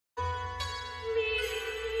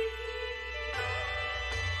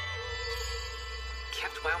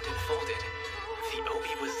wound and folded, the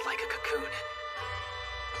obi was like a cocoon.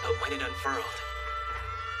 But when it unfurled,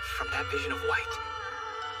 from that vision of white,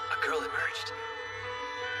 a girl emerged.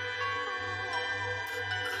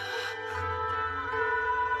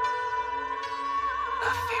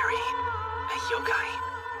 A fairy, a yokai,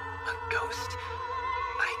 a ghost.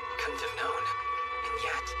 I couldn't have known, and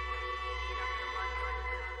yet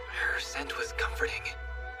her scent was comforting,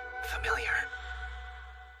 familiar.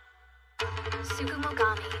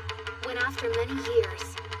 Tsugumogami, when after many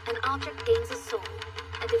years, an object gains a soul,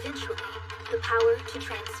 and eventually, the power to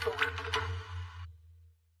transform.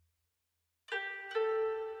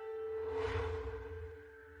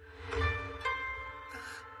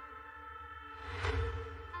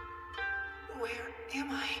 Where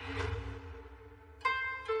am I?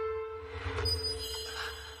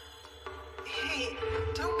 Hey,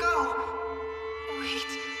 don't go!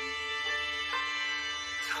 Wait.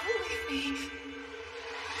 Don't leave me.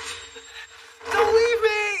 Don't leave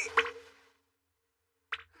me!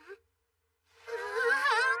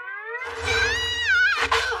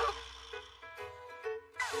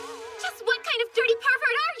 Just what kind of dirty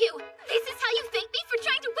pervert are you? This is how you thank me for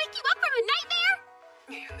trying to wake you up from a nightmare?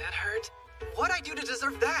 Man, that hurt. What'd I do to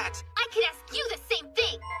deserve that? I could ask you the same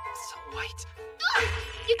thing. So white. Ugh!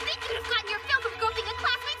 You'd think you'd have gotten your fill from groping a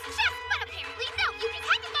classmate's chest, but apparently no, you just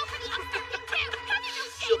had to go for the unexpected too. Have you no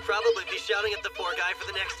shame? She'll probably be shouting at the poor guy for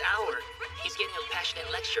the next hour. He's getting a passionate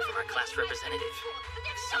lecture from our class representative.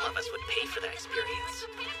 Some of us would pay for that experience.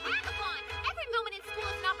 Every moment in school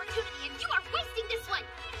is an opportunity, and you are wasting this one.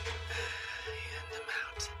 And I'm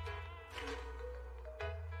out.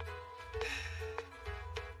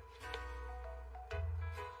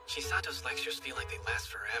 Chisato's lectures feel like they last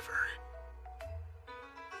forever.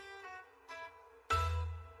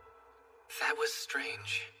 That was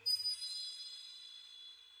strange.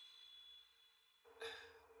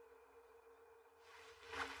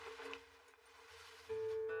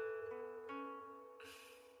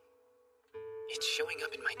 It's showing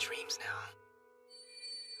up in my dreams now.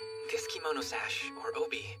 This kimono sash, or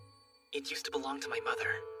obi, it used to belong to my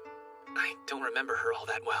mother. I don't remember her all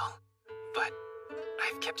that well, but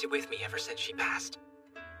I've kept it with me ever since she passed.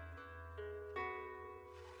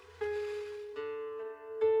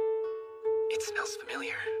 It smells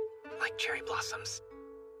familiar, like cherry blossoms.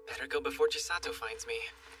 Better go before Chisato finds me.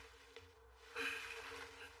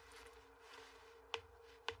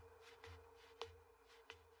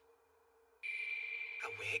 A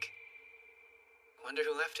wig? Wonder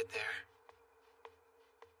who left it there.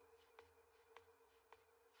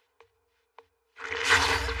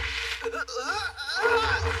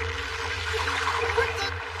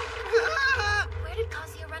 Where did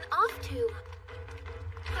Kazuya run off to?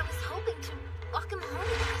 I was hoping to walk him home.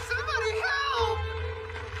 Somebody help!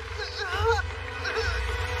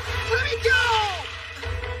 Let me go!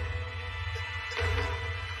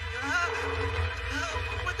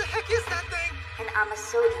 What the heck is that thing? An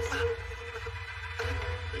Amasodi.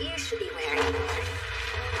 You should be wearing it.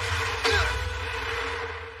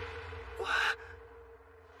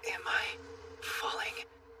 Am I falling?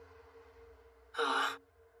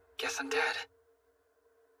 Guess I'm dead.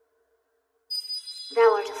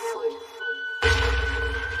 Thou art a fool.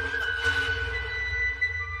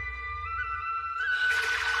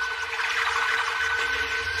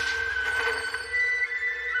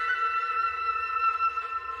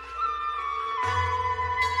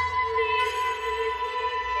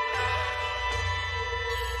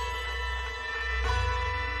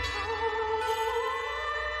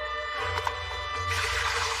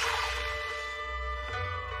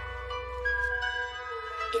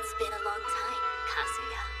 It's been a long time,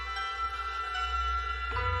 Kazuya.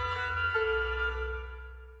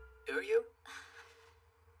 Do you?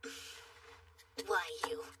 Why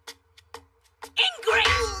you? Ingrate!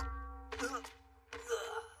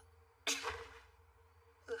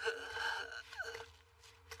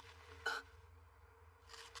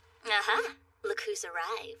 Uh-huh. Look who's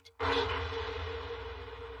arrived.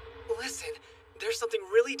 Listen, there's something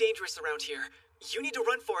really dangerous around here. You need to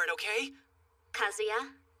run for it, okay?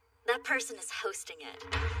 Kazuya, that person is hosting it.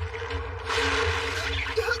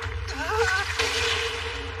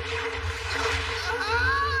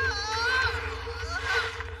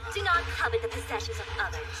 Do not covet the possessions of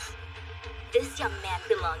others. This young man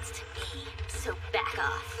belongs to me, so back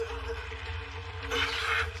off.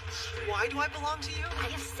 Why do I belong to you? I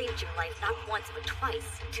have saved your life not once but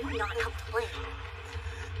twice. Do not complain.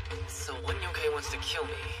 So one yokai wants to kill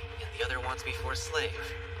me, and the other wants me for a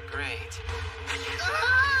slave. Great. How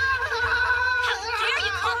dare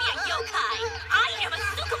you call me a yokai? I am a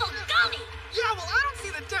Tsugumomo! Yeah, well, I don't see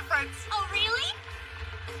the difference. Oh, really?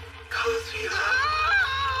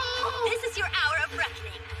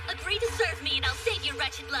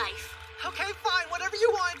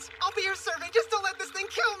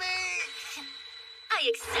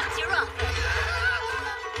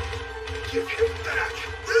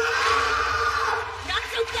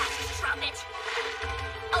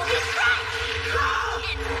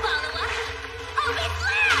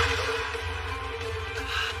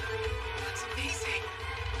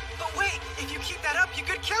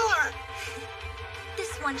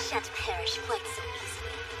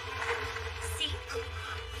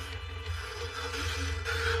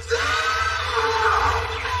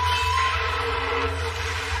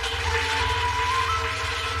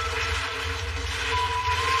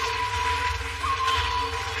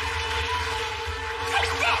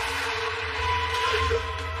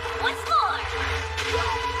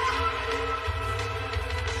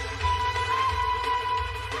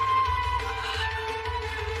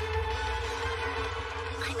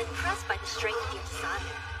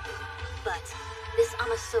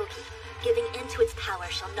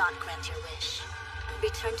 grant your wish.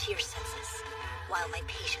 Return to your senses, while my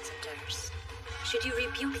patience endures. Should you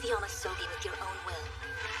rebuke the Amasogi with your own will,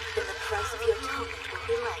 then the price of your atonement will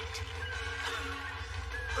be light.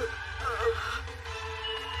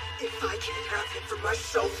 If I can't have him for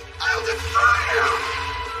myself, I'll destroy him!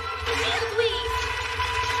 Shield weave!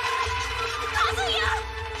 Kazuya!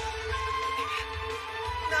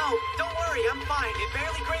 No, don't worry, I'm fine. It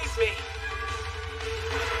barely grazed me.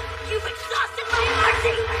 You've exhausted my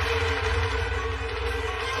mercy!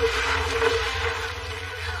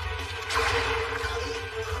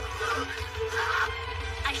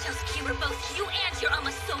 I shall skewer both you and your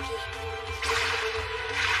Amasogi.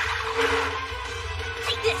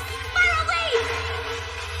 Take this! Fire away!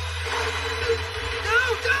 No!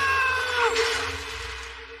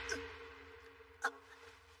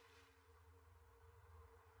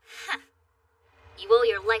 Huh. You owe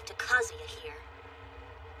your life to Kazuya here.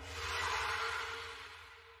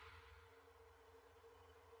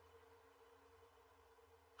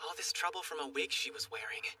 All this trouble from a wig she was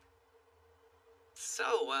wearing.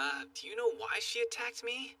 So, do you know why she attacked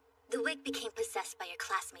me? The wig became possessed by your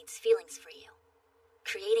classmates' feelings for you,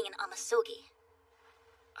 creating an Amasogi.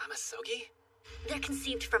 Amasogi? They're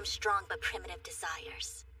conceived from strong but primitive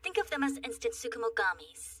desires. Think of them as instant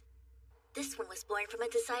Tsugumogamis. This one was born from a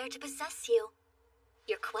desire to possess you.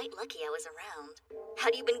 You're quite lucky I was around.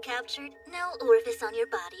 Had you been captured, no orifice on your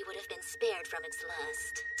body would have been spared from its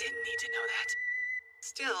lust. Didn't need to know that.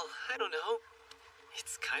 Still, I don't know.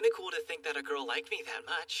 It's kinda cool to think that a girl liked me that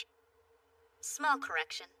much. Small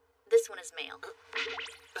correction. This one is male.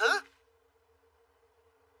 Huh?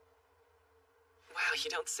 Wow, you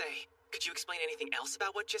don't say. Could you explain anything else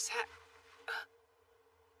about what just happened?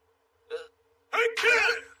 Hey,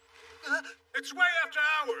 kid! It's way after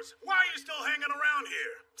hours. Why are you still hanging around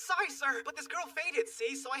here? Sorry, sir, but this girl fainted,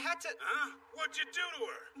 see? So I had to... Huh? What'd you do to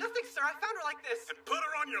her? Nothing, sir. I found her like this. And put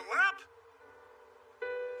her on your lap?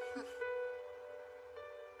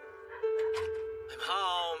 I'm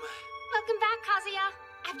home. Welcome back, Kazuya.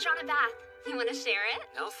 I've drawn a bath. You want to share it?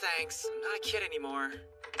 No thanks. I'm not a kid anymore.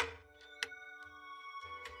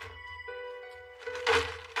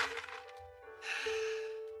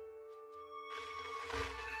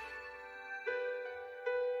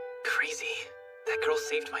 Crazy. That girl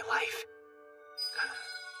saved my life.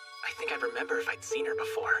 I think I'd remember if I'd seen her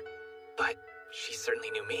before. But she certainly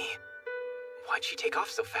knew me. Why'd she take off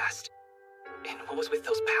so fast? And what was with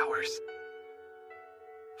those powers?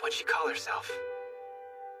 What'd she call herself?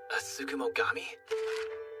 A Tsugumogami?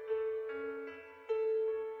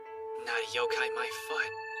 Not a yokai my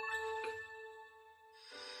foot.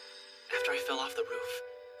 After I fell off the roof,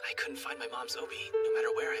 I couldn't find my mom's obi, no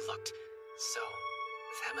matter where I looked. So,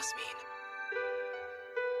 that must mean...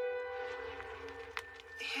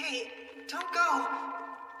 Hey, don't go!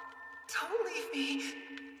 Don't leave me!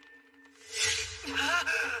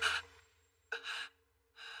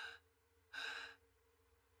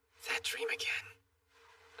 That dream again.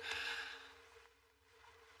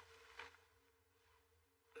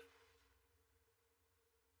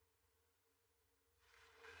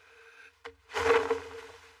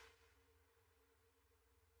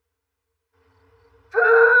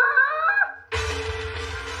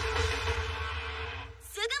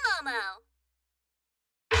 Tsugumomo!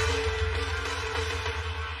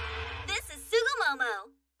 This is Tsugumomo!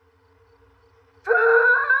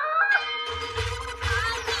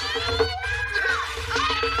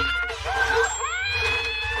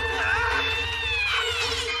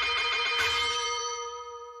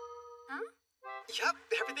 Huh? Yup,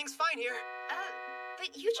 everything's fine here.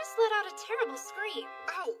 But you just let out a terrible scream.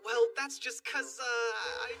 Oh, well, that's just 'cause,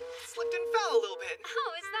 I slipped and fell a little bit.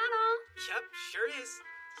 Oh, is that all? Yep, sure is.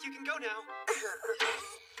 You can go now.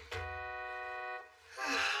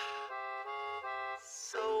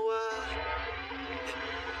 So,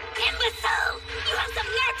 Imbecile! You have some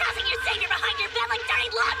nerve tossing your savior behind your bed like dirty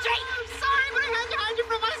laundry! I'm sorry, but I had to hide you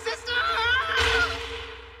from my sister!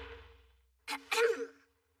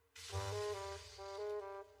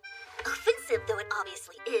 Offensive though it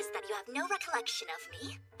obviously is that you have no recollection of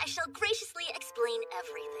me, I shall graciously explain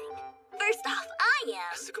everything. First off, I a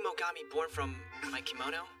am... Tsugumogami born from my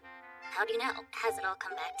kimono? How do you know? Has it all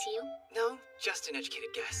come back to you? No, just an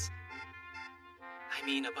educated guess. I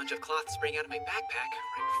mean, a bunch of cloth sprang out of my backpack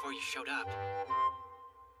right before you showed up.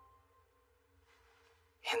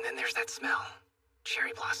 And then there's that smell.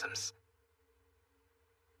 Cherry blossoms.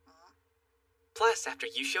 Plus, after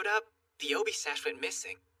you showed up, the obi sash went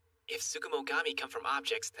missing. If Tsugumogami come from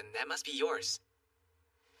objects, then that must be yours.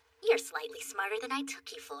 You're slightly smarter than I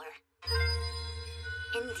took you for.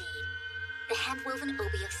 Indeed, the hand-woven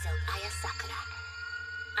obi of silk Aya Sakura.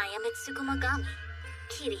 I am its Tsugumogami,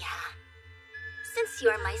 Kiriha. Since you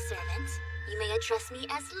are my servant, you may address me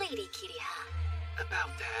as Lady Kiriha.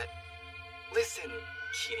 About that... Listen,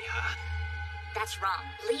 Kiriha. That's wrong,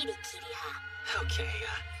 Lady Kiriha. Okay,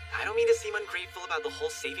 I don't mean to seem ungrateful about the whole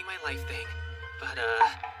saving my life thing. But,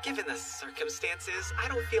 given the circumstances, I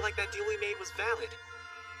don't feel like that deal we made was valid.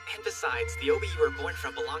 And besides, the Obi you were born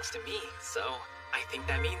from belongs to me, so I think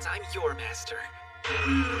that means I'm your master.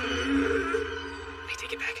 I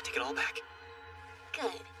take it back, I take it all back.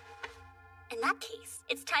 Good. In that case,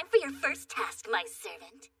 it's time for your first task, my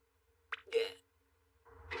servant. Good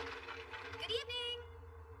evening.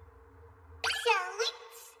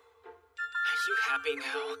 Are you happy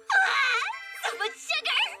now? So much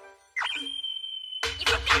sugar! You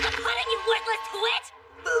forgot the pudding, you worthless twit!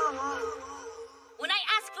 When I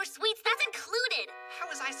ask for sweets, that's included. How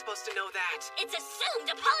was I supposed to know that? It's assumed.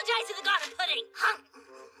 Apologize to the god of pudding.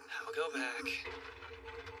 I'll go back.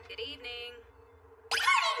 Good evening.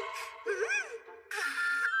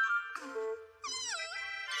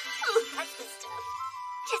 Oh, that's the stuff.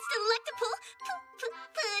 Just delectable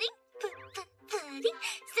pudding. Pudding.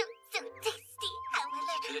 So tasty. How I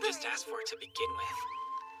like Could have just asked for it to begin with.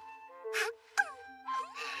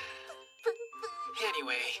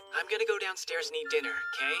 Anyway, I'm gonna go downstairs and eat dinner,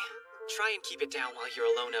 okay? Try and keep it down while you're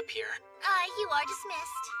alone up here. You are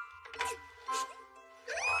dismissed.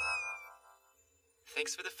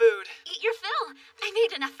 Thanks for the food. Eat your fill. I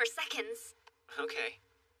made enough for seconds. Okay.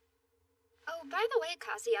 Oh, by the way,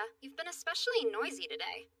 Kazuya, you've been especially noisy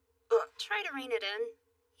today. Try to rein it in.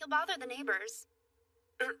 You'll bother the neighbors.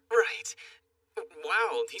 Right.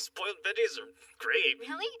 Wow, these spoiled veggies are great.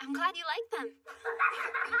 Really? I'm glad you like them.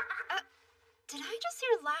 Did I just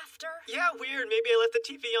hear laughter? Yeah, weird. Maybe I left the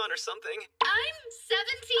TV on or something. I'm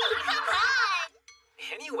 17. Come on!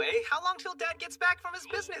 Anyway, how long till Dad gets back from his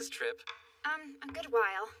business trip? A good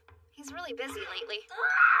while. He's really busy lately.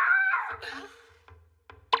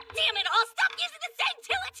 Damn it all! Stop using the same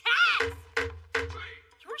two attacks!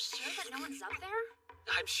 You're sure that no one's up there?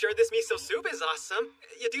 I'm sure this miso soup is awesome.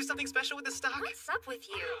 You do something special with the stock? What's up with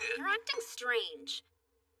you? You're acting strange.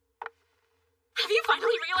 Have you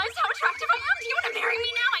finally realized how attractive I am? Do you want to marry me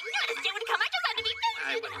now? I knew this day would come. I just had to be patient.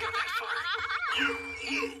 I wouldn't go that far. You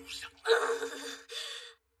lose.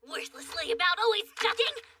 Worthlessly about always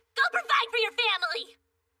ducking. Go provide for your family.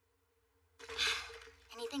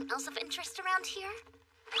 Anything else of interest around here?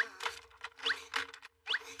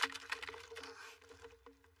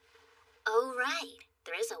 Oh, right.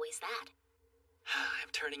 There is always that. I'm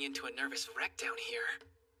turning into a nervous wreck down here.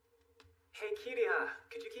 Hey, Kiria,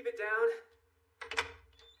 could you keep it down?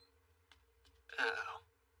 Uh-oh.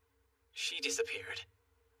 She disappeared.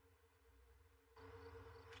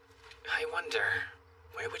 I wonder,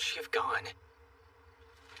 where would she have gone?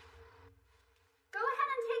 Go ahead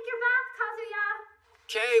and take your bath, Kazuya.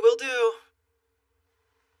 Okay, will do.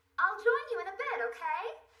 I'll join you in a bit,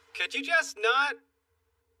 okay? Could you just not?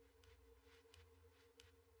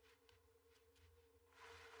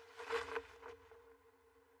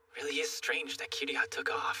 Really is strange that Kiria took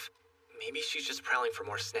off. Maybe she's just prowling for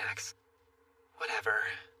more snacks. Whatever,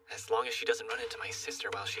 as long as she doesn't run into my sister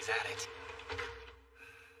while she's at it.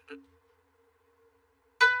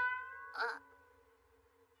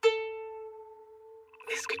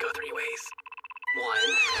 This could go three ways.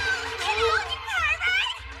 One, Get out, you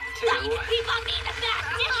pervert! Thought you two. could peep on me in the back,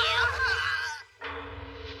 did you?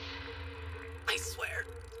 I swear,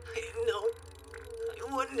 I didn't know. I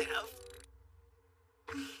wouldn't have.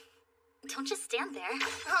 Don't just stand there.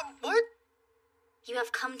 What? You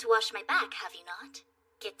have come to wash my back, have you not?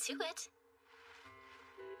 Get to it.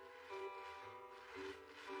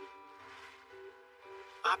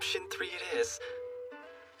 Option 3 it is.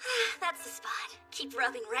 That's the spot. Keep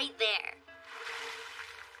rubbing right there.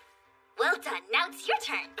 Well done. Now it's your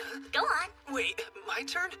turn. Go on. Wait, my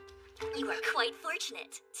turn? You are quite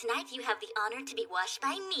fortunate. Tonight you have the honor to be washed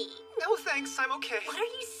by me. No thanks, I'm okay. What are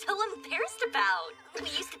you so embarrassed about? We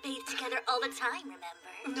used to bathe together all the time,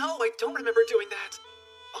 remember? No, I don't remember doing that.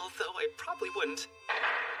 Although I probably wouldn't.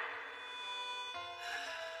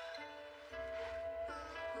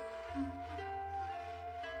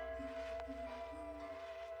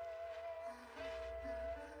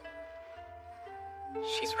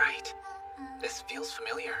 She's right. This feels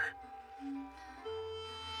familiar.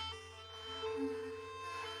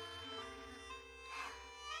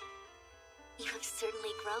 You have certainly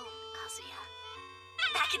grown, Kazuya.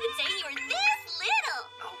 Back in the day, you were this little.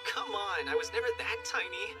 Oh, come on. I was never that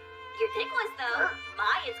tiny. Your dick was, though.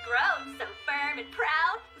 My is grown, so firm and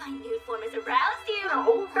proud. My new form has aroused you.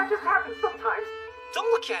 No, that just happens sometimes. Don't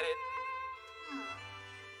look at it.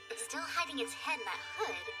 still hiding its head in that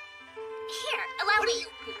hood. Here, allow me.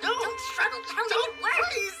 No! Don't struggle. I'll make it work.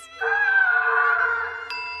 Please!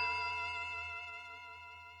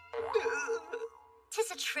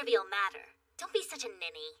 Tis a trivial matter. Don't be such a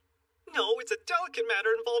ninny. No, it's a delicate matter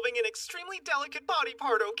involving an extremely delicate body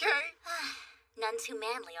part, okay? None too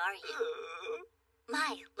manly, are you?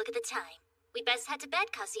 My, look at the time. We best head to bed,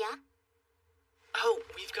 Kazuya. Oh,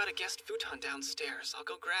 we've got a guest futon downstairs. I'll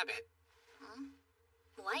go grab it.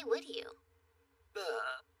 Why would you?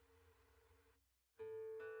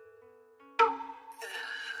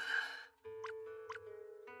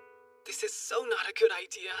 This is so not a good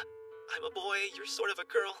idea. I'm a boy, you're sort of a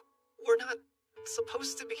girl. We're not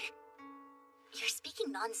supposed to be. You're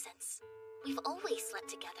speaking nonsense. We've always slept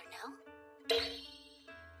together, no?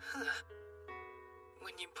 Huh.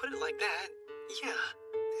 When you put it like that, yeah,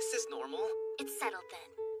 this is normal. It's settled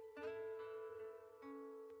then.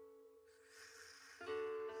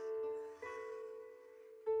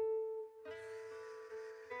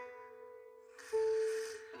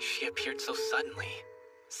 She appeared so suddenly,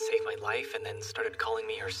 saved my life, and then started calling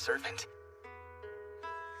me her servant.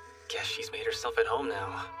 Guess she's made herself at home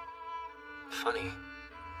now. Funny,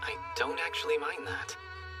 I don't actually mind that.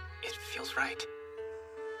 It feels right.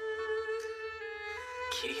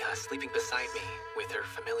 Kiriya sleeping beside me with her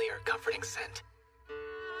familiar, comforting scent.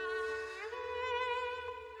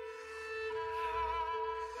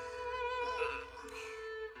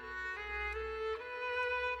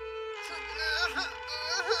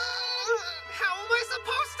 How am I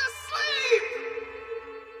supposed to sleep?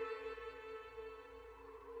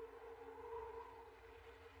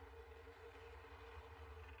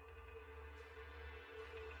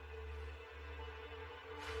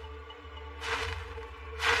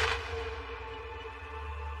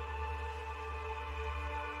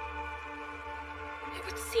 It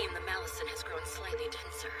would seem the Malison has grown slightly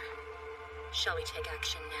denser. Shall we take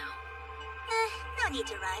action now? No need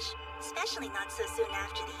to rush. Especially not so soon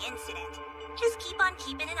after the incident. Just keep on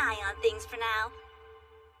keeping an eye on things for now.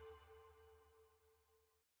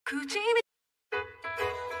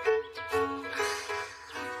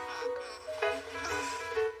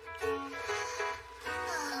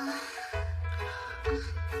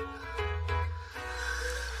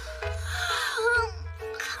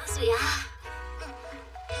 Kazuya.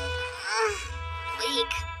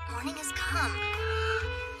 Wake. Morning has come.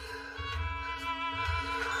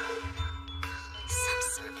 Some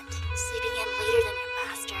servant, sleeping in later than your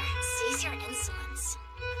master, sees your insolence.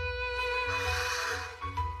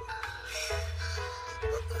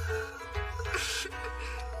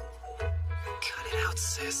 Cut it out,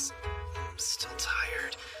 sis. I'm still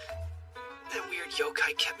tired. That weird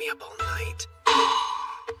yokai kept me up all night.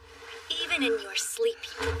 Even in your sleep,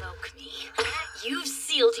 you provoke me. You've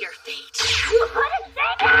sealed your fate.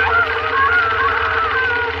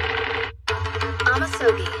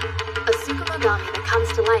 Amasogi, a Tsugumomo that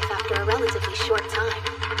comes to life after a relatively short time.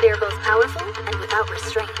 They are both powerful and without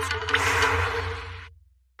restraint.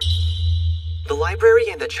 The library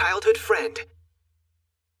and a childhood friend.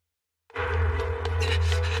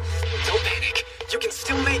 Don't panic. You can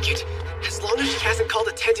still make it. As long as she hasn't called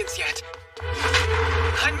attendance yet.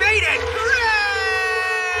 I made it! Hooray!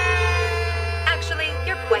 Actually,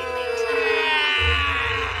 you're quite late.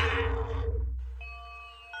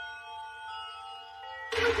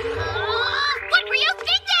 What were you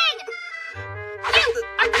thinking? You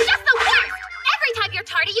are just the worst! Every time you're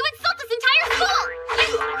tardy, you insult this entire school! You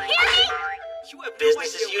hear me? You have Business no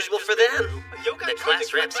idea as usual what for I just them. did. A yokai The tried class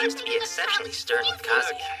to rep grab seems my- to be exceptionally stern with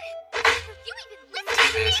Kazuya. You even listen to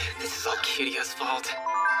me? This is all Kiriya's fault.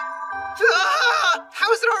 Ah!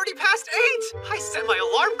 How is it already past 8? I set my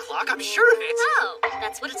alarm clock, I'm sure of it. Oh,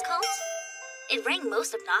 that's what it's called? It rang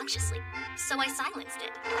most obnoxiously, so I silenced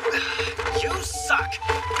it. You suck.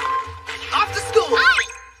 Off to school.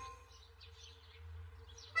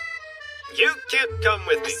 You can't come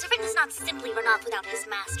with A me. servant does not simply run off without his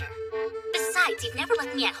master. Besides, you've never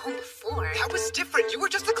left me at home before. That was different. You were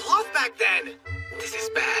just a cloth back then. This is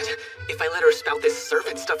bad. If I let her spout this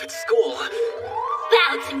servant stuff at school.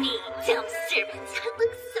 Bow to me, dumb servant. That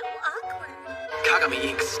looks so awkward. Kagami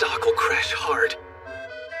Inc. stock will crash hard.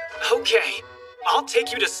 Okay, I'll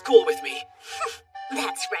take you to school with me.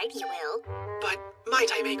 That's right, you will. But might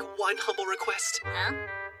I make one humble request? Huh?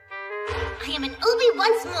 I am an Obi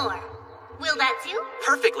once more. Will that do?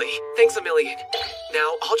 Perfectly. Thanks a million.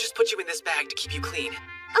 Now, I'll just put you in this bag to keep you clean.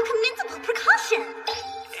 A commendable precaution.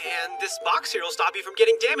 And this box here will stop you from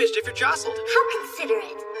getting damaged if you're jostled. How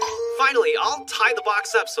considerate. Finally, I'll tie the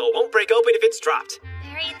box up so it won't break open if it's dropped.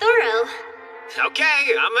 Very thorough.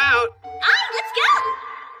 Okay, I'm out. Aye, let's go!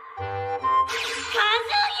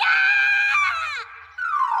 Kazuya!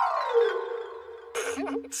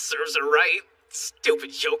 Serves her right.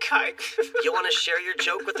 Stupid yokai. You want to share your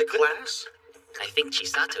joke with the class? I think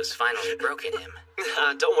Chisato's finally broken him.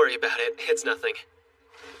 Don't worry about it. It's nothing.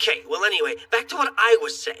 Okay, well anyway, back to what I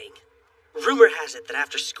was saying. Rumor has it that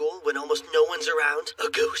after school, when almost no one's around, a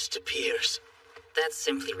ghost appears. That's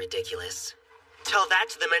simply ridiculous. Tell that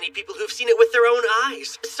to the many people who've seen it with their own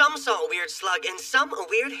eyes. Some saw a weird slug and some a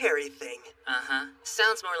weird hairy thing. Uh-huh.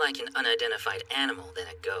 Sounds more like an unidentified animal than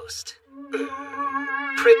a ghost.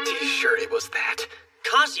 Pretty sure it was that.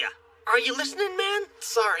 Kazuya, are you listening, man?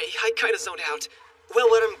 Sorry, I kinda zoned out. Well,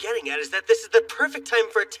 what I'm getting at is that this is the perfect time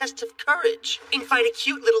for a test of courage. Invite a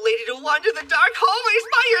cute little lady to wander the dark hallways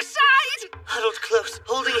by your side. Huddled close,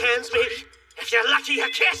 holding hands maybe. If you're lucky, a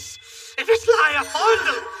kiss. If it's lie, a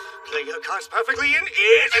fondle. Play your cards perfectly and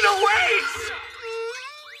ease it awaits.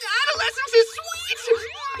 Adolescence is sweet.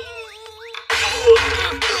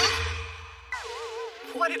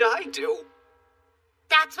 What did I do?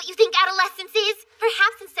 That's what you think adolescence is?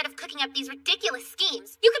 Perhaps instead of cooking up these ridiculous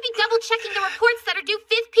schemes, you could be double-checking the reports that are due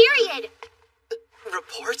 5th period.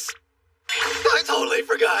 Reports? I totally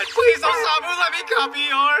forgot. Please, Osamu, let me copy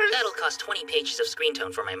yours. That'll cost 20 pages of screen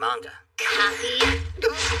tone for my manga. Copy?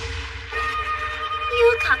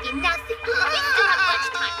 You'll copy nothing. We still have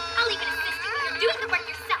lunchtime. I'll even assist you when you're doing the work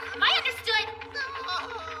yourself. Am I understood?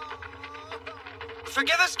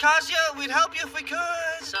 Forgive us, Kazuya. We'd help you if we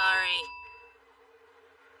could. Sorry.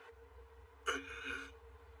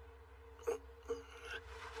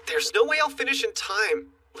 There's no way I'll finish in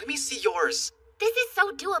time. Let me see yours. This is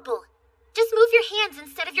so doable. Just move your hands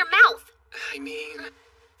instead of your mouth. I mean...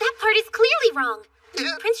 That part is clearly wrong.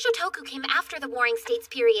 Prince Shotoku came after the Warring States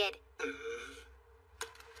period.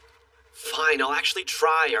 Fine, I'll actually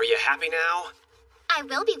try. Are you happy now? I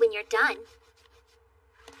will be when you're done.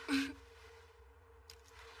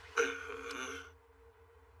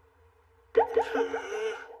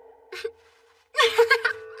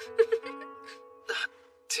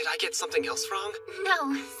 Did I get something else wrong?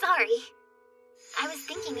 No, sorry. I was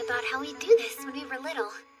thinking about how we do this when we were little.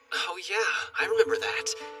 Oh yeah, I remember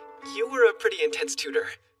that. You were a pretty intense tutor.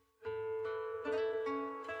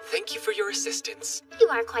 Thank you for your assistance. You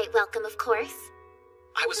are quite welcome, of course.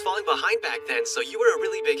 I was falling behind back then, so you were a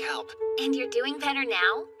really big help. And you're doing better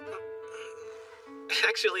now?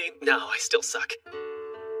 Actually, no, I still suck.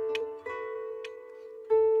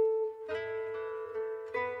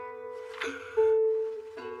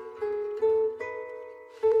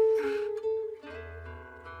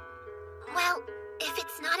 Well, if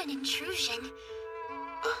it's not an intrusion,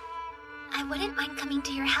 I wouldn't mind coming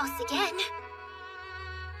to your house again.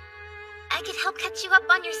 I could help catch you up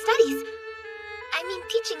on your studies. I mean,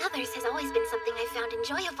 teaching others has always been something I found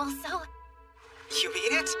enjoyable, so... You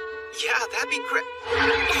mean it? Yeah, that'd be great.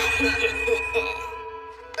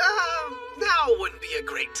 Now wouldn't be a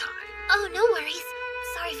great time. Oh, no worries.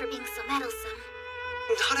 Sorry for being so meddlesome.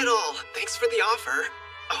 Not at all. Thanks for the offer.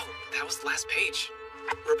 Oh, that was the last page.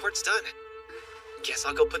 Report's done. Guess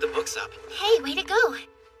I'll go put the books up. Hey, way to go.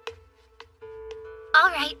 All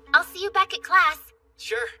right, I'll see you back at class.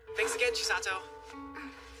 Sure. Thanks again, Chisato.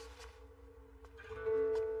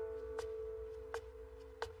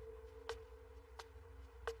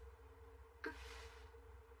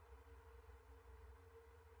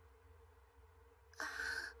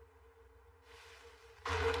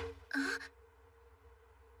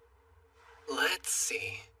 Let's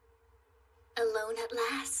see. Alone at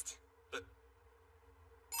last.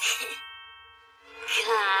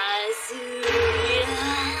 Kazuya.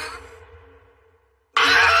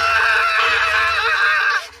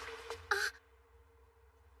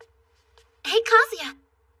 Hey, Kazuya.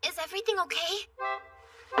 Is everything okay?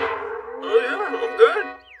 Oh yeah, I'm good.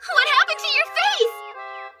 What happened to your face?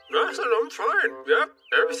 Nothing, I'm fine. Yep,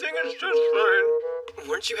 everything is just fine.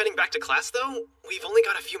 Weren't you heading back to class, though? We've only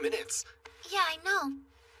got a few minutes. Yeah, I know.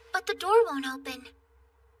 But the door won't open.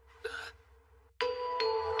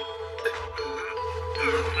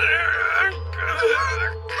 Come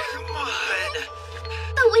on.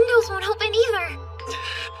 The windows won't open either.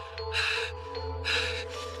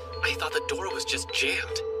 I thought the door was just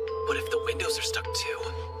jammed. But if the windows are stuck too,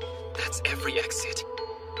 that's every exit.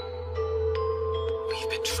 We've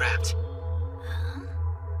been trapped.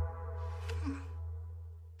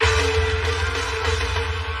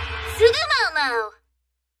 Tsugumomo!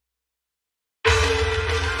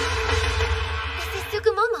 This is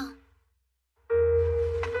Tsugumomo.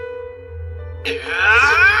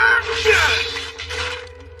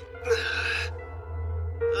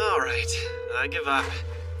 Alright, I give up.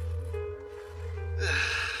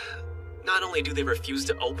 Not only do they refuse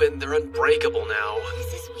to open, they're unbreakable now.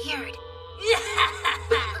 This is weird.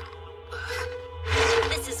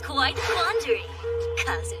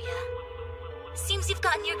 Kazuya. Seems you've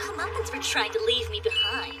gotten your comeuppance for trying to leave me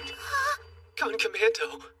behind. Gone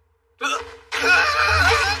commando. Wait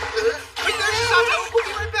there, Chisato! We'll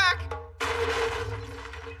be right back!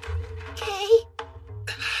 Okay.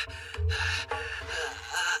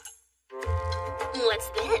 What's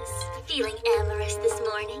this? Feeling amorous this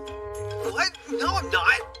morning? What? No, I'm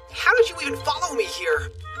not. How did you even follow me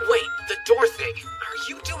here? Wait, the door thing. Are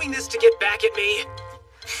you doing this to get back at me?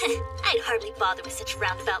 I'd hardly bother with such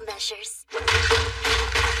roundabout measures. Ow,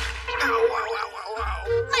 ow, ow, ow, ow.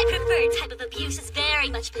 My preferred type of abuse is very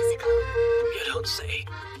much physical. You don't say.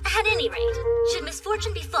 At any rate, should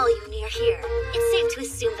misfortune befall you near here, it's safe to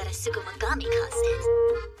assume that a Tsugumomo caused it.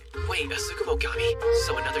 Wait, a Tsugumomo?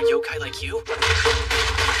 So another yokai like you?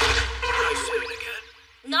 I said it again.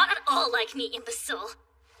 Not at all like me, imbecile.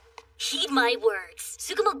 Heed my words.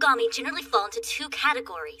 Tsugumomo generally fall into two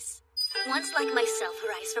categories. Ones like myself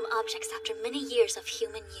arise from objects after many years of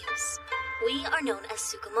human use. We are known as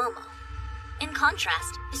Tsugumomo. In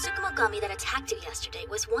contrast, the Tsugumomo that attacked you yesterday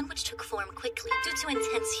was one which took form quickly due to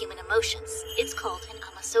intense human emotions. It's called an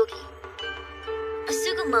amasogi. A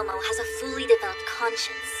Tsugumomo has a fully developed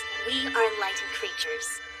conscience. We are enlightened creatures,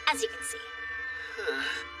 as you can see.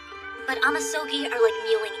 But amasogi are like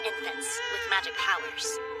mewing infants with magic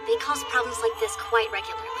powers. They cause problems like this quite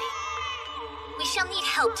regularly. We shall need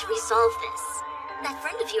help to resolve this. That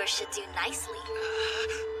friend of yours should do nicely.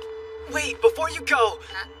 Wait, before you go.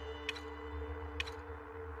 Huh?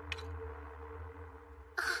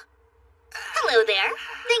 Hello there.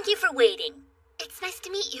 Thank you for waiting. It's nice to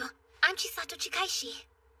meet you. I'm Chisato Chikaishi.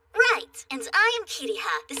 Right, and I am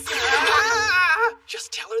Kiriha, the Ah!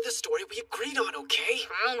 Just tell her the story we agreed on, okay?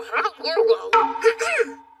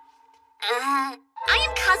 I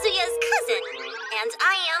am Kazuya's cousin, and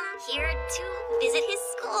I am here to visit his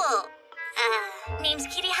school. Name's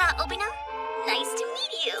Kiriha Obina. Nice to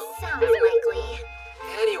meet you. Sounds likely.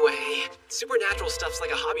 Anyway, supernatural stuff's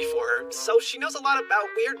like a hobby for her, so she knows a lot about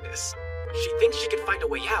weirdness. She thinks she can find a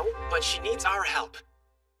way out, but she needs our help.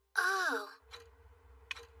 Oh.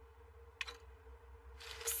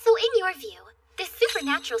 So in your view, this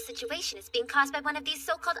supernatural situation is being caused by one of these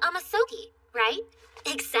so-called amasogi, right?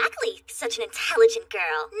 Exactly, such an intelligent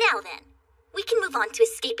girl. Now then, we can move on to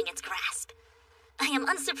escaping its grasp. I am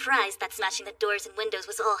unsurprised that smashing the doors and windows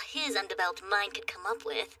was all his undeveloped mind could come up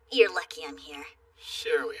with. You're lucky I'm here.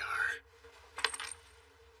 Sure we are.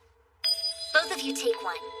 Both of you take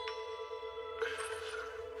one.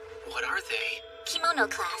 What are they? Kimono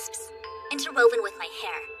clasps, interwoven with my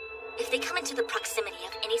hair. If they come into the proximity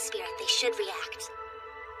of any spirit, they should react.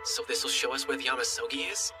 So this'll show us where the Amasogi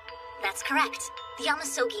is? That's correct. The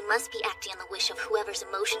Amasogi must be acting on the wish of whoever's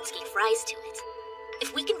emotions gave rise to it.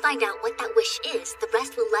 If we can find out what that wish is, the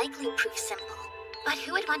rest will likely prove simple. But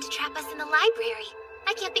who would want to trap us in the library?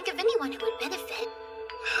 I can't think of anyone who would benefit.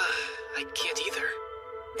 I can't either.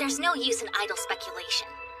 There's no use in idle speculation.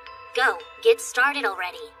 Go, get started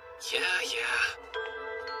already. Yeah.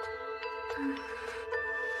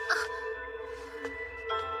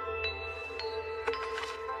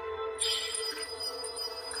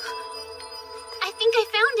 I think I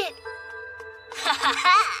found it. Ha ha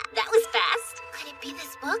ha! That was fast. Could it be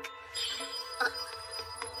this book?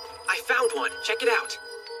 I found one. Check it out.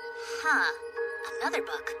 Huh. Another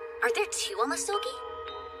book. Are there two Amasogi?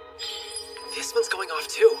 This one's going off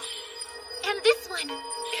too. And this one.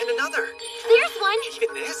 And another. There's one.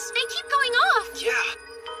 Even this? They keep going off. Yeah.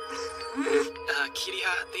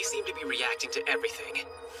 Kiriha, they seem to be reacting to everything.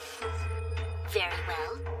 Very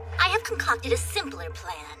well. I have concocted a simpler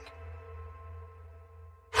plan.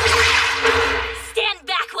 Stand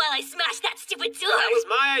back while I smash that stupid door! That was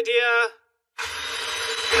my idea.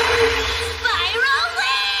 Spiral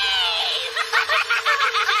wave!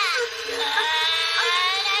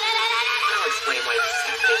 I'll explain why this is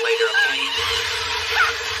happening later, okay?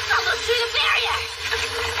 Almost through the barrier!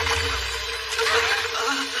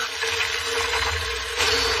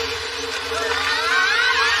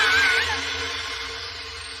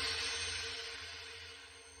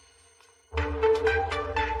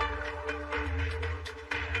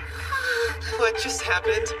 What just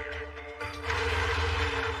happened?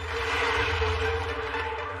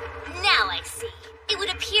 Now I see. It would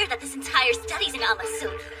appear that this entire study's an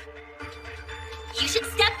Amasogi. You should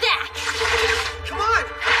step back! Come on!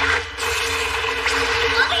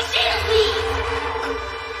 Let me shield me!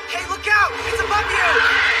 Hey, look out! It's above you!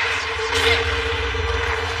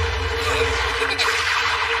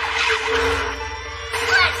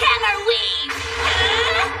 Sledgehammer weave!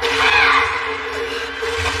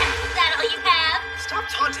 That all you have? Stop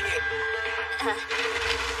taunting it!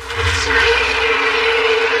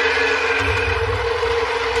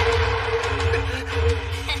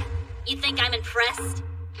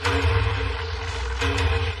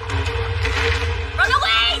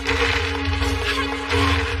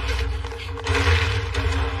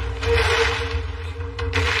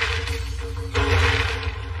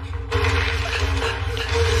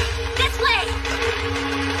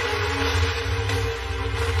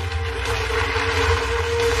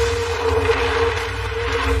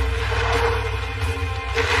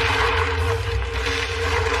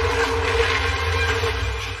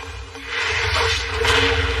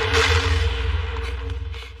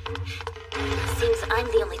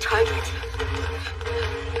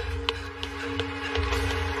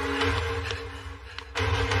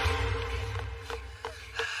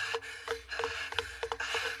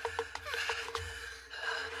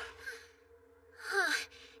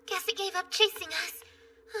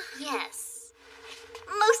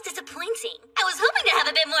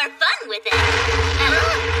 on with it.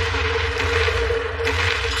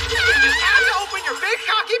 You just had to open your big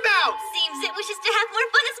cocky mouth! Seems it wishes to have more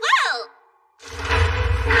fun as well.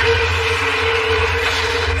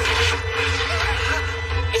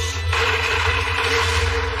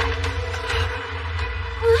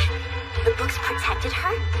 What? The books protected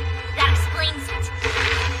her? That explains it.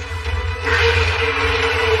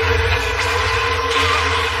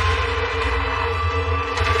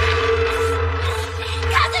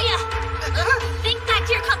 Kazuya! Think back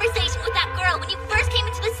to your conversation with that girl when you first came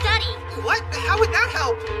into the study. What? How would that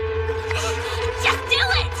help? Just do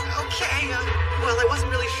it! Okay, well, I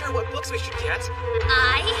wasn't really sure what books we should get.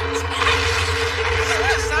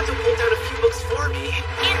 Sato pulled down a few books for me.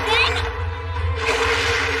 And then...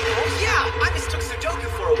 Oh yeah, I mistook Sudoku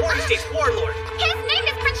for a War State's warlord. His name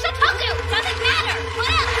is Prince Shotoku! Doesn't matter! What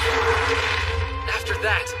else? After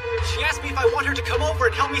that, she asked me if I want her to come over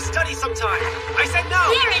and help me study sometime. I said no!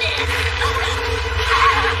 There it is!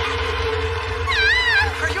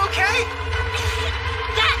 Are you okay?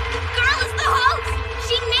 That girl is the host!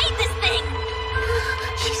 She made this thing!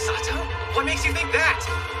 Chisato? What makes you think that?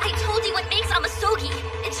 I told you what makes Amasogi.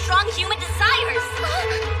 It's strong human desires.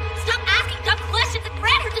 Stop asking dumb questions and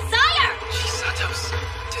grant her desire! Chisato's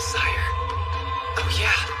desire. Oh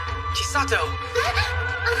yeah, Chisato.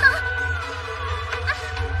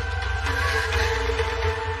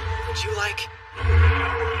 Would you like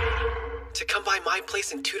to come by my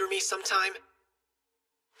place and tutor me sometime?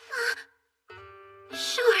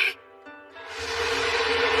 Sure.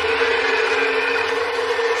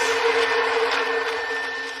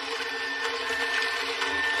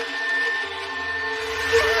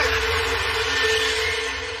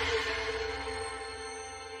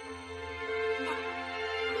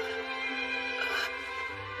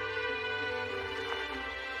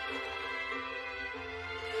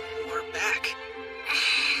 We're back.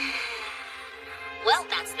 Well,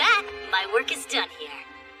 that's that. My work is done here.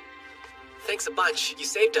 Thanks a bunch, you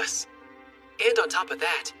saved us. And on top of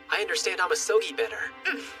that, I understand Amasogi better.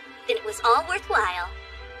 Then it was all worthwhile.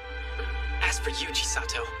 As for you,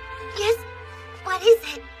 Chisato, Yes? What is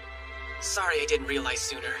it? sorry I didn't realize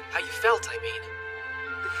sooner how you felt, I mean.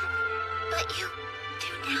 But you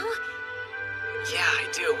do now? Yeah, I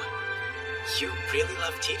do. You really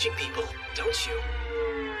love teaching people, don't you?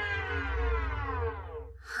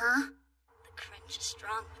 Huh? The cringe is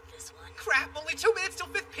strong with this one. Crap, only 2 minutes till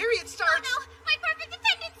 5th period starts! Oh no! My perfect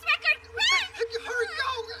attendance record! Hurry,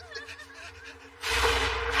 go!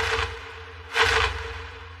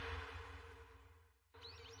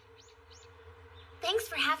 Thanks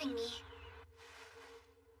for having me.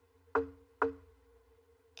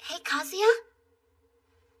 Hey, Kazuya?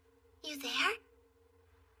 You there?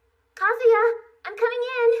 Kazuya, I'm coming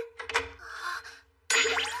in.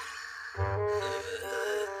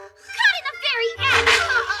 Caught in the very act!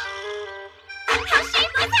 How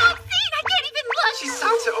shameless, how obscene! I can't even look!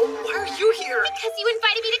 Chisato, why are you here? Because you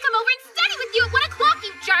invited me to come over and study with you at 1 o'clock,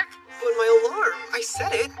 you jerk! But my alarm, I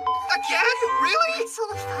said it. Again? Really? What's all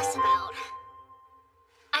the fuss about?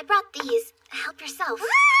 I brought these. Help yourself.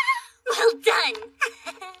 Well done!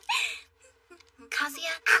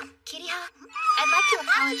 Kazuya, Kiriha, I'd like to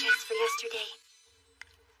apologize for yesterday.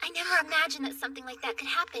 I never imagined that something like that could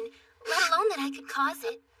happen, let alone that I could cause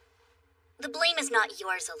it. The blame is not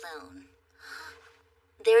yours alone.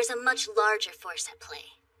 There is a much larger force at play.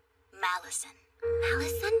 Malison.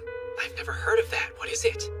 Malison? I've never heard of that. What is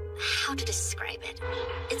it? How to describe it?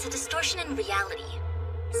 It's a distortion in reality.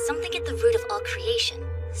 Something at the root of all creation.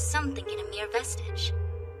 Something in a mere vestige.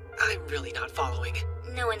 I'm really not following.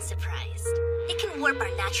 No one's surprised. It can warp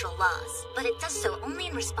our natural laws, but it does so only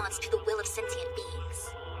in response to the will of sentient beings.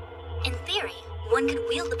 In theory, one could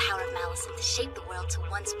wield the power of Malison to shape the world to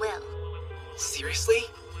one's will. Seriously?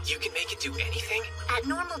 You can make it do anything? At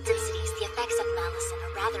normal densities, the effects of Malison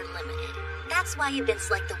are rather limited. That's why events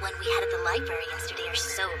like the one we had at the library yesterday are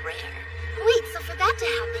so rare. Wait, so for that to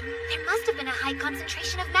happen, there must have been a high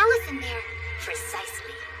concentration of Malison there.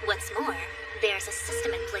 Precisely. What's more, there's a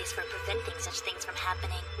system in place for preventing such things from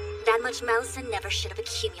happening. That much Malison never should have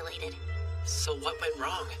accumulated. So what went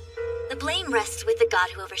wrong? The blame rests with the god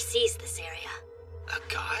who oversees this area. A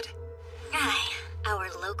god? Aye, our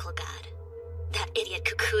local god. That idiot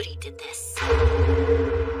Kukuri did this.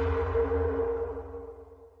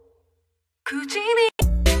 Kuchini!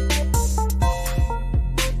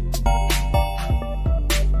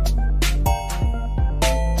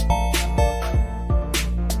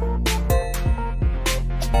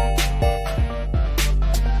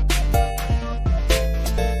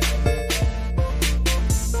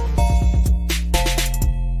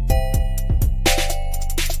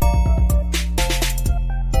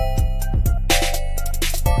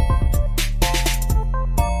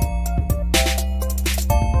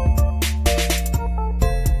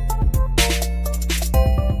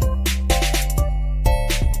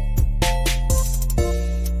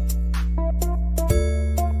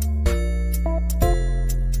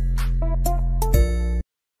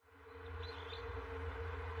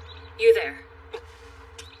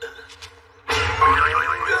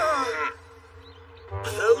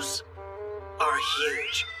 are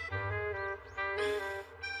huge.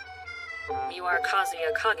 You are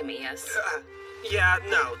Kazuya Kagami, yes? Yeah,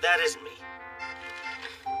 no, that isn't me.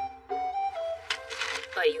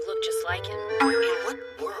 But you look just like him. In what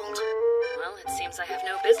world? Well, it seems I have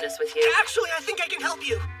no business with you. Actually, I think I can help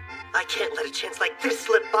you. I can't let a chance like this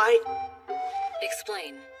slip by.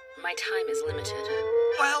 Explain. My time is limited.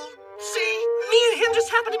 Well, see, me and him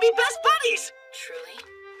just happen to be best buddies. Truly?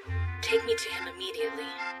 Take me to him immediately.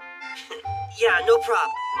 Yeah, no prob.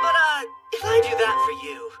 But, if I do that for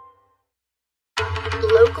you...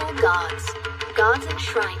 Local gods. Gods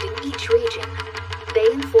enshrined in each region. They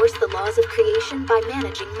enforce the laws of creation by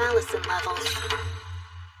managing Malison levels.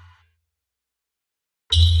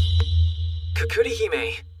 Kakuri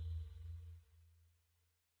Hime.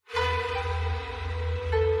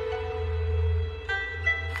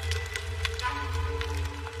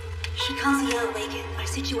 Should Kazuya awaken, our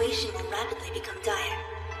situation will rapidly become dire.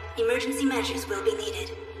 Emergency measures will be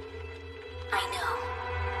needed. I know.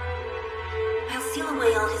 I'll seal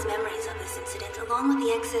away all his memories of this incident along with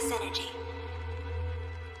the excess energy.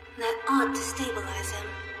 That ought to stabilize him.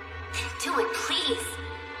 Then do it, please.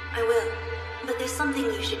 I will, but there's something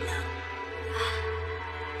you should know.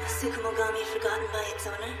 A Tsukumogami forgotten by its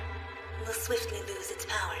owner will swiftly lose its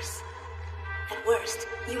powers. At worst,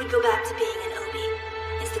 you would go back to being an Obi.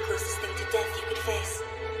 It's the closest thing to death you could face.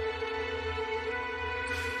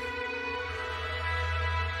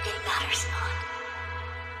 It matters not.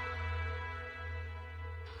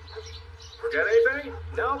 Forget anything?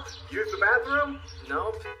 Nope. Use the bathroom?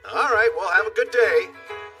 Nope. All right, well, have a good day.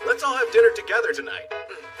 Let's all have dinner together tonight.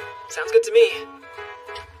 Sounds good to me.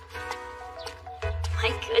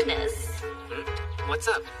 My goodness. What's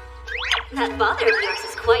up? That father of yours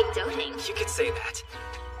is quite doting. You could say that.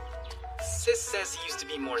 Sis says he used to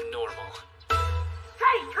be more normal.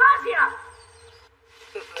 Hey, Kazuya!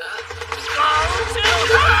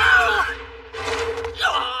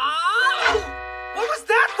 What was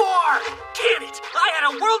that for? Damn it! I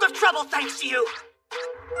had a world of trouble thanks to you!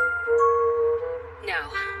 Now,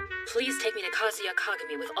 please take me to Kazuya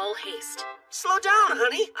Kagami with all haste. Slow down,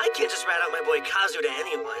 honey. I can't just rat out my boy Kazu to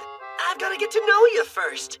anyone. I've got to get to know you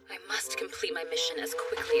first. I must complete my mission as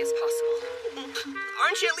quickly as possible.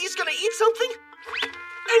 Aren't you at least gonna eat something?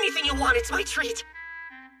 Anything you want, it's my treat.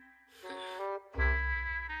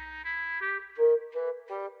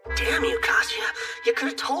 Damn you, Kazuya. You could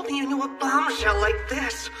have told me you knew a bombshell like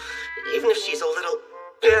this. Even if she's a little...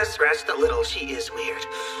 scratch the little, she is weird.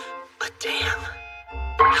 But damn.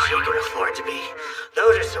 She can afford to be.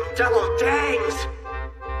 Those are some double dangs.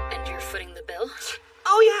 And you're footing the bill?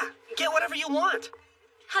 Oh yeah, get whatever you want.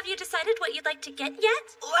 Have you decided what you'd like to get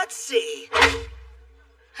yet? Let's see.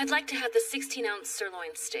 I'd like to have the 16-ounce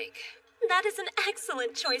sirloin steak. That is an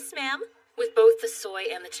excellent choice, ma'am. With both the soy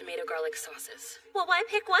and the tomato garlic sauces. Well, why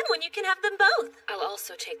pick one when you can have them both? I'll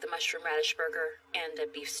also take the mushroom radish burger and a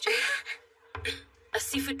beef stew. A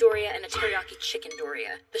seafood doria and a teriyaki chicken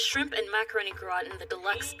doria. The shrimp and macaroni gratin, the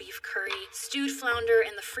deluxe beef curry, stewed flounder,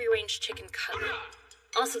 and the free-range chicken cutlet.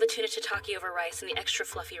 Also the tuna tataki over rice and the extra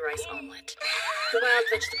fluffy rice omelet. The wild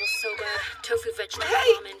vegetable soba, tofu vegetable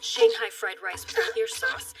ramen, Shanghai fried rice with clear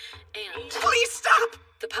sauce, and... Please stop!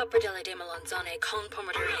 The pappardelle de melanzane con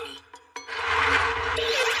pomodorini.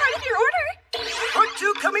 It's part of your order. Part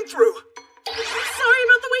 2 coming through. Sorry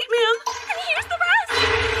about the wait, ma'am. And here's the rest.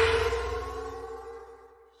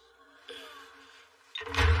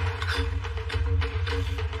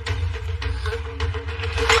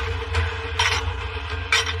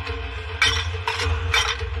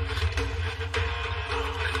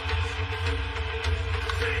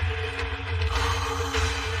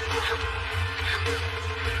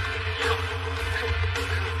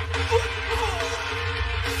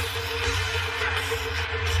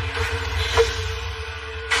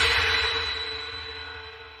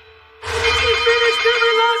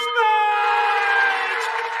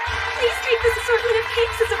 This assortment of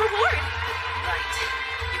cakes is a reward. Right.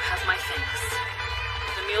 You have my thanks.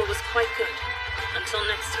 The meal was quite good. Until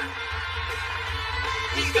next time.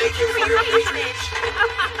 Thank you for your patronage.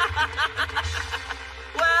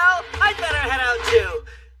 Well, I'd better head out too.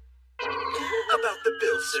 About the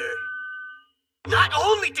bill, sir. Not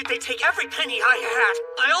only did they take every penny I had,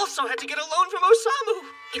 I also had to get a loan from Osamu.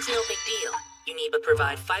 It's no big deal. You need but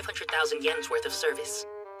provide 500,000 yen's worth of service.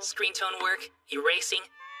 Screen tone work, erasing.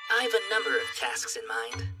 I have a number of tasks in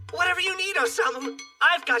mind. Whatever you need, Osamu.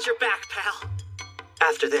 I've got your back, pal.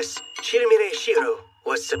 After this, Shiramine Shiro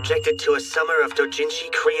was subjected to a summer of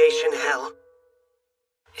doujinshi creation hell.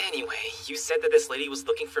 Anyway, you said that this lady was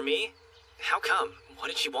looking for me? How come? What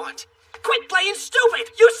did she want? Quit playing stupid!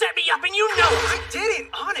 You set me up and you know it! I didn't,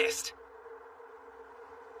 honest.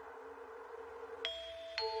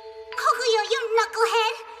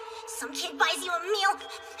 Some kid buys you a meal,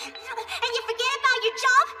 and you forget about your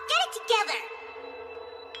job? Get it together!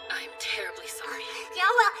 I'm terribly sorry. Yeah,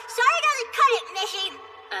 well, sorry doesn't cut it, Mishy.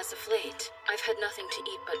 As of late, I've had nothing to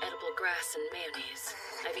eat but edible grass and mayonnaise.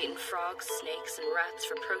 I've eaten frogs, snakes, and rats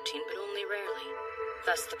for protein, but only rarely.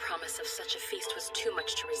 Thus, the promise of such a feast was too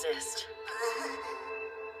much to resist.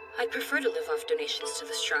 I'd prefer to live off donations to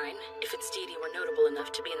the shrine. If its deity were notable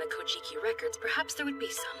enough to be in the Kojiki records, perhaps there would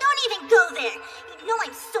be some. Don't even go there! You know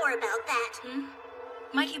I'm sore about that.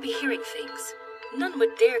 Might you be hearing things? None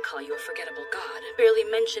would dare call you a forgettable god, barely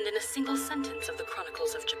mentioned in a single sentence of the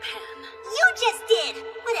Chronicles of Japan. You just did!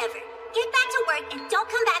 Whatever. Get back to work and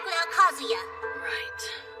don't come back without Kazuya. Right.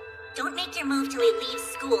 Don't make your move till he leaves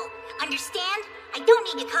school. Understand? I don't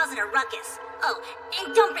need you causing a ruckus. Oh,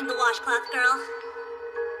 and don't bring the washcloth, girl.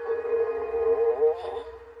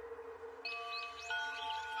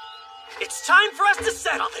 It's time for us to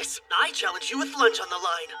settle this. I challenge you with lunch on the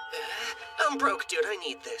line. I'm broke, dude. I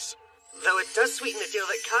need this. Though it does sweeten the deal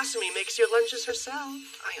that Kasumi makes your lunches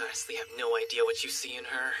herself. I honestly have no idea what you see in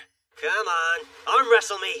her. Come on, arm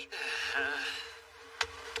wrestle me.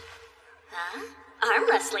 Huh? Arm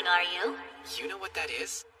wrestling, are you? You know what that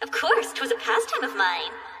is? Of course, 'twas a pastime of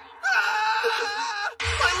mine.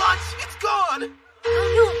 My lunch, it's gone! Oh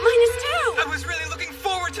no, mine is too! I was really looking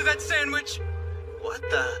forward to that sandwich. What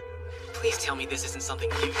the? Please tell me this isn't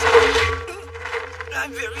something you did.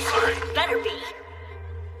 I'm very sorry. Better be.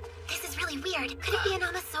 This is really weird. Could it be an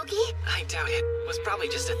Amasogi? I doubt it. Was probably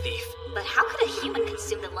just a thief. But how could a human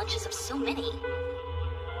consume the lunches of so many?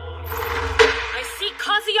 I see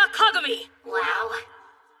Kazuya Kagami! Wow.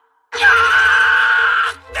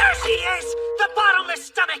 Ah! There she is! The bottomless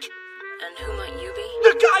stomach! And who might you be?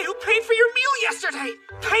 The guy who paid for your meal yesterday!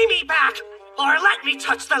 Pay me back! Or let me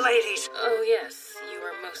touch the ladies! Oh yes, you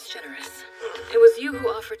were most generous. It was you who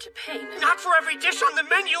offered to pay, no? Not for every dish on the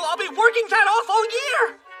menu! I'll be working that off all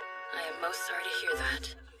year! I am most sorry to hear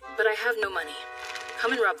that. But I have no money.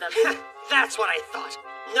 Come and rub them. That's what I thought.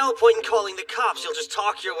 No point in calling the cops, you'll just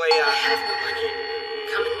talk your way I out. have no money.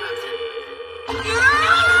 Come and rub them.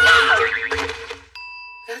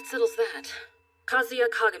 That settles that. Kazuya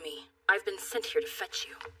Kagami, I've been sent here to fetch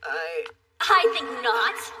you. I think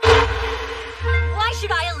not. Why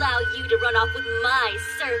should I allow you to run off with my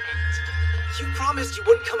servant? You promised you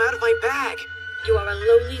wouldn't come out of my bag. You are a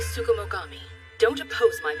lowly Tsugumomo. Don't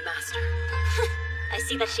oppose my master. I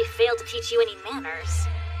see that she failed to teach you any manners.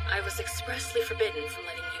 I was expressly forbidden from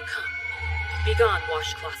letting you come. Begone,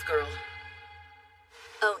 washcloth girl.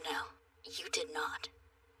 Oh no, you did not.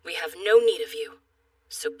 We have no need of you,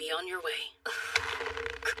 so be on your way.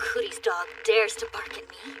 Kukuri's dog dares to bark at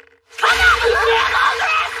me.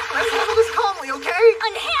 Let's handle this calmly, okay?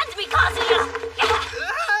 Unhand me, Kazuya!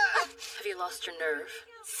 Have you lost your nerve?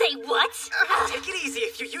 Say what? Take it easy.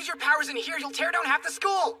 If you use your powers in here, you'll tear down half the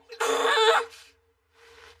school.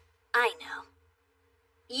 I know.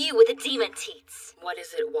 You with the demon teats. What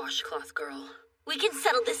is it, washcloth girl? We can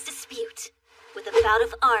settle this dispute with a bout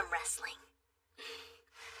of arm wrestling.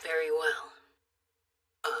 Very well.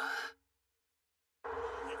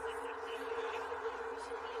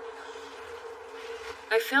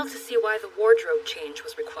 I failed to see why the wardrobe change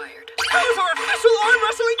was required. Those are official arm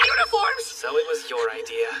wrestling uniforms! So it was your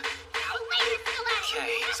idea.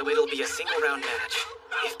 Okay, so it'll be a single round match.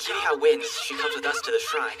 If Kiriha wins, she comes with us to the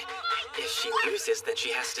shrine. If she loses, then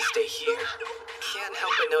she has to stay here. Can't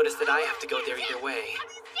help but notice that I have to go there either way.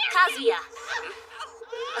 Kazuya.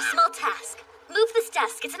 A small task. Move this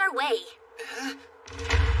desk, it's in our way.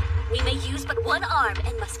 We may use but one arm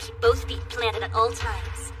and must keep both feet planted at all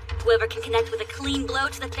times. Whoever can connect with a clean blow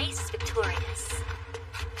to the face is victorious.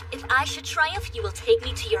 If I should triumph, you will take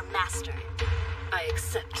me to your master. I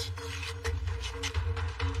accept.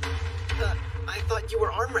 I thought you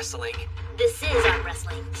were arm wrestling. This is arm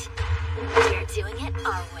wrestling. We're doing it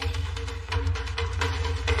our way.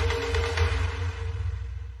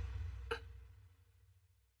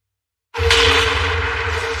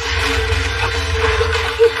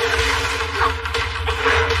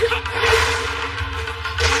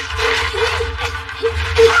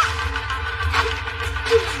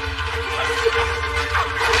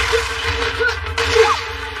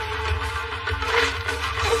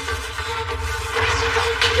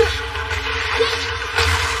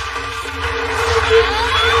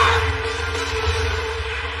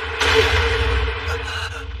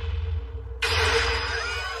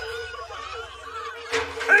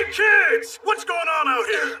 Hey kids! What's going on out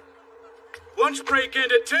here? Lunch break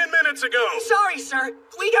ended 10 minutes ago. Sorry, sir.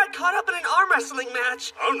 We got caught up in an arm wrestling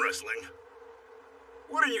match. Arm wrestling?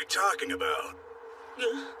 What are you talking about?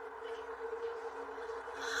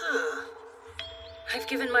 I've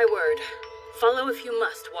given my word. Follow if you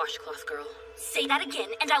must, washcloth girl. Say that again,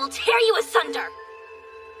 and I will tear you asunder!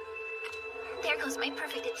 There goes my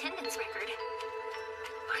perfect attendance record.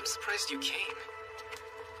 I'm surprised you came.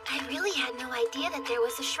 I really had no idea that there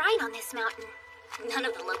was a shrine on this mountain. None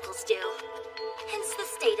of the locals do. Hence the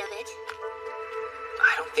state of it.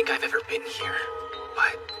 I don't think I've ever been here,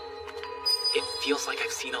 but it feels like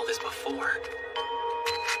I've seen all this before.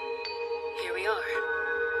 Here we are.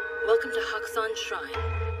 Welcome to Hakusan Shrine.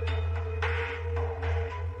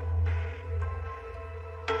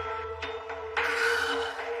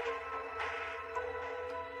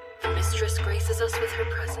 The mistress graces us with her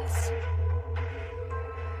presence.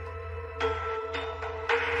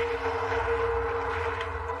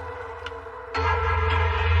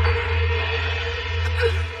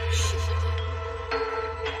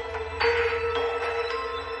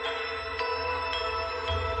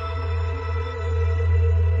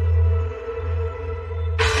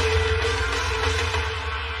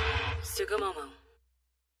 Tsugumomo.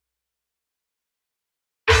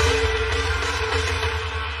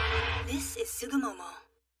 This is Tsugumomo.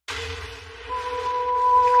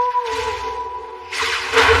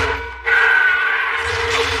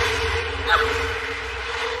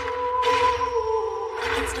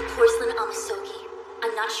 Against a porcelain amasogi,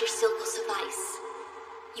 I'm not sure silk will suffice.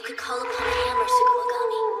 You could call upon a hammer,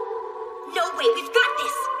 Tsugumogami. No way, we've got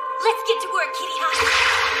this! Let's get to work, Kiriha!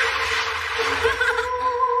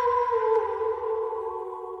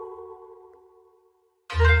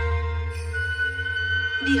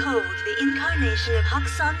 Behold the incarnation of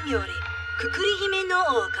Hakusan Myori, Kukurihime no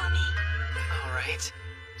Okami. Alright.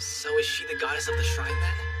 So is she the goddess of the shrine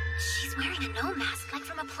then? She's wearing a gnome mask like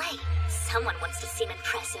from a play. Someone wants to seem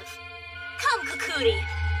impressive. Come, Kukuri!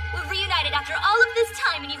 We've reunited after all of this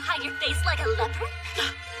time and you hide your face like a leper?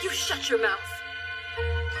 You shut your mouth.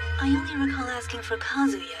 I only recall asking for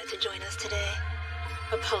Kazuya to join us today.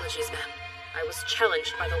 Apologies, ma'am. I was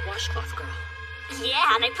challenged by the washcloth girl.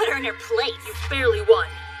 Yeah, and I put her in her place. You barely won.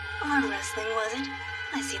 Arm wrestling, was it?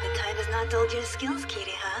 I see the time has not dulled your skills,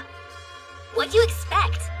 Kiriha. What'd you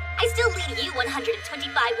expect? I still lead you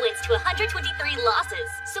 125 wins to 123 losses.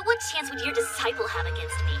 So what chance would your disciple have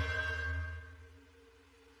against me?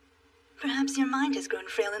 Perhaps your mind has grown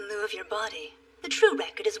frail in lieu of your body. The true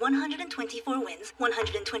record is 124 wins,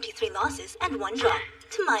 123 losses, and 1 draw.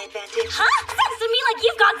 To my advantage. Huh? Sounds to me like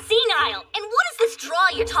you've gone senile! And what is this draw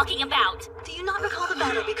you're talking about? Do you not recall the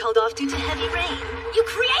battle we called off due to heavy rain? You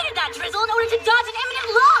created that drizzle in order to dodge an imminent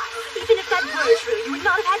loss! Even if that were true, you would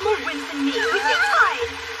not have had more wins than me. We'd be tied!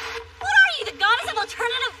 What are you, the goddess of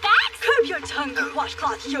alternative facts? Curb your tongue, you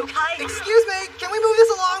washcloth yokai! Excuse me, can we move this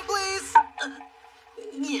along, please?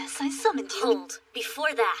 Yes, I summoned you. Hold.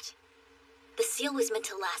 Before that, the seal was meant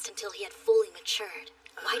to last until he had fully matured.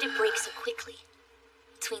 Why'd it break so quickly?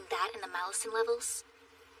 Between that and the Malison levels,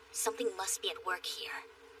 something must be at work here.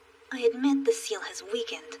 I admit the seal has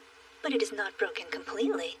weakened, but it is not broken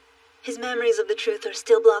completely. His memories of the truth are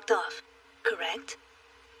still blocked off, correct?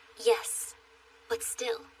 Yes, but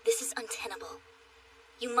still, this is untenable.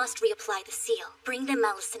 You must reapply the seal. Bring the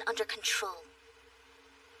Malison under control.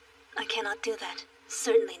 I cannot do that.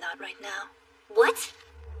 Certainly not right now. What?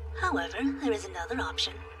 However, there is another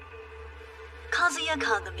option. Kazuya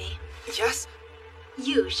Kagami. Yes?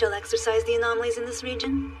 You shall exorcise the anomalies in this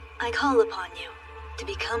region. I call upon you to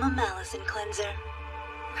become a Malison cleanser.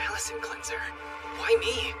 Malison cleanser? Why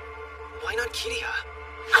me? Why not Kiriha?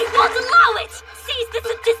 I won't allow it! Cease this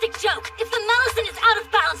sadistic joke! If the Malison is out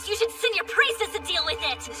of bounds, you should send your priestess to deal with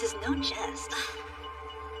it! This is no jest.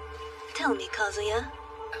 Tell me, Kazuya.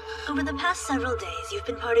 Over the past several days, you've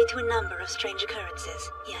been party to a number of strange occurrences,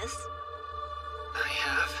 yes? I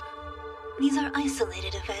have. These are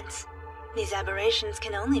isolated events. These aberrations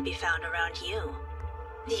can only be found around you.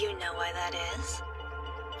 Do you know why that is?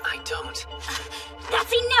 I don't.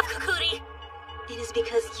 That's enough, Kukuri! It is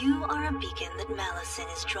because you are a beacon that Malison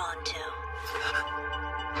is drawn to.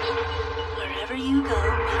 Wherever you go,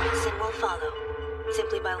 Malison will follow.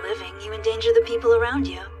 Simply by living, you endanger the people around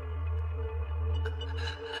you.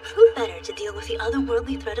 Who better to deal with the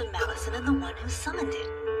otherworldly threat of Malison than the one who summoned it?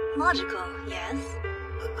 Logical, yes?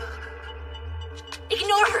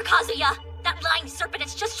 Ignore her, Kazuya! That lying serpent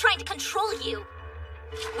is just trying to control you.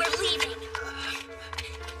 We're leaving.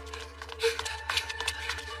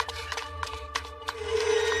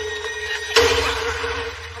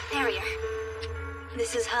 A barrier.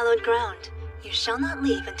 This is hallowed ground. You shall not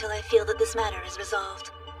leave until I feel that this matter is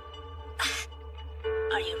resolved.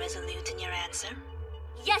 Are you resolute in your answer?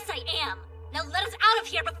 Yes, I am. Now let us out of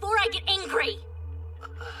here before I get angry.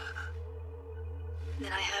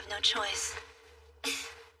 Then I have no choice.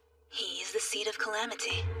 He is the seed of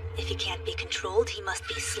calamity. If he can't be controlled, he must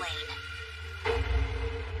be slain.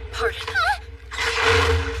 Pardon.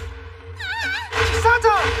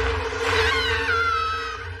 Chisato!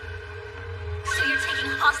 So you're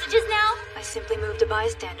taking hostages now? I simply moved a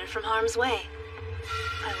bystander from harm's way.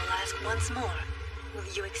 I will ask once more.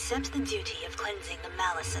 Will you accept the duty of cleansing the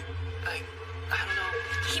Malison? I don't know.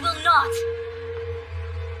 He will not!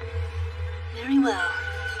 Very well.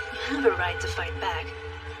 You have a right to fight back.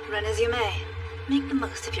 Run as you may. Make the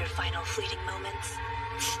most of your final fleeting moments.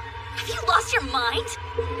 Have you lost your mind?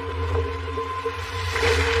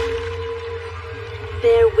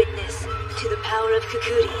 Bear witness to the power of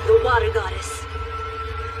Kukuri, the water goddess.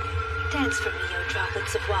 Dance for me, O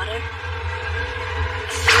droplets of water.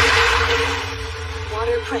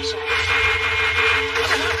 Water pressure.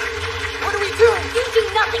 What do we do? You do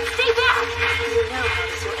nothing! Stay back! You know how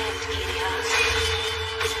this will end, Kiriha.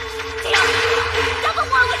 Double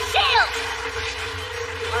wall with shield!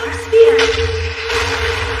 Water spear.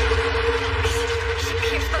 She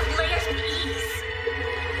pierced both layers with ease.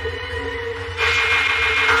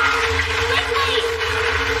 Quickly!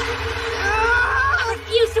 I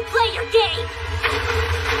refuse to play your game!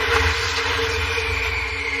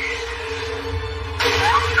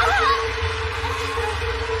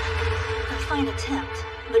 A fine attempt,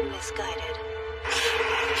 but misguided.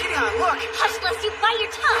 Kiriha, look! Hush lest you bite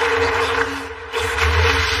your tongue!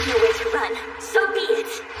 Nowhere to run, so be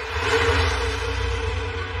it!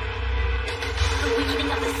 The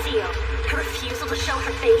weakening of the seal, her refusal to show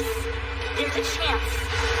her face. There's a chance.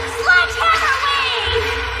 Sledgehammer wave!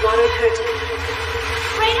 Water curtain.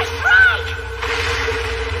 Greater strike!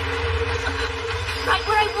 Right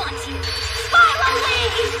where I want you. Spiral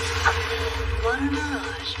wave! Water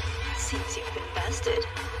mirage. Seems you've been bested.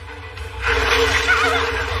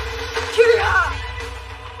 Kiriha!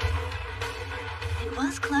 It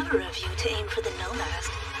was clever of you to aim for the no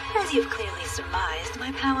mask. As you've clearly surmised,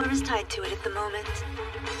 my power is tied to it at the moment.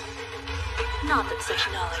 Not that such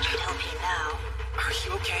knowledge could help you now. Are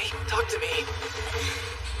you okay? Talk to me.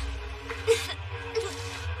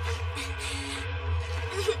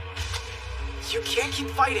 You can't keep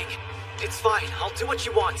fighting. It's fine. I'll do what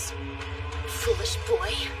you want. Foolish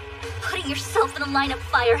boy. Putting yourself in a line of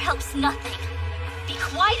fire helps nothing. Be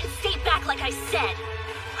quiet and stay back like I said.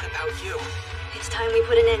 What about you? It's time we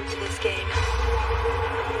put an end to this game.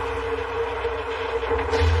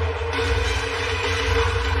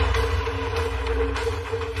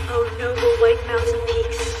 O noble White Mountain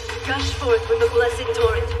peaks, gush forth with the blessed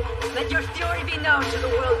torrent. Let your fury be known to the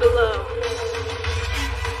world below.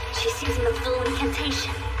 She's using the full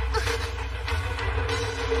incantation.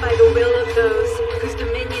 By the will of those whose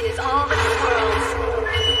dominion is all that swirls.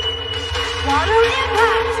 Water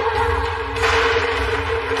impact!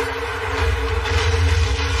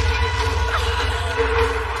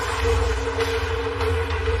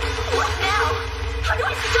 What now? How do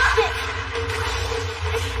I stop it?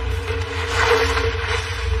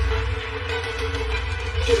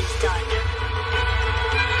 It is done.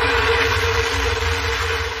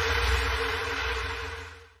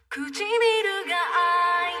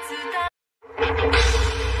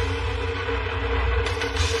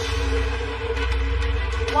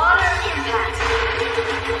 Water impact!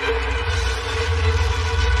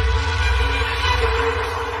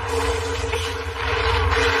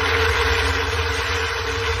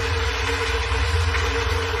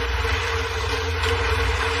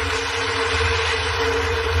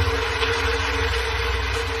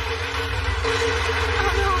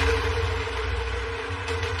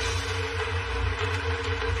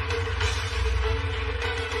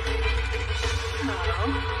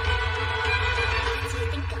 As you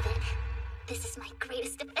think of it, this is my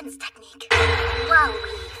greatest defense technique. Wow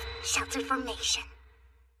weave, shelter formation.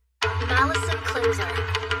 Malison Cleanser,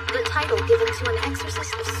 the title given to an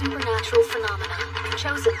exorcist of supernatural phenomena,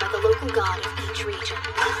 chosen by the local god of each region.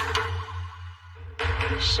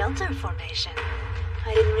 Shelter formation.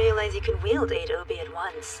 I didn't realize you could wield 8 obi at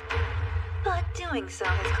once. But doing so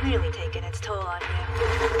has clearly taken its toll on you.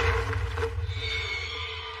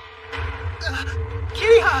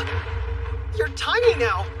 Kiriha! You're tiny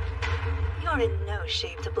now! You're in no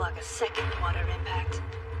shape to block a second water impact.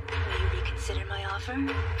 Will you reconsider my offer?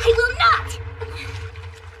 I will not!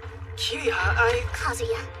 Kiriha,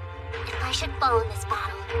 Kazuya, if I should fall in this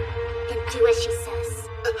battle, then do as she says.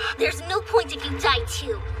 There's no point if you die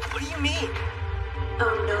too. What do you mean?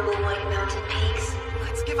 Oh, noble White Mountain peaks.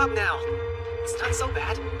 Let's give up now. It's not so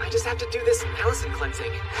bad. I just have to do this Malison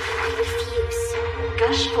cleansing. I refuse.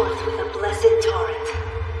 Gush forth with a blessed torrent.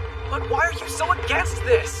 But why are you so against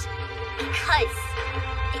this? Because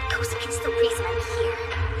it goes against the reason I'm here.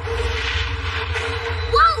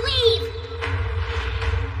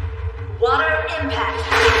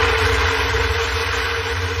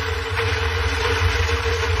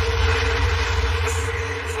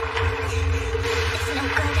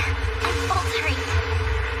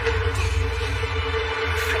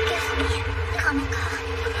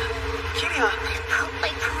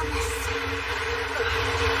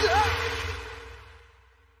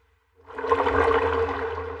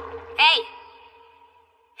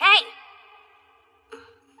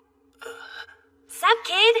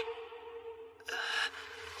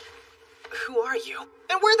 you.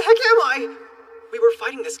 And where the heck am I? We were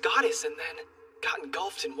fighting this goddess and then got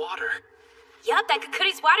engulfed in water. Yup, that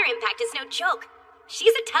Kukuri's water impact is no joke.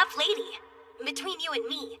 She's a tough lady. Between you and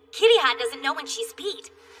me, Kiriha doesn't know when she's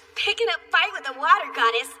beat. Picking a fight with a water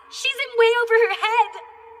goddess, she's in way over her head.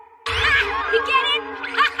 Ah, you get it?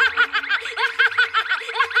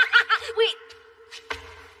 Wait,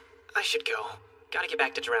 I should go. Gotta get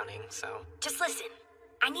back to drowning, so... just listen.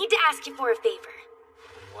 I need to ask you for a favor.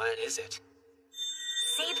 What is it?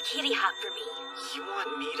 Save Kiriha for me. You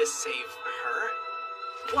want me to save her?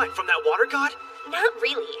 What, from that water god? Not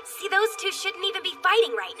really. See, those two shouldn't even be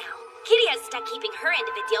fighting right now. Kiriha's stuck keeping her end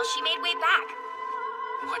of a deal she made way back.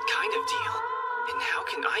 What kind of deal? And how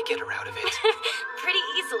can I get her out of it? Pretty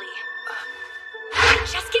easily.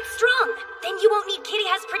 Just get strong. Then you won't need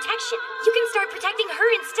Kiriha's protection. You can start protecting her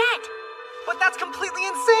instead. But that's completely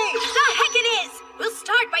insane! The heck it is! We'll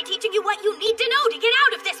start by teaching you what you need to know to get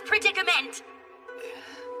out of this predicament.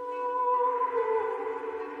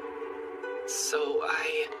 So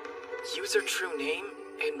I use her true name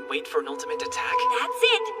and wait for an ultimate attack? That's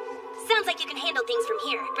it. Sounds like you can handle things from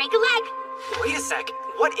here. Break a leg. Wait a sec.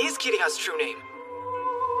 What is Kiriha's true name?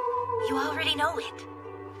 You already know it.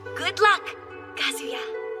 Good luck, Kazuya.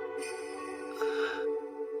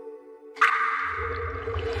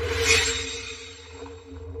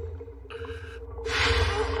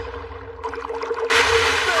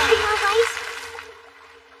 Are you alright?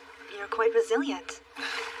 You're quite resilient.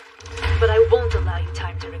 But I won't allow you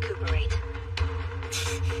time to recuperate.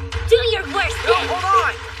 Do your worst, No, then. hold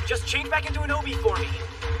on! Just change back into an Obi for me.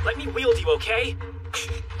 Let me wield you, okay?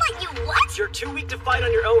 What, you what? You're too weak to fight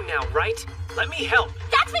on your own now, right? Let me help.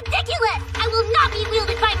 That's ridiculous! I will not be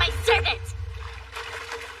wielded by my servant!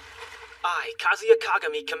 I, Kazuya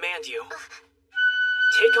Kagami, command you.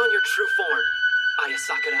 Take on your true form, Aya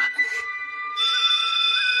Sakura.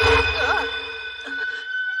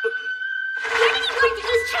 Where did you learn to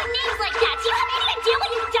use true names like that? Do you have any idea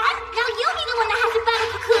what you've done? Now you'll be the one that has to battle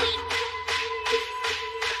Kukuri.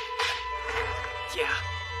 Yeah,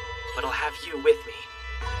 but I'll have you with me.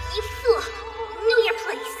 You fool. Know your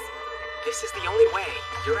place. This is the only way.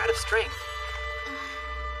 You're out of strength.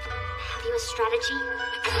 Have you a strategy?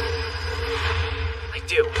 I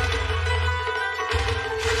do.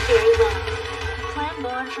 Very well. A plan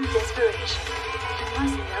born from desperation. You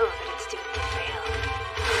must know that it's doomed to fail.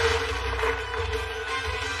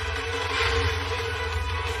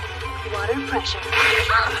 Water pressure.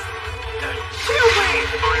 Shield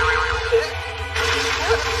wave!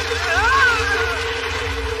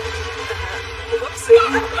 Whoopsie.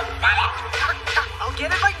 I'll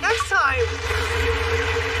get it right next time.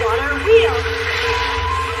 Water wheel.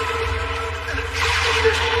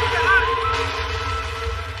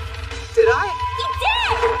 Did I? You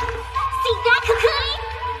did! See that, Kukuri?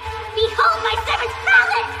 Behold my servant's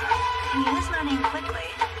prowess! He is learning quickly.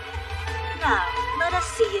 Now, let us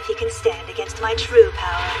see if he can stand against my true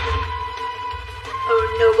power. O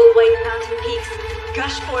noble white mountain peaks,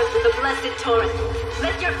 gush forth with a blessed torrent.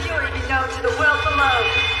 Let your fury be known to the world below.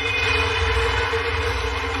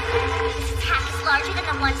 This attack is larger than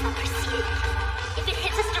the ones that preceded it. If it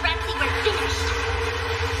hits us directly, we're finished.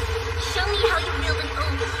 Show me how you wield an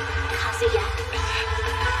Obi, Kazuya.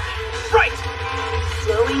 Right!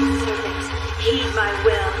 Flowing serpent, heed my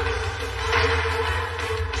will.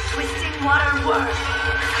 Twisting water worm.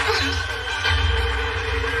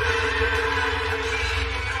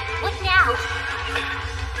 What now?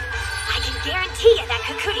 I can guarantee you that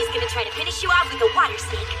Kukuri's gonna try to finish you off with the water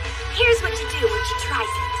snake. Here's what you do when she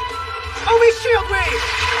tries it. Obi shield wave!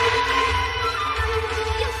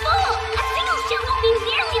 You fool! A single shield won't be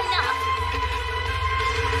nearly enough!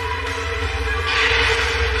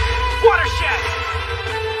 Watershed!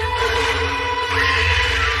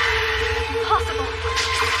 Impossible.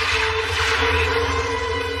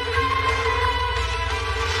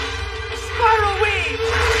 Spiral wave!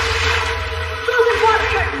 Golden water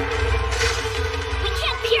curtain. We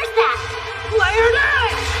can't pierce that! Layered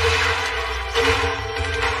edge!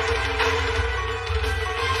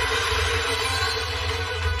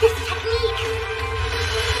 This technique!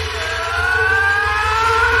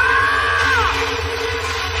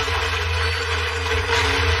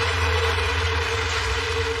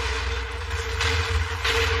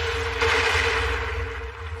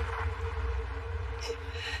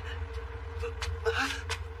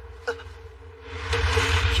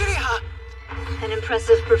 Kiriha! An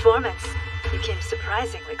impressive performance. You came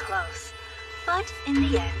surprisingly close. But in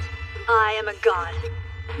the end, I am a god.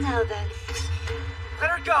 Now then, Let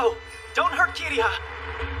her go! Don't hurt Kiriha!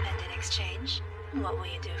 and in exchange, what will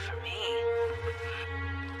you do for me?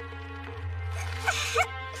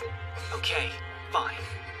 Okay, Fine.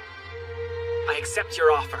 I accept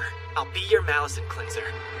your offer. I'll be your Malison cleanser.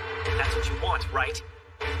 That's what you want, right?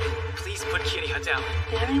 Please put Kiriha down.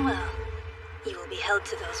 Very well. You will be held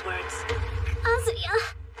to those words.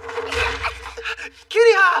 Kazuya.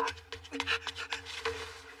 Kiriha!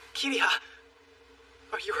 Kiriha,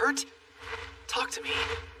 are you hurt? Talk to me.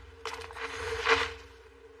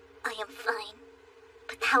 I am fine,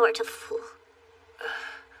 but thou art a fool.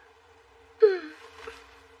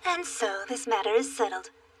 And so this matter is settled,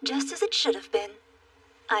 just as it should have been.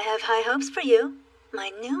 I have high hopes for you, my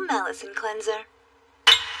new Malison cleanser.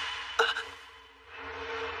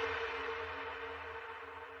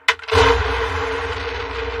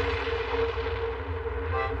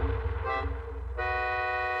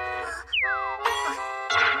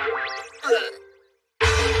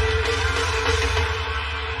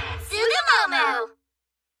 Tsugumomo!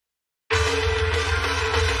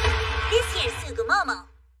 This here's Tsugumomo.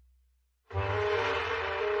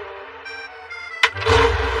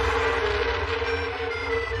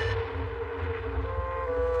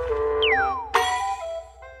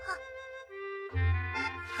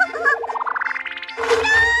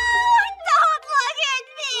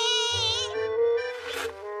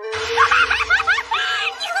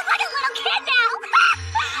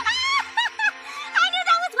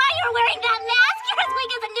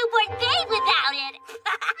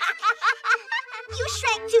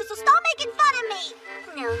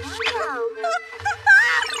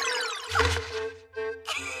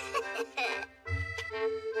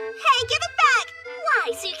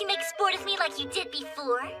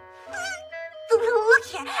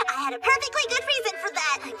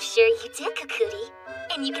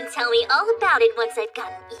 Once I've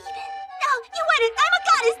gotten even. No, you wouldn't! I'm a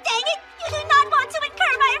goddess, dang it! You do not want to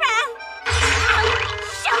incur my wrath! Ow!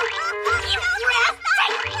 Shut up! You wrath!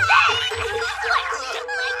 Take that! What?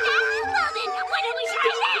 Like that? Well then, why don't we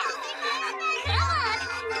try that? Come on!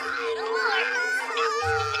 Little more!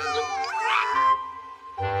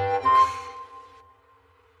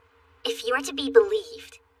 If you are to be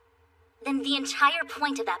believed, then the entire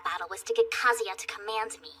point of that battle was to get Kazuya to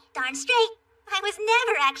command me. Darn straight! I was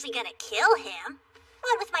never actually gonna kill him.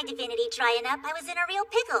 What with my divinity drying up, I was in a real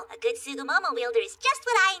pickle. A good Tsugumomo wielder is just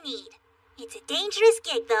what I need. It's a dangerous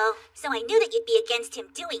gig, though, so I knew that you'd be against him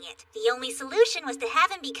doing it. The only solution was to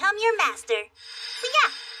have him become your master. So yeah,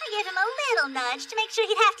 I gave him a little nudge to make sure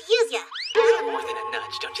he'd have to use ya. More than a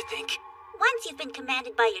nudge, don't you think? Once you've been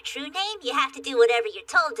commanded by your true name, you have to do whatever you're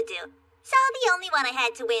told to do. So the only one I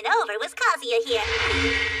had to win over was Kazuya here.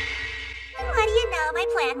 And what do you know, my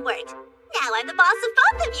plan worked. Now I'm the boss of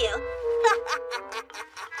both of you.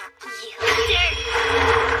 You dirt!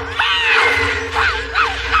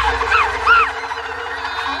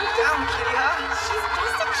 Calm down, Kiriha. She's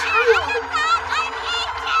just a child. I'm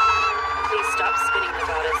Aiken! Please stop spinning the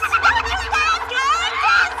goddess. Don't you guys good?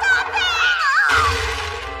 Do something!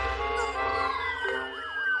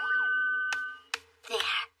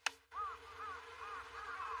 There.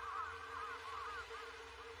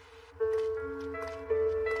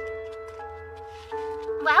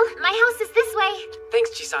 Well, my house is this way.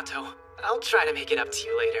 Thanks, Chisato. I'll try to make it up to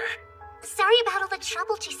you later. Sorry about all the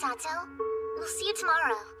trouble, Chisato. We'll see you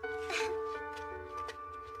tomorrow.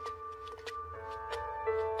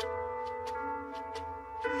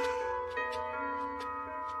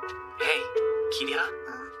 Hey, Kiriha?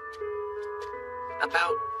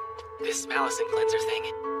 About this Malison cleanser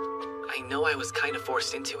thing. I know I was kind of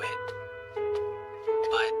forced into it,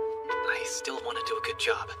 but I still want to do a good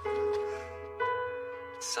job.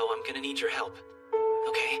 So I'm gonna need your help,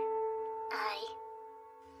 okay? I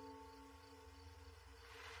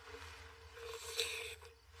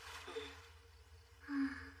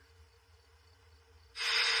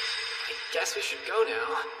guess we should go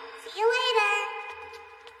now. See you later.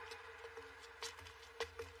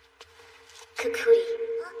 Kukuri.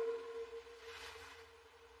 Huh?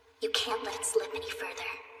 You can't let it slip any further.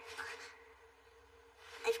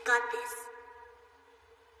 I've got this.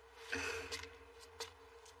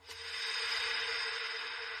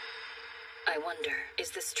 I wonder,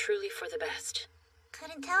 is this truly for the best?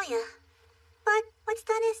 Couldn't tell ya. But what's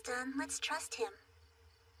done is done. Let's trust him.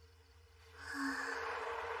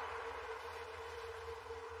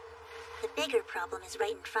 The bigger problem is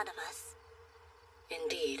right in front of us.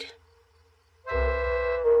 Indeed. The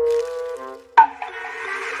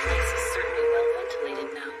place is certainly well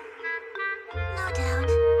ventilated now. No doubt.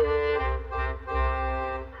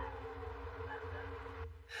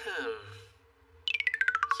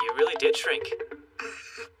 You really did shrink. And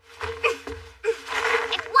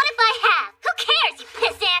what if I have? Who cares, you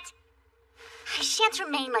pissant? I shan't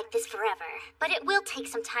remain like this forever, but it will take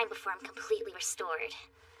some time before I'm completely restored.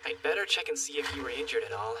 I'd better check and see if you were injured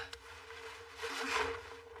at all.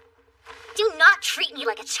 Do not treat me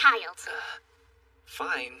like a child.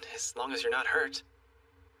 Fine, as long as you're not hurt.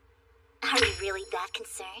 Are you really that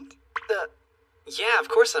concerned? Yeah, of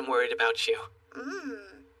course I'm worried about you.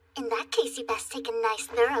 In that case, you best take a nice,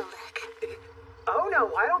 thorough look. Oh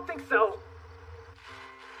no, I don't think so.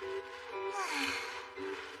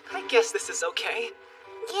 I guess this is okay.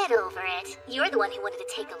 Get over it. You're the one who wanted to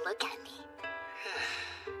take a look at me.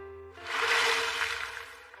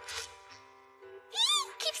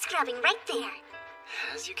 Keep scrubbing right there.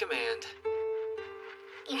 As you command.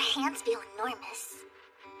 Your hands feel enormous.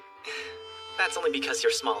 That's only because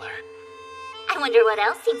you're smaller. I wonder what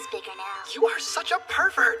else seems bigger now. You are such a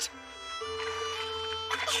pervert!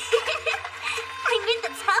 I'm in the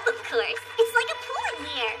tub, of course. It's like a pool in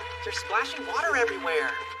here. You're splashing water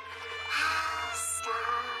everywhere. Stop.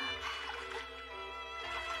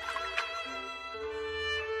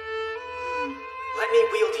 Let me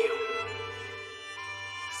wield you.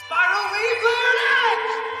 Spiral weave layered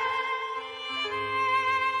edge!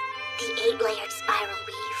 The 8-layered spiral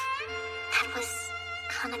weave. That was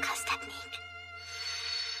Kanaka's technique.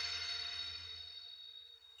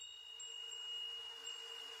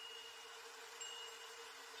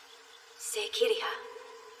 Say, Kiria.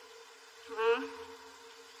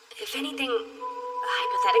 If anything,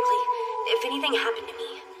 hypothetically, if anything happened to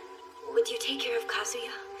me, would you take care of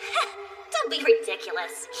Kazuya? Don't be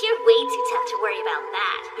ridiculous. You're way too tough to worry about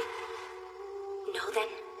that. No, then?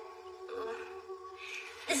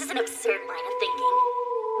 This is an absurd line of thinking.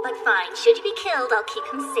 But fine, should you be killed, I'll keep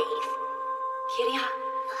him safe. Kiria.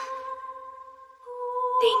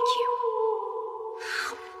 Thank you.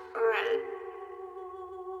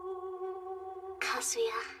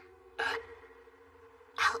 Kazuya,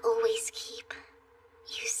 I'll always keep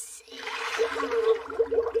you safe.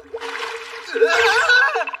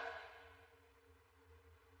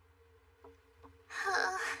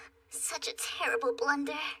 Such a terrible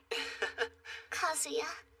blunder. Kazuya,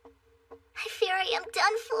 I fear I am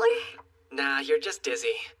done for. Nah, you're just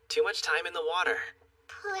dizzy. Too much time in the water.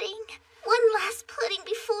 Pudding. One last pudding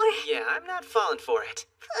before... Yeah, I'm not falling for it.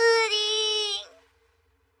 Pudding!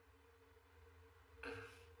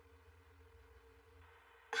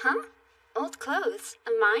 Huh? Old clothes.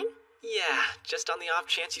 Mine? Yeah, just on the off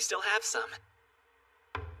chance you still have some.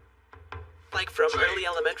 Like from early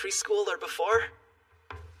elementary school or before?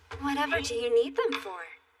 Whatever do you need them for?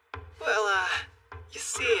 Well, you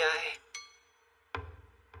see,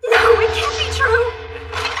 No, it can't be true!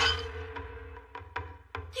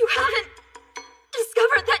 You haven't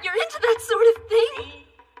discovered that you're into that sort of thing?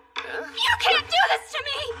 Huh? You can't do this to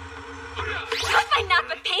me! How have I not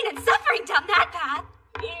put pain and suffering down that path?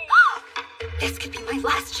 This could be my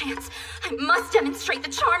last chance. I must demonstrate the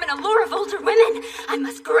charm and allure of older women. I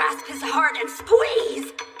must grasp his heart and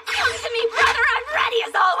squeeze. Come to me, brother. I'm ready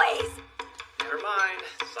as always. Never mind.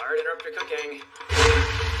 Sorry to interrupt your cooking.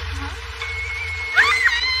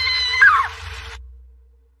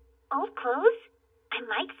 Old clothes? I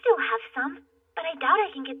might still have some, but I doubt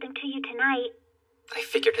I can get them to you tonight. I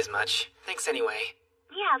figured as much. Thanks anyway.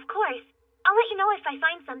 Yeah, of course. I'll let you know if I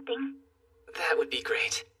find something. That would be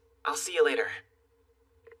great. I'll see you later.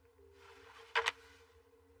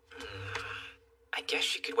 I guess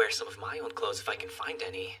she could wear some of my own clothes if I can find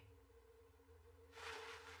any.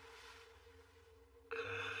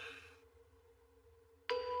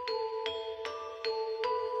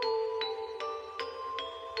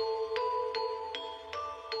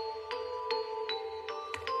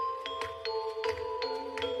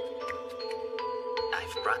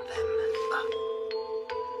 I've brought them.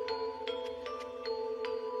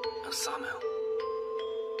 Osamu,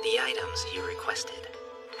 the items you requested.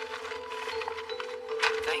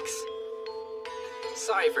 Thanks.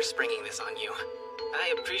 Sorry for springing this on you.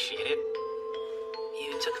 I appreciate it.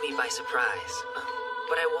 You took me by surprise,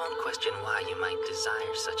 but I won't question why you might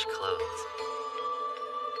desire such clothes.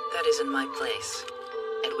 That isn't my place,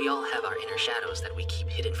 and we all have our inner shadows that we keep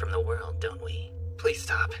hidden from the world, don't we? Please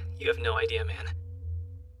stop. You have no idea, man.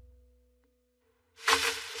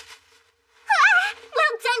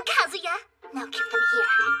 Well done, Kazuya! Now keep them here.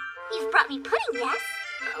 You've brought me pudding, yes?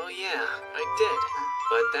 Oh yeah, I did.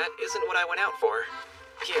 But that isn't what I went out for.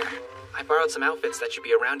 Here, I borrowed some outfits that should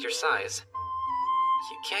be around your size.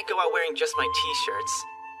 You can't go out wearing just my t-shirts.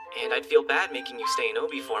 And I'd feel bad making you stay in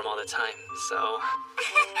Obi form all the time, so...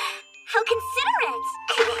 How considerate!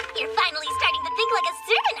 You're finally starting to think like a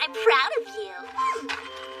servant. I'm proud of you.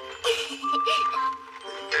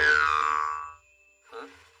 Huh?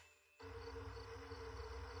 「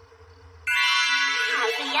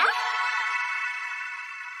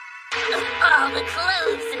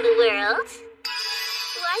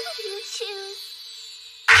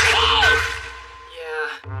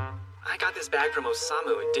this bag from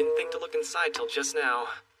Osamu and didn't think to look inside till just now.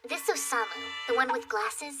 This Osamu, the one with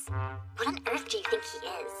glasses? What on earth do you think he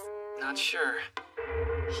is? Not sure.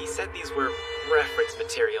 He said these were reference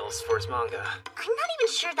materials for his manga. I'm not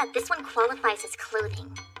even sure that this one qualifies as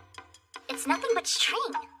clothing. It's nothing but string.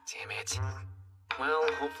 Damn it. Well,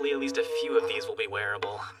 hopefully at least a few of these will be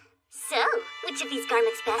wearable. So, which of these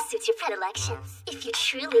garments best suits your predilections? If you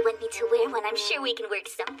truly want me to wear one, I'm sure we can work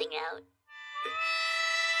something out.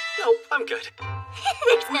 No, I'm good.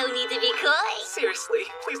 There's no need to be coy. Seriously,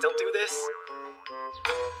 please don't do this.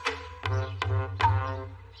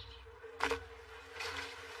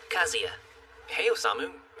 Kazuya, Hey,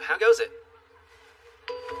 Osamu. How goes it?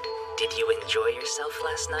 did you enjoy yourself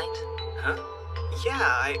last night? Huh?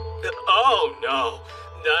 Yeah, Oh, no.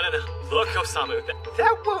 No. Look, Osamu.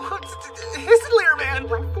 Hissing Lear, man.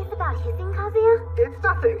 What's this about hissing, Kazuya? It's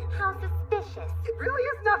nothing. How suspicious. It really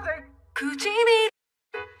is nothing. Kuchimi!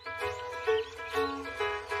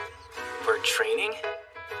 For training?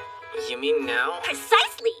 You mean now?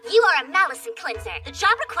 Precisely! You are a Malison cleanser. The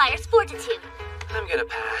job requires fortitude. I'm gonna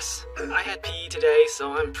pass. I had PE today,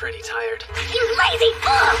 so I'm pretty tired. You lazy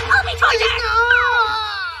fool! I'll be tortured!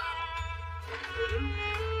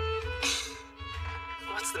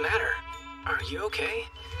 What's the matter? Are you okay?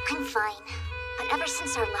 I'm fine. But ever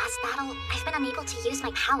since our last battle, I've been unable to use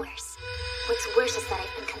my powers. What's worse is that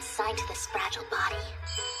I've been consigned to this fragile body.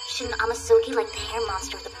 Should an Amasogi like the hair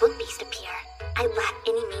monster or the book beast appear, I lack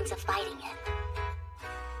any means of fighting it.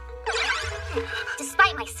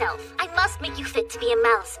 Despite myself, I must make you fit to be a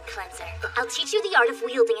Malison cleanser. I'll teach you the art of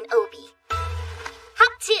wielding an obi.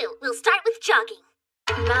 Hop 2, we'll start with jogging.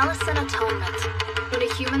 Malison Atonement. When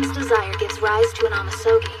a human's desire gives rise to an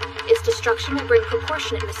Amasogi, its destruction will bring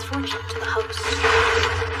proportionate misfortune to the host.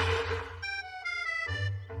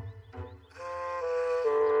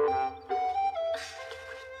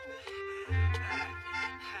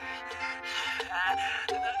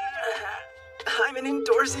 I'm an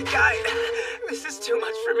indoorsy guy. This is too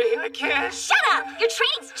much for me. I can't. Shut up! Your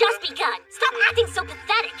training's just begun. Stop acting so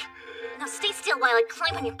pathetic. Now stay still while I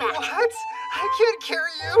climb on your back. What? I can't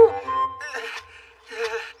carry you.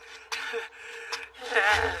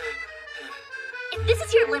 If this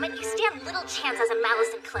is your limit, you stand little chance as a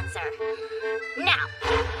Malison cleanser. Now,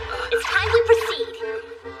 it's time we proceed.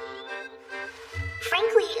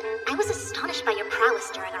 Frankly, I was astonished by your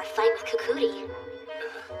prowess during our fight with Kukuri.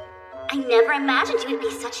 I never imagined you would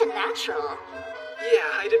be such a natural.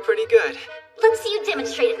 Yeah, I did pretty good. Let's see you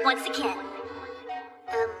demonstrate it once again.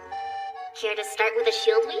 Care to start with a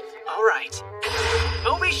shield weave? All right.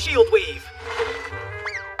 Obi Shield Weave.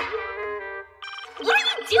 What are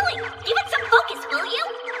you doing? Give it some focus, will you?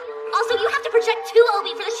 Also, you have to project 2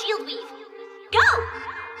 Obi for the shield weave. Go!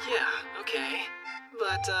 Yeah, okay.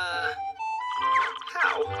 But,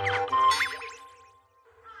 how?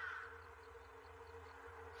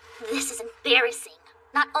 This is embarrassing.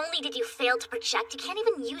 Not only did you fail to project, you can't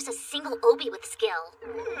even use a single Obi with skill.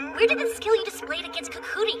 Where did the skill you displayed against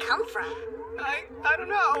Kukuri come from? I don't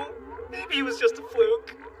know. Maybe it was just a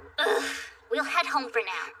fluke. Ugh. We'll head home for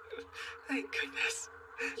now. Thank goodness.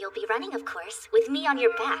 You'll be running, of course, with me on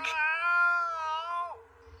your back.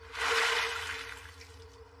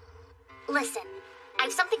 Listen, I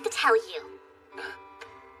have something to tell you.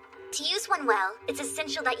 To use one well, it's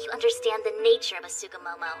essential that you understand the nature of a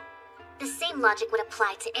Tsugumomo. The same logic would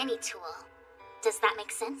apply to any tool. Does that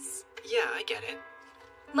make sense? Yeah, I get it.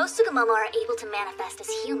 Most Tsugumomo are able to manifest as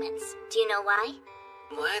humans. Do you know why?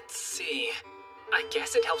 Let's see. I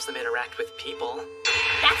guess it helps them interact with people.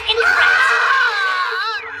 That's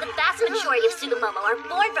incorrect! The vast majority of Tsugumomo are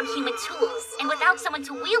born from human tools, and without someone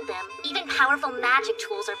to wield them, even powerful magic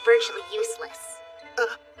tools are virtually useless.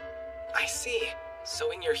 I see.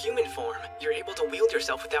 So in your human form, you're able to wield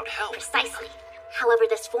yourself without help. Precisely. However,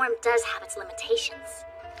 this form does have its limitations.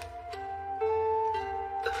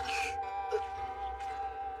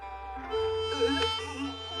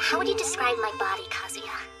 How would you describe my body,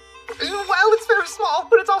 Kazuya? Well, it's very small,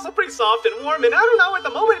 but it's also pretty soft and warm, and I don't know, at the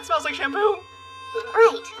moment it smells like shampoo.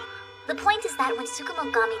 Right. The point is that when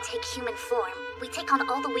Tsukumogami take human form, we take on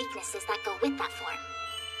all the weaknesses that go with that form.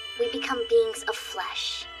 We become beings of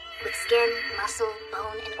flesh, with skin, muscle,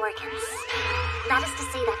 bone, and organs. That is to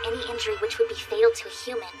say that any injury which would be fatal to a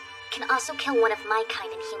human can also kill one of my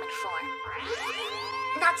kind in human form.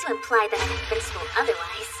 Not to imply that I'm invincible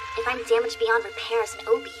otherwise. If I'm damaged beyond repair as an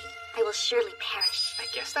Obi, I will surely perish. I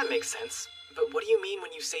guess that makes sense. But what do you mean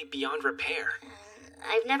when you say beyond repair?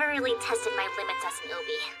 I've never really tested my limits as an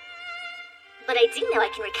Obi. But I do know I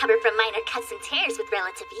can recover from minor cuts and tears with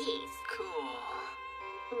relative ease.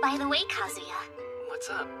 Cool. By the way, Kazuya, What's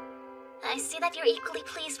up? I see that you're equally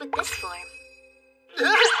pleased with this form.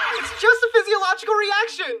 It's just a physiological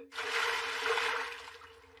reaction!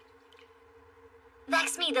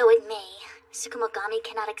 Vex me though it may, Tsukumogami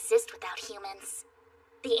cannot exist without humans.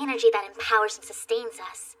 The energy that empowers and sustains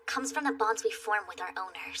us comes from the bonds we form with our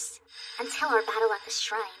owners. Until our battle at the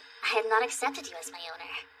shrine, I had not accepted you as my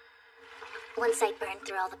owner. Once I burned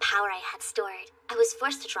through all the power I had stored, I was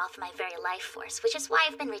forced to draw from my very life force, which is why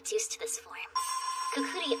I've been reduced to this form.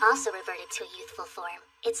 Kukuri also reverted to a youthful form.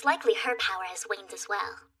 It's likely her power has waned as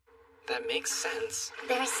well. That makes sense.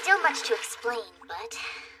 There is still much to explain, but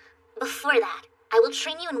before that, I will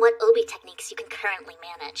train you in what Obi techniques you can currently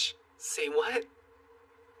manage. Say what?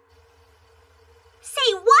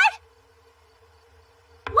 Say what?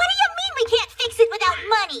 What do you mean we can't fix it without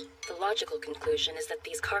money? The logical conclusion is that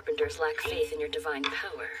these carpenters lack faith in your divine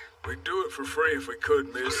power. We'd do it for free if we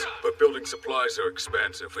could, miss, but building supplies are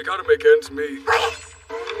expensive. We gotta make ends meet.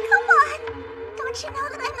 Come on! Don't you know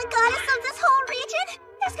that I'm the goddess of this whole region?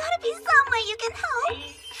 There's gotta be some way you can help.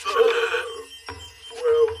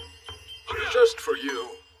 Well, just for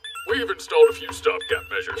you. We've installed a few stopgap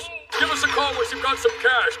measures. Give us a call once you've got some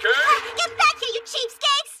cash, okay? Get back here, you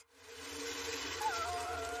cheapskates!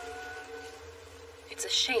 It's a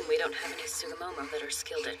shame we don't have any Tsugumomo that are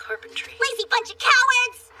skilled at carpentry. Lazy bunch of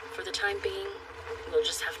cowards! For the time being, we'll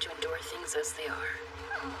just have to endure things as they are.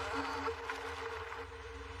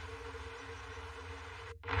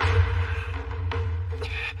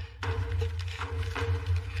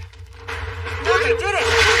 Look, I did it!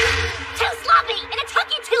 Too sloppy, and it took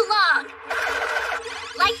you too long!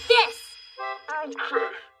 Like this!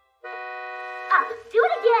 Do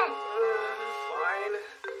it again! Fine.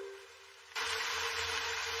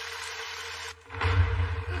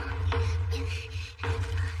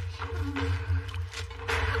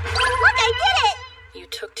 Look, I did it! You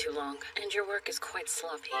took too long, and your work is quite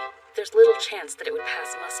sloppy. There's little chance that it would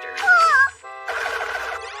pass muster.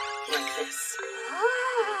 Like this.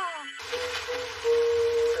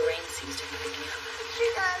 The rain seems to be picking up.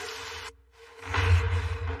 Sure does.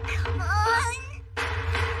 Come on.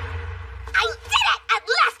 I did it! At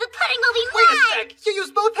last the pudding will be Wait a mine! sec! You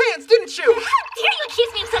used both hands, didn't you? How dare you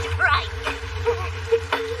accuse me of such a crime?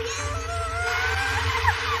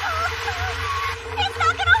 It's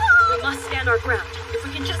not gonna hold! We must stand our ground. If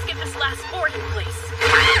we can just get this last board in place.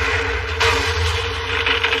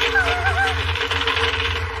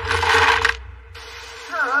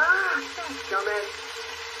 Dumbass.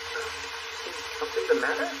 Is something the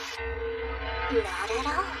matter? Not at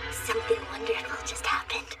all. Something wonderful just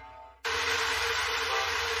happened.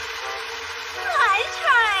 I'm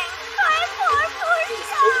trying. My poor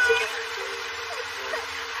Please hold it son. together.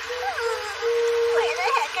 Where the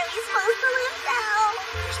heck are we supposed to live now?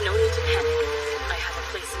 There's no need to panic. I have a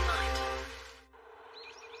place in mind.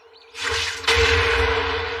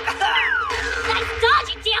 Nice dodge,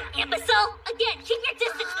 you damn imbecile! Again, keep your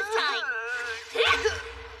distance this time.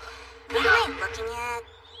 What am I looking at?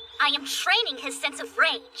 I am training his sense of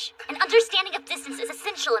range. An understanding of distance is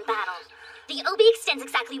essential in battle. The Obi extends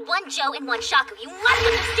exactly one Jo and one Shaku. You must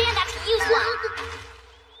understand that to use one.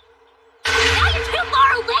 Now you're too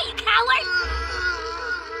far away, you coward!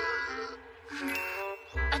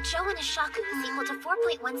 A Jo and a Shaku is equal to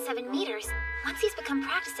 4.17 meters. Once he's become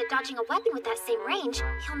practiced at dodging a weapon with that same range,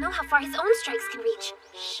 he'll know how far his own strikes can reach.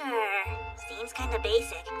 Sure. Seems kinda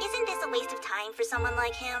basic. Isn't this a waste of time for someone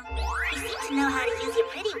like him? He seemed to know how to use you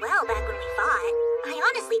pretty well back when we fought. I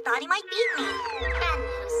honestly thought he might beat me. Bad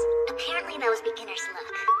news. Apparently that was beginner's luck.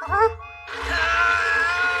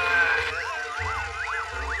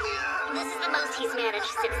 This is the most he's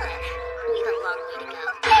managed since then. We've a long way to go.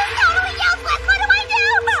 There's totally useless! What do I do?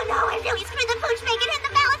 Oh no, I really screwed the pooch making hit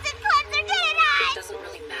the balance and cleanser, didn't I? It doesn't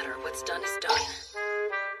really matter. What's done is done.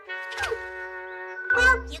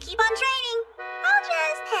 Well, you keep on training. I'll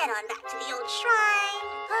just head on back to the old shrine.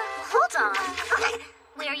 Hold on.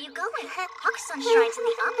 Where are you going? Hakusan Shrine's in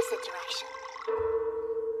the opposite direction.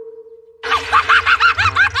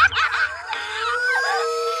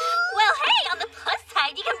 Well, hey, on the plus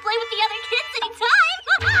side, you can play with the other kids anytime.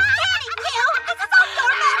 Kidding you? This is all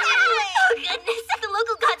normal anyway. Oh, goodness. If the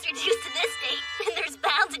local god's reduced to this state, then there's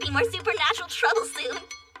bound to be more supernatural trouble soon.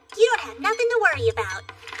 You don't have nothing to worry about.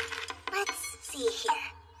 Let's see here.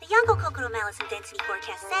 The Yonko Kokoro Malice and Density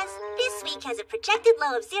forecast says this week has a projected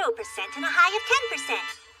low of 0% and a high of 10%.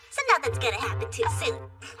 So nothing's gonna happen too soon.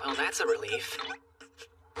 Well, that's a relief.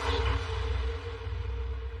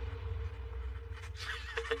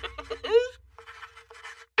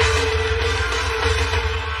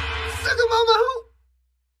 Tsugumomo!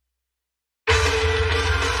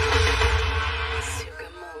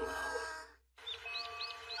 Tsugumomo.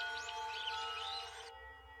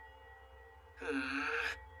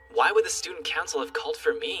 Why would the student council have called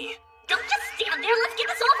for me? Don't just stand there, let's get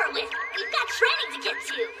this over with! We've got training to get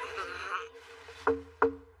to!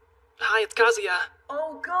 Hi, it's Kazuya.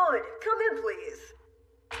 Oh, good. Come in, please.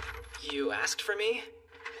 You asked for me?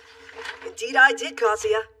 Indeed I did,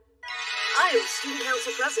 Kazuya. I am Student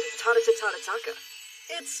Council President Tadata Tadataka.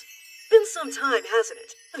 It's been some time, hasn't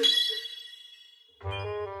it?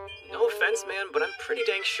 No offense, man, but I'm pretty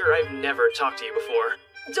dang sure I've never talked to you before.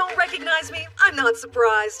 Don't recognize me? I'm not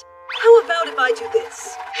surprised. How about if I do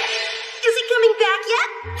this? Is he coming back yet?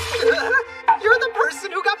 You're the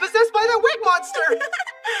person who got possessed by that wig monster!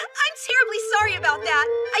 I'm terribly sorry about that.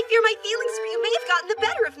 I fear my feelings for you may have gotten the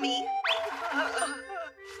better of me.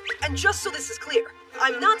 And just so this is clear,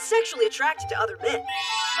 I'm not sexually attracted to other men.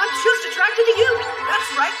 I'm just attracted to you.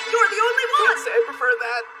 That's right, you're the only one. I prefer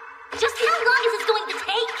that. Just how long is this going to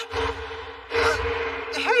take?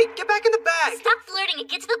 Hey, get back in the bag! Stop flirting and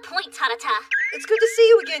get to the point, Tadata. It's good to see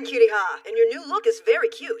you again, Kiriha, and your new look is very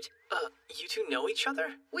cute. You two know each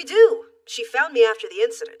other? We do. She found me after the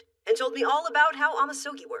incident and told me all about how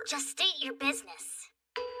Amasogi works. Just state your business.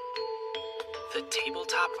 The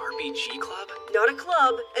Tabletop RPG Club? Not a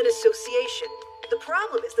club, an association. The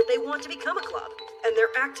problem is that they want to become a club, and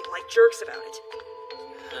they're acting like jerks about it.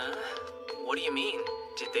 Huh? What do you mean?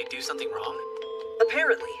 Did they do something wrong?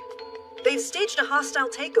 Apparently. They've staged a hostile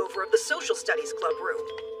takeover of the Social Studies Club room.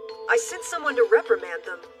 I sent someone to reprimand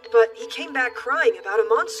them, but he came back crying about a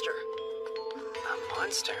monster. A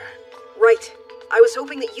monster? Right. I was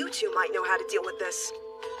hoping that you two might know how to deal with this.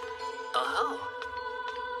 Oh.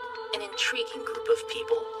 An intriguing group of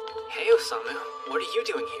people. Hey, Osamu. What are you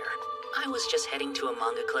doing here? I was just heading to a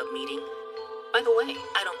manga club meeting. By the way,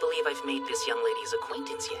 I don't believe I've made this young lady's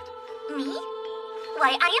acquaintance yet. Me?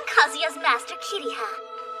 Why, I am Kazuya's master, Kiriha.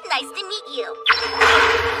 Nice to meet you.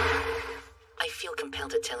 I feel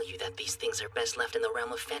compelled to tell you that these things are best left in the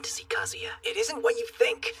realm of fantasy, Kazuya. It isn't what you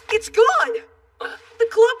think. It's gone! The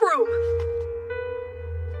club room!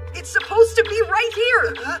 It's supposed to be right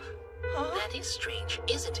here! That is strange,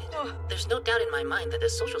 isn't it? There's no doubt in my mind that the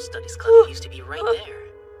Social Studies Club used to be right there.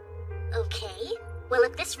 Okay. Well,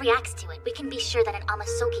 if this reacts to it, we can be sure that an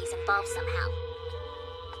Amasoki is involved somehow.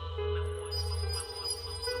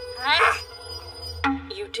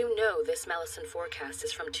 You do know this Malison forecast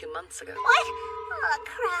is from 2 months ago. What? Oh,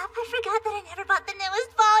 crap. I forgot that I never bought the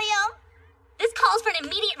newest volume. This calls for an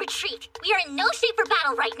immediate retreat. We are in no shape for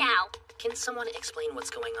battle right now. Can someone explain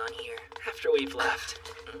what's going on here? After we've left.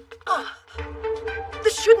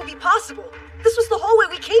 This shouldn't be possible. This was the hallway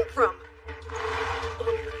we came from.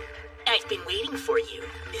 I've been waiting for you,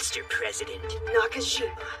 Mr. President.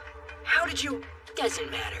 Nakashima, how did you...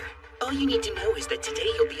 Doesn't matter. All you need to know is that today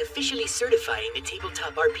you'll be officially certifying the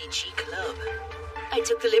Tabletop RPG Club. I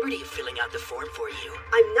took the liberty of filling out the form for you.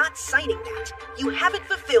 I'm not signing that. You haven't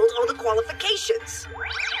fulfilled all the qualifications.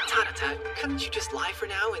 Tadata, couldn't you just lie for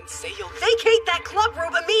now and say you'll... Vacate that club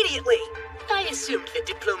room immediately! I assumed that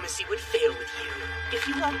diplomacy would fail with you. If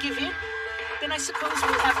you won't give in, then I suppose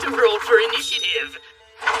we'll have to roll for initiative.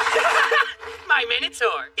 My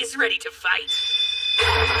Minotaur is ready to fight.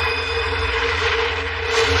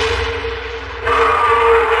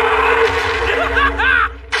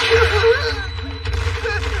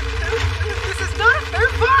 This is not a fair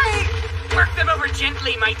fight! Work them over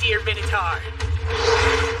gently, my dear Minotaur.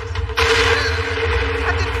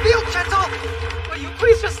 Captain Field Gentle! Will you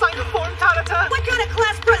please just sign the form, Tadata? What kind of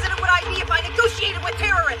class president would I be if I negotiated with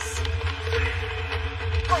terrorists?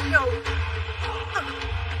 Oh no.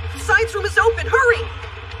 The science room is open, hurry!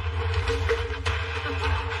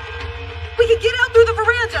 We can get out through the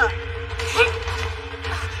veranda!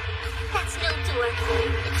 That's no door.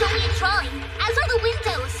 It's only a drawing, as are the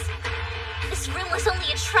windows. This room was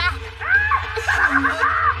only a trap.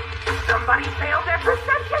 Somebody failed their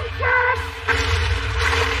perception check!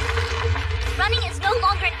 Running is no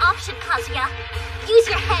longer an option, Kazuya. Use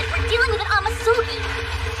your head. We're dealing with an Amasogi.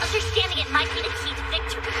 Understanding it might be the key to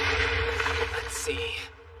victory. Let's see.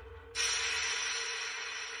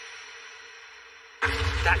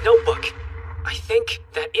 That notebook. I think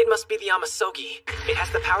that it must be the Amasogi. It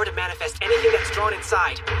has the power to manifest anything that's drawn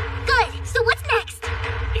inside. Good. So what's next?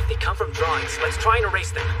 If they come from drawings, let's try and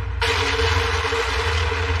erase them.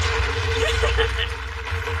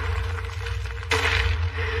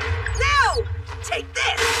 Now! Take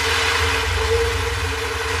this!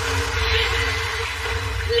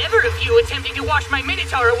 Clever of you attempting to wash my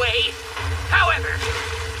Minotaur away. However,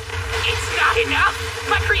 it's not enough.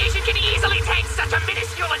 My creation can easily tank such a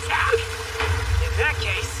minuscule attack. In that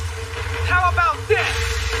case, how about this?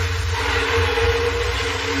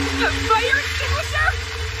 A fire extinguisher?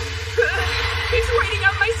 It's waiting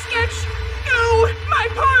out my sketch. No!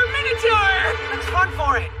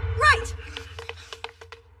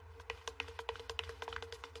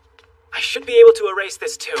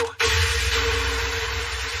 this too.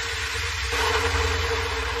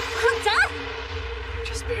 Well done!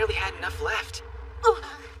 Just barely had enough left.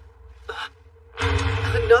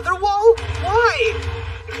 Another wall? Why?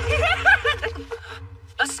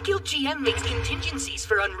 A skilled GM makes contingencies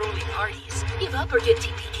for unruly parties. Give up or get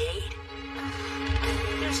TPK'd.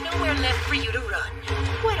 There's nowhere left for you to run.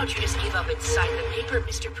 Why don't you just give up and sign the paper,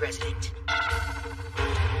 Mr. President?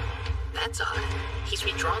 That's odd. He's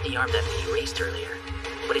redrawn the arm that we erased earlier.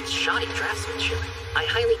 But it's shoddy draftsmanship. I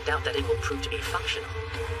highly doubt that it will prove to be functional.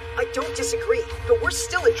 I don't disagree, but we're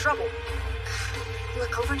still in trouble.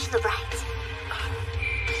 Look over to the right.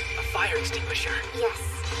 A fire extinguisher. Yes,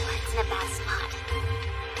 but it's in a bad spot.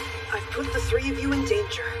 I've put the three of you in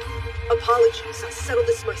danger. Apologies, I settled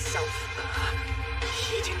this myself.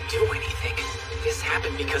 He didn't do anything. This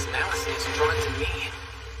happened because Malison is drawn to me.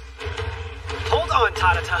 Hold on,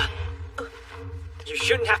 Tadata. You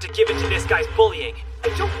shouldn't have to give in to this guy's bullying. I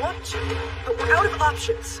don't want to, but we're out of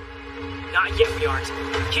options. Not yet, we aren't.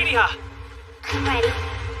 Kiriha! I'm ready.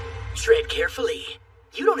 Tread carefully.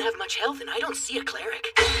 You don't have much health, and I don't see a cleric.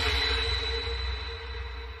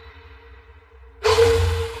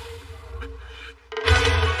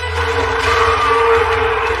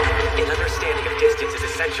 An understanding of distance is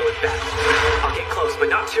essential in battle. I'll get close, but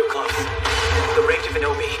not too close. The range of an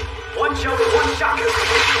Obi. One choke, one shaku.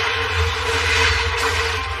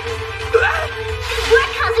 Good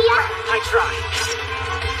work, Kazuya! I try.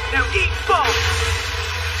 Now eat foam!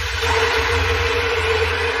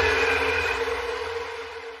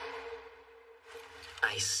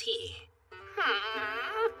 I see.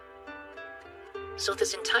 So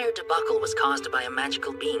this entire debacle was caused by a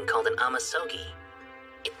magical being called an Amasogi.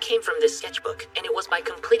 It came from this sketchbook, and it was by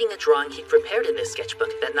completing a drawing he'd prepared in this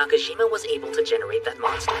sketchbook that Nakajima was able to generate that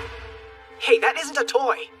monster. Hey, that isn't a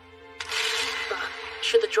toy!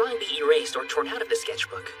 Should the drawing be erased or torn out of the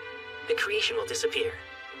sketchbook, the creation will disappear.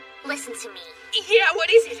 Listen to me. Yeah, what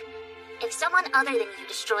is it? If someone other than you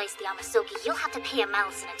destroys the Amasogi, you'll have to pay a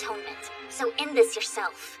mouse in atonement. So end this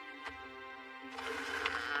yourself.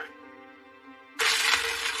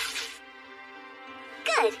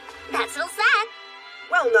 Good. That's all set.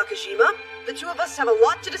 Well, Nakajima, the two of us have a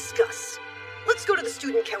lot to discuss. Let's go to the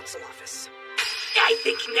student council office. I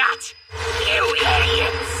think not. You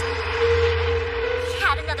idiots! We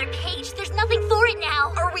had another page. There's nothing for it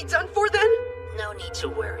now. Are we done for then? No need to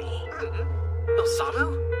worry.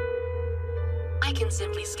 Osamu? I can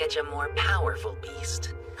simply sketch a more powerful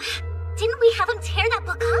beast. Didn't we have him tear that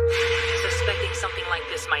book up? Suspecting something like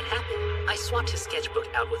this might happen, I swapped his sketchbook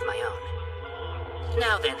out with my own.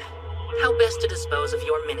 Now then, how best to dispose of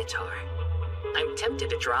your Minotaur? I'm tempted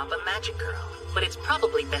to draw up a magic girl, but it's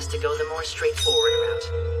probably best to go the more straightforward route.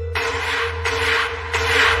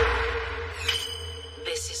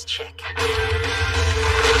 This is check.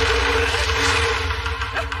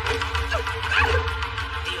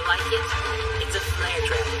 Do you like it? It's a flare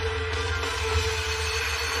dragon.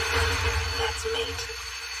 That's mate.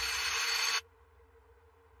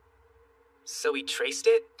 So he traced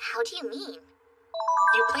it? How do you mean?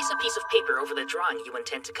 You place a piece of paper over the drawing you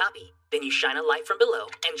intend to copy. Then you shine a light from below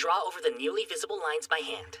and draw over the newly visible lines by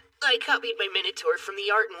hand. I copied my Minotaur from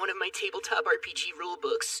the art in one of my tabletop RPG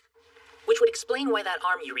rulebooks. Which would explain why that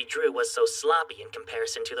arm you redrew was so sloppy in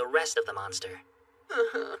comparison to the rest of the monster.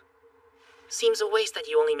 Seems a waste that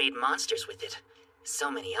you only made monsters with it.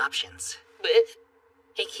 So many options. But...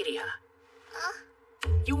 Hey, Kiriha. Huh?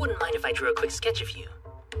 You wouldn't mind if I drew a quick sketch of you?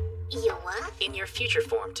 You what? In your future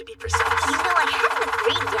form, to be precise. You know, I haven't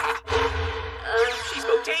agreed yet. She's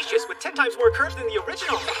bodacious with 10 times more curves than the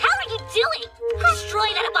original. What the hell are you doing? Destroy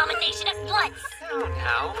that abomination at once!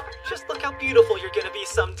 Now, just look how beautiful you're gonna be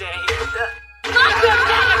someday.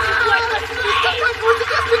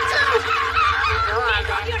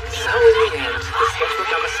 So in the end, the sketchbook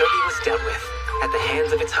Amasogi was dealt with, at the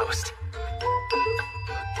hands of its host.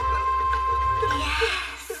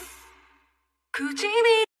 Yes.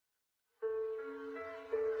 Kuchimi!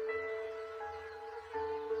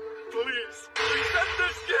 Please, accept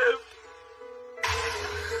this gift!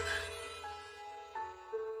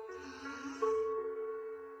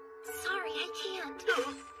 Sorry, I can't.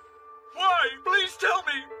 Why? Please tell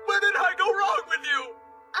me! Where did I go wrong with you?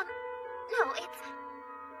 No, it's...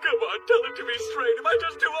 Come on, tell it to me straight. Am I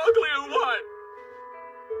just too ugly or what?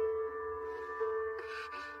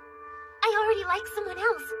 I already like someone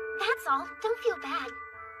else. That's all. Don't feel bad.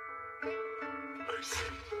 I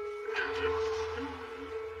see.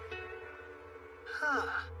 Huh.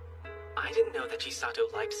 I didn't know that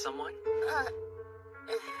Chisato liked someone.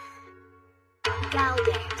 Gal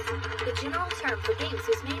games, the general term for games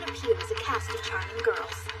whose main appeal is a cast of charming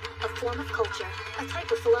girls. Of form of culture, a type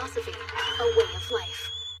of philosophy, a way of life.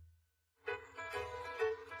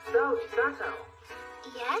 So, Chisato.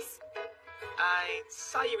 Yes? I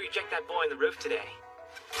saw you reject that boy on the roof today.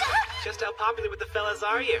 Just how popular with the fellas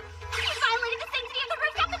are you? You violated the sanctity of the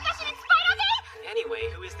rooftop confession in spite of it! Anyway,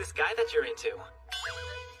 who is this guy that you're into? None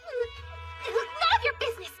of your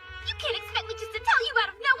business! You can't expect me just to tell you out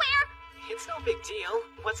of nowhere! It's no big deal.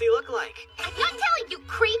 What's he look like? I'm not telling you,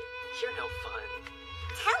 creep! You're no fun.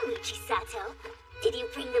 Tell me, Chisato, did you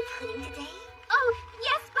bring the pudding today? Oh,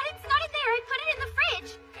 yes, but it's not in there. I put it in the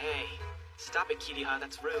fridge. Hey, stop it, Kiriha.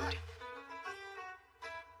 That's rude.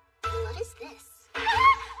 What is this? Put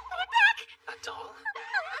it back! A doll?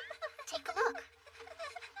 Take a look.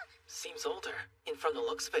 Seems older. And from the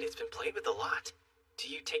looks of it, it's been played with a lot. Do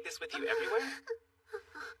you take this with you everywhere?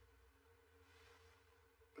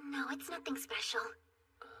 No, it's nothing special.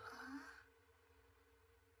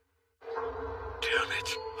 Damn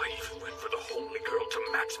it. I even went for the homely girl to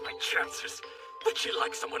max my chances. But she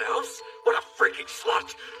likes someone else? What a freaking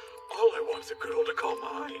slut! All I want's a girl to call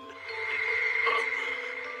mine.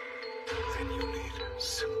 Then you need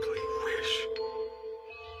simply wish.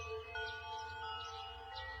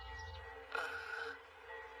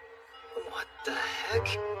 What the heck?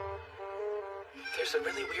 There's a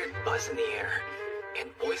really weird buzz in the air.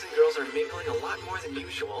 And boys and girls are mingling a lot more than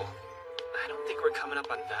usual. I don't think we're coming up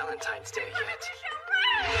on Valentine's Day yet.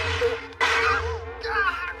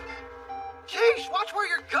 Cage, watch where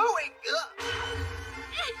you're going!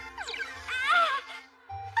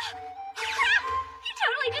 You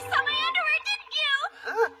totally just saw my underwear, didn't you?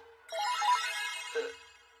 Huh?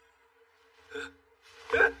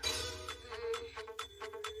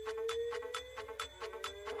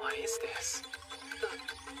 What is this?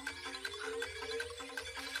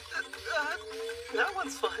 That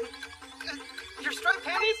one's fun. Your striped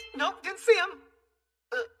panties? Nope, didn't see them.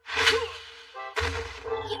 You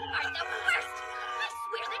are the worst! I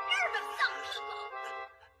swear the nerve of some people!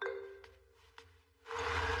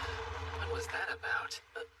 What was that about?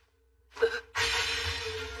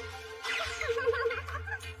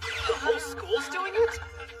 The whole school's doing it?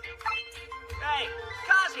 Hey,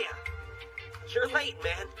 Kazuya! You're late,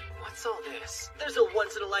 man. What's all this? There's a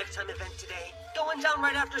once-in-a-lifetime event today, going down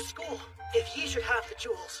right after school. If ye should have the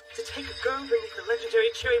jewels to take a girl beneath the legendary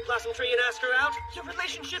cherry blossom tree and ask her out, your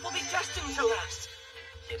relationship will be destined to last.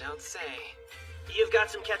 You don't say. You've got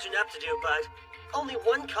some catching up to do, bud. Only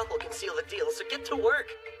one couple can seal the deal, so get to work.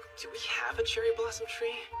 Do we have a cherry blossom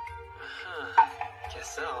tree? Huh.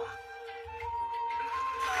 Guess so.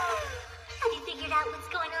 Have you figured out what's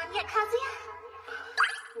going on yet, Kazuya?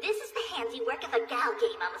 This is the handiwork of a gal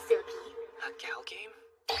game, Amasuki. A gal game?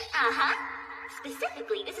 Uh-huh.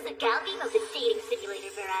 Specifically, this is a gal game of the dating simulator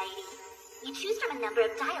variety. You choose from a number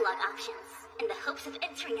of dialogue options in the hopes of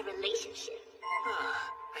entering a relationship.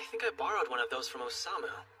 I think I borrowed one of those from Osamu.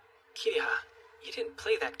 Kiriha, you didn't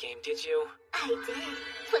play that game, did you? I did.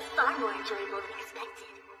 It was far more enjoyable than expected.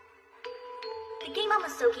 The game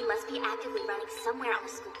Amasuki must be actively running somewhere on the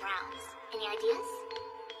school grounds. Any ideas?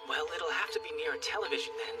 Well, it'll have to be near a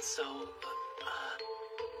television then, so...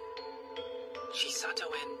 Chisato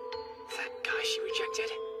and that guy she rejected?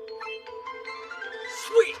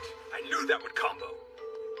 Sweet! I knew that would combo.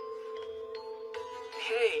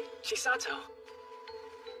 Hey, Chisato.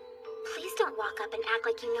 Please don't walk up and act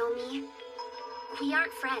like you know me. We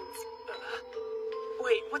aren't friends.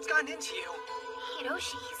 Wait, what's gotten into you?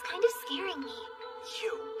 Hiroshi, he's kind of scaring me.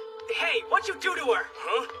 You? Hey, what'd you do to her?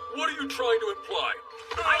 Huh? What are you trying to imply?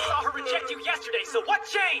 I saw her reject you yesterday, so what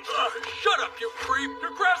changed? Shut up, you creep!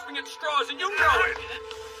 You're grasping at straws and you know it!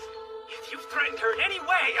 If you threatened her in any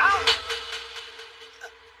way, I'll...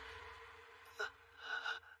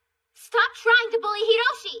 Stop trying to bully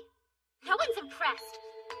Hiroshi! No one's impressed.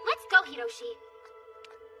 Let's go, Hiroshi.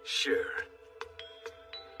 Sure.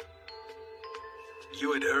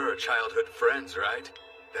 You and her are childhood friends, right?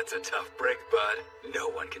 That's a tough break, bud. No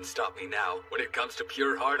one can stop me now. When it comes to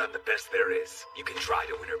pure heart, I'm the best there is. You can try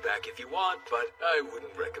to win her back if you want, but I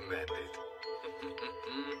wouldn't recommend it.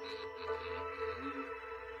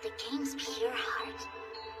 The game's pure heart?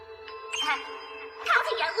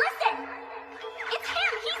 Kazuya, listen! It's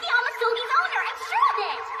him! He's the Amasugi's owner! I'm sure of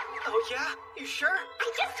it! Oh, yeah? You sure? I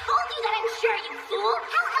just told you that I'm sure, you fool!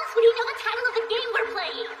 How else would he know the title of the game we're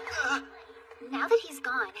playing? Now that he's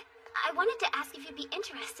gone, I wanted to ask if you'd be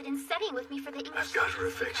interested in studying with me for the English... I've got her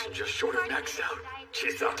affection just short of maxed out.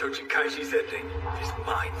 Chisato Chikaishi's ending is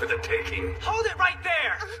mine for the taking. Hold it right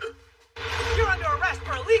there! You're under arrest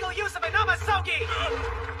for illegal use of an Amasogi!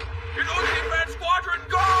 Hiroshi Band Squadron,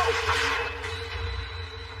 go!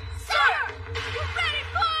 Sir! We're ready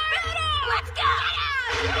for... Let's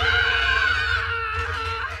go!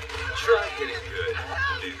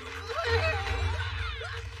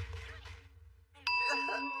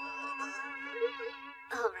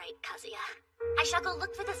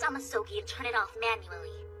 look for this Amasogi and turn it off manually.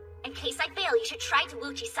 In case I fail, you should try to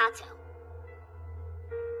woo Chisato.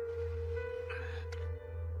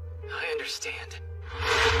 I understand.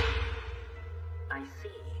 I see.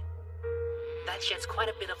 That sheds quite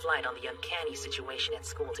a bit of light on the uncanny situation at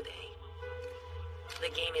school today. The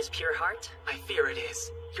game is pure heart? I fear it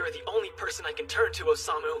is. You're the only person I can turn to,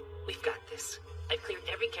 Osamu. We've got this. I've cleared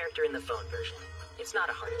every character in the phone version. It's not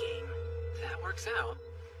a hard game. That works out.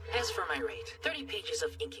 As for my rate, 30 pages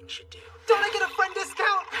of inking should do. Don't I get a friend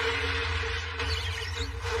discount?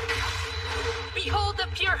 Behold the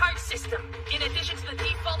Pure Heart system! In addition to the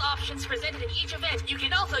default options presented in each event, you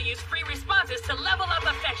can also use free responses to level up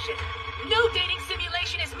affection. No dating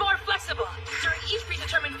simulation is more flexible. During each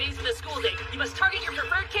predetermined phase of the school day, you must target your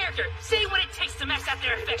preferred character, say what it takes to max out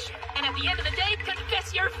their affection, and at the end of the day,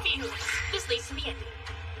 confess your feelings. This leads to the ending.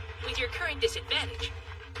 With your current disadvantage,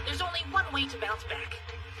 there's only one way to bounce back.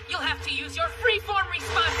 You'll have to use your free-form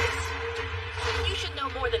responses. You should know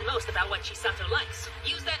more than most about what Chisato likes.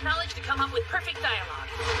 Use that knowledge to come up with perfect dialogue.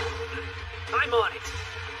 I'm on it.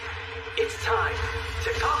 It's time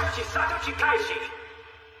to conquer Chisato Chikaishi.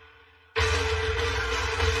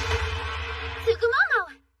 Tsugumomo!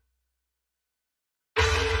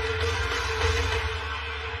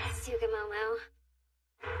 Tsugumomo.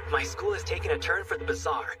 My school has taken a turn for the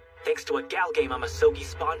bizarre, thanks to a gal game Amasogi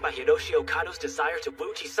spawned by Hiroshi Okado's desire to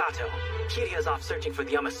woo Chisato. Kiria's off searching for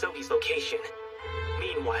the Amasogi's location.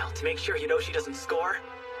 Meanwhile, to make sure Hiroshi doesn't score,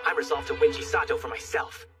 I'm resolved to win Chisato for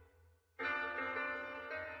myself.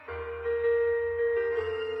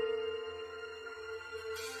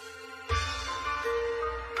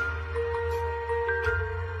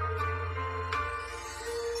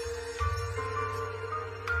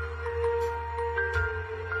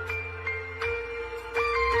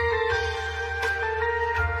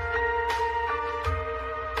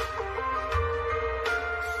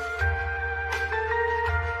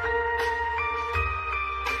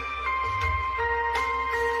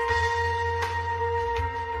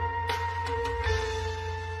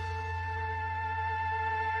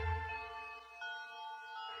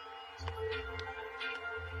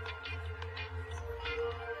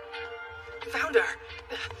 Founder!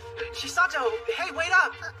 Chisato! Hey, wait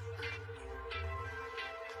up!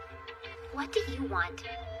 What do you want?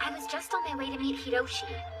 I was just on my way to meet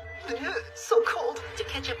Hiroshi. So cold. To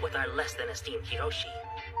catch up with our less than esteemed Hiroshi,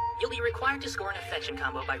 you'll be required to score an affection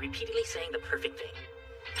combo by repeatedly saying the perfect thing.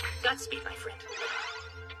 Godspeed, my friend.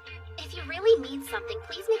 If you really need something,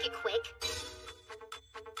 please make it quick.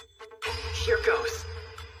 Here goes.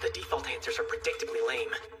 The default answers are predictably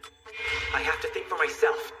lame. I have to think for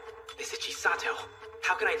myself. This is Chisato.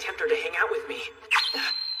 How can I tempt her to hang out with me?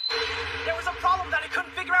 There was a problem that I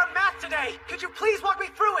couldn't figure out in math today! Could you please walk me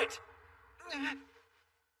through it?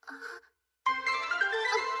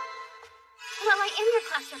 Well, I am your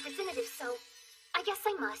class representative, so I guess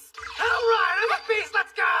I must. Alright, I'm a beast,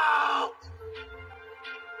 let's go!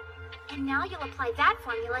 And now you'll apply that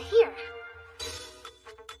formula here.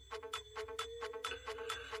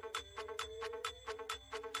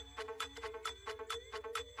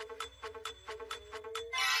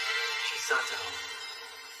 Chisato,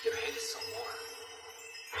 your head is so warm.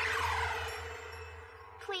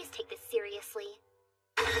 Please take this seriously.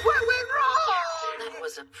 What went wrong? That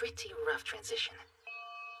was a pretty rough transition.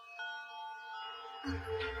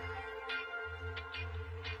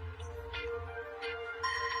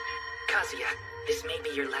 Kazuya, this may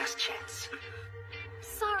be your last chance.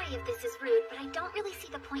 Sorry if this is rude, but I don't really see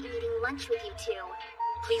the point in eating lunch with you two.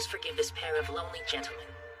 Please forgive this pair of lonely gentlemen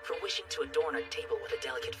for wishing to adorn our table with a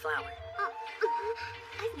delicate flower.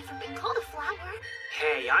 I've never been called a flower.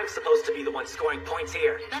 Hey, I'm supposed to be the one scoring points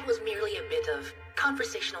here. That was merely a bit of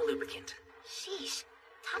conversational lubricant. Sheesh.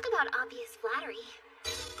 Talk about obvious flattery.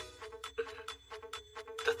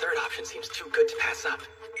 The third option seems too good to pass up.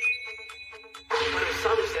 But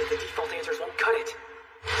Osamu says the default answers won't cut it.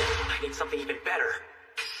 I need something even better.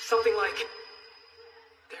 Something like...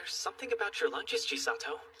 There's something about your lunches,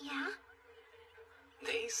 Chisato. Yeah?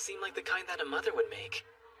 They seem like the kind that a mother would make.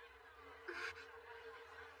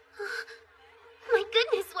 My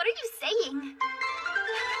goodness, what are you saying?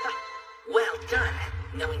 Well done.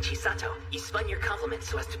 Knowing Chisato, you spun your compliment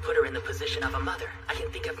so as to put her in the position of a mother. I can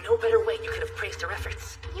think of no better way you could have praised her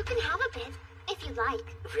efforts. You can have a bit, if you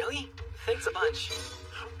like. Really? Thanks a bunch.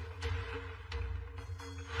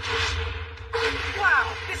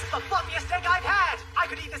 Wow! This is the fluffiest egg I've had! I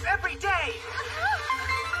could eat this every day!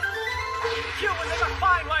 You will live a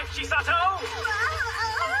fine life, Chisato!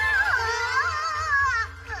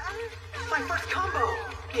 My first combo!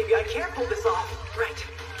 Maybe I can pull this off. Right.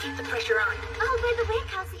 Keep the pressure on. Oh, by the way,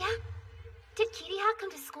 Kazuya, Did Kiriha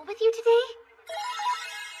come to school with you today?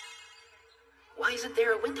 Why isn't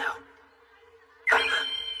there a window?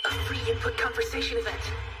 A free input conversation event.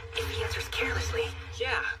 If he answers carelessly.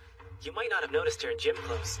 Yeah. You might not have noticed her in gym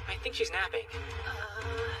clothes. I think she's napping.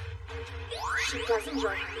 She does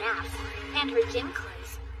enjoy her naps. And her gym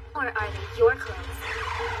clothes. Or are they your clothes?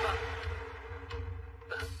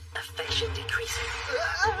 Affection decreasing.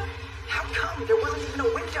 How come? There wasn't even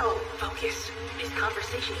a window. Focus. This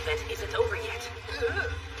conversation event isn't over yet.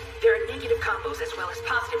 There are negative combos as well as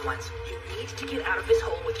positive ones. You need to get out of this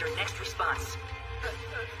hole with your next response.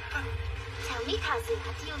 Tell me,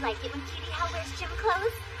 Kazuya, do you like it when Kiriha wears gym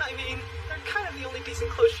clothes? I mean, they're kind of the only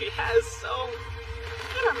decent clothes she has, so...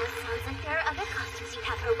 It almost sounds like there are other costumes you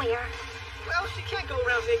have her wear. Well, she can't go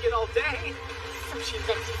around naked all day. So she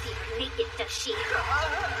lets you see her naked, does she?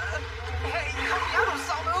 Hey, help me out,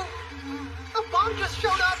 Osamu! A bomb just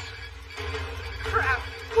showed up! Crap!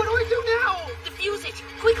 What do I do now? Defuse it!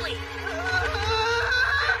 Quickly!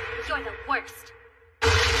 You're the worst.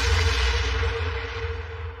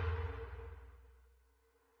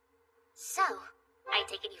 So, I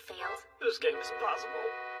take it you failed? This game is impossible.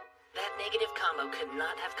 That negative combo could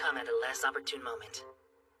not have come at a less opportune moment.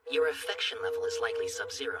 Your affection level is likely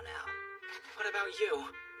sub-zero now. What about you?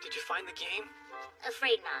 Did you find the game?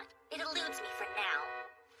 Afraid not. It eludes me for now.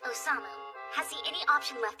 Osamu, has he any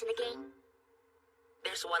option left in the game?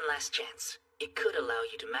 There's one last chance. It could allow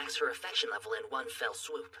you to max her affection level in one fell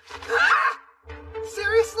swoop. Ah!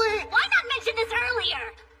 Seriously? Why not mention this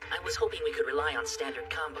earlier? I was hoping we could rely on standard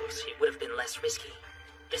combos. It would have been less risky.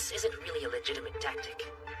 This isn't really a legitimate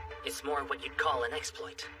tactic. It's more what you'd call an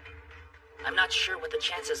exploit. I'm not sure what the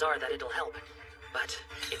chances are that it'll help, but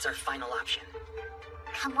it's our final option.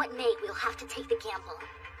 Come what may, we'll have to take the gamble.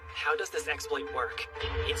 How does this exploit work?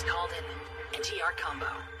 It's called an NTR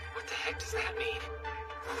combo. What the heck does that mean?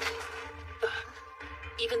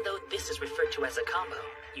 Even though this is referred to as a combo,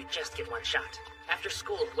 you just get one shot. After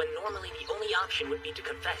school, when normally the only option would be to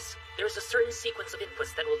confess, there is a certain sequence of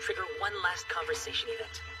inputs that will trigger one last conversation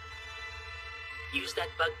event. Use that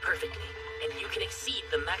bug perfectly, and you can exceed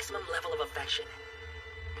the maximum level of affection.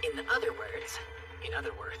 In other words,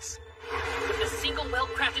 with a single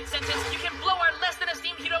well-crafted sentence, you can blow our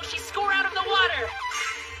less-than-esteemed Hiroshi's score out of the water!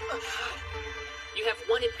 You have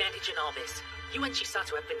one advantage in all this. You and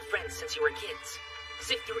Chisato have been friends since you were kids.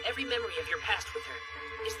 Sift through every memory of your past with her.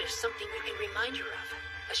 Is there something you can remind her of?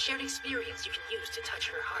 A shared experience you can use to touch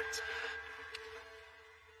her heart?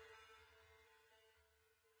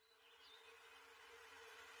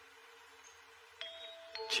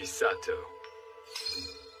 Chisato.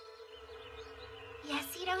 Yes,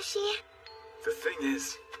 Hiroshi? The thing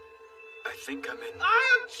is, I think I'm in...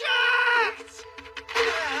 I object!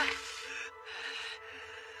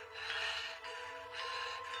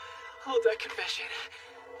 Hold that confession.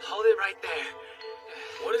 Hold it right there.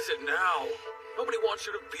 What is it now? Nobody wants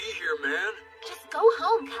you to be here, man. Just go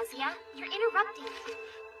home, Kazuya. You're interrupting.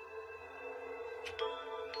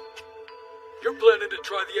 You're planning to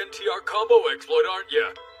try the NTR combo exploit, aren't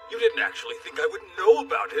you? You didn't actually think I would know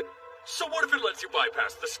about it. So what if it lets you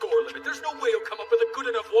bypass the score limit? There's no way you'll come up with a good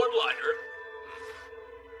enough one-liner.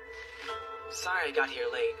 Sorry I got here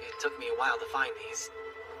late. It took me a while to find these.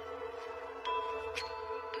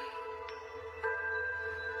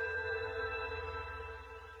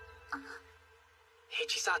 Hey,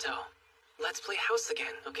 Chisato. Let's play house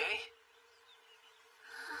again, okay?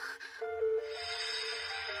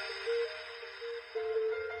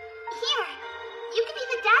 Here, you can be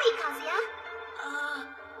the daddy, Kazuya.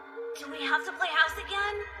 Do we have to play house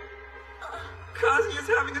again? Kazuya's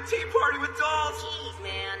having a tea party with dolls. Jeez,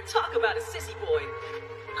 man. Talk about a sissy boy.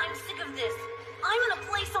 I'm sick of this. I'm gonna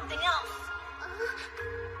play something else.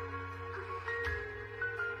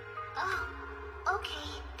 Oh, okay.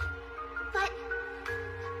 But,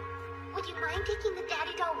 would you mind taking the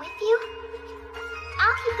daddy doll with you?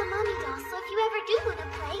 I'll keep the mommy doll, so if you ever do want to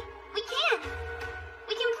play, we can.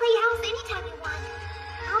 We can play house anytime you want.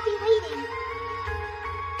 I'll be waiting.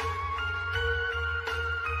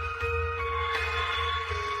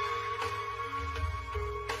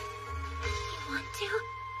 You want to?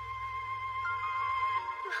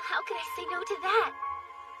 Well, how could I say no to that?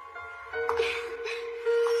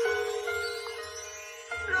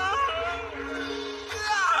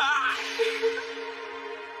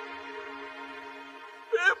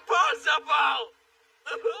 Impossible!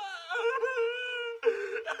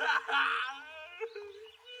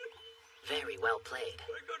 Very well played.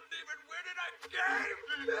 I couldn't even win in a game!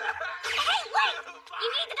 Hey, wait! You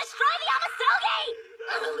need to destroy the Amasoge!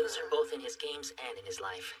 I'm a loser both in his games and in his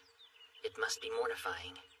life. It must be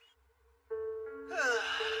mortifying. Man,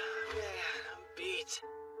 beat.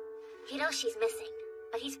 Hiroshi's missing,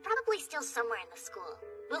 but he's probably still somewhere in the school.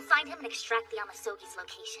 We'll find him and extract the Amasogi's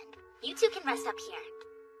location. You two can rest up here.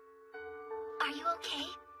 Are you okay,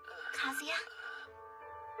 Kazuya?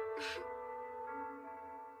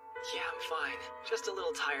 Yeah, I'm fine. Just a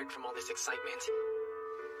little tired from all this excitement.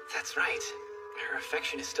 That's right. Her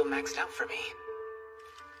affection is still maxed out for me.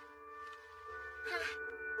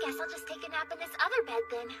 Guess I'll just take a nap in this other bed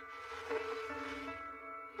then.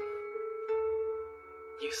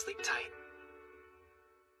 You sleep tight.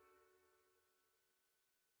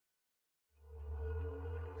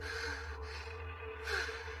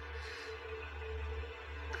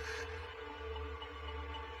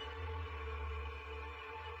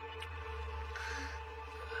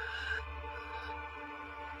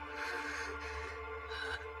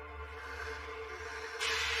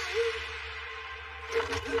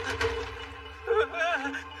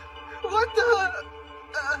 What the?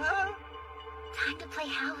 Time to play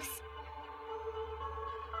house.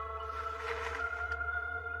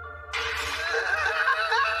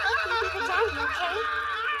 Baby the daddy, okay?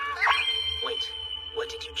 Wait, what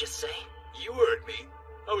did you just say? You heard me.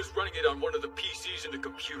 I was running it on one of the PCs in the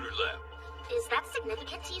computer lab. Is that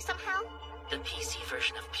significant to you somehow? The PC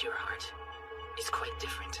version of Pure Heart is quite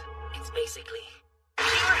different. It's basically Pure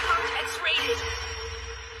Heart X-rated.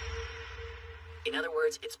 In other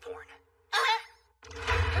words, it's porn.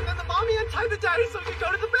 And then the mommy untied the daddy so he could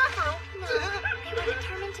go to the bathroom. No, they were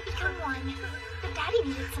determined to become one. The daddy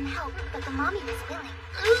needed some help, but the mommy was willing.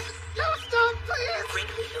 No, stop, please.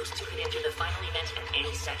 Frankly, those two could enter the final event at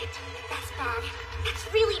any second. That's bad. That's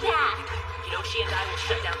really bad. Hiroshi and I will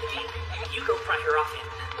shut down the game. You go pry her off him.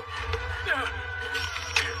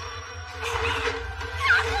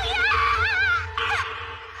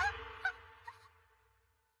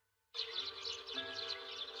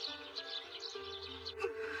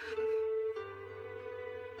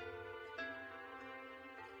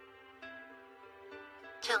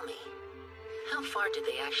 Tell me, how far did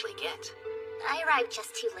they actually get? I arrived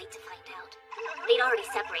just too late to find out. They'd already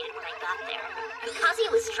separated when I got there, and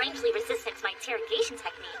Kazuya was strangely resistant to my interrogation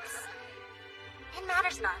techniques. It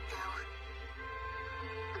matters not, though.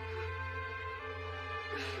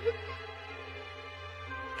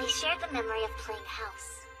 They shared the memory of playing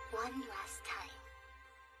house one last time.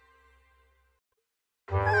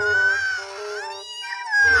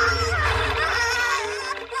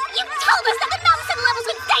 You told us that the Malison levels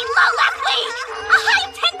would stay low last week! A high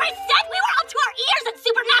of 10%? We were up to our ears in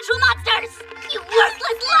supernatural monsters! You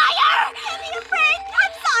worthless liar! Give me a break!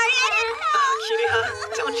 I'm sorry, I didn't know! Kiriha,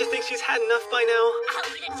 don't you think she's had enough by now?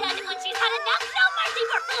 I'll be the judge when she's had enough. No mercy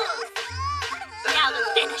for fools! Now the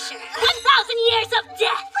finisher. 1,000 years of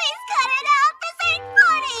death! Please cut it out! This ain't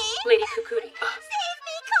funny! Lady Kukuri, Save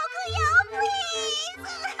me, Kokuyo, please!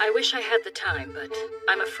 I wish I had the time, but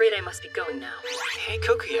I'm afraid I must be going now. Hey,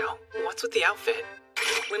 Kokuyo, what's with the outfit?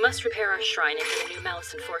 We must repair our shrine and get a new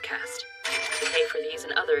Malison forecast. To pay for these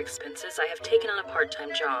and other expenses, I have taken on a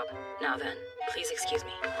part-time job. Now then, please excuse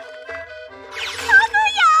me.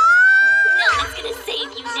 Kokuyo! No one's gonna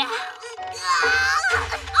save you now.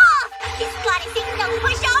 Off! This goddess ain't no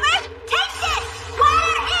pushover! Take this!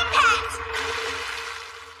 Water impact!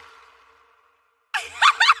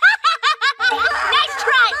 Nice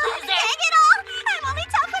try, loser! Dang it all! I'm only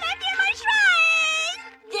tough when I'm near my shrine!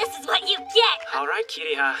 This is what you get! Alright,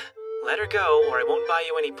 Kiriha. Let her go, or I won't buy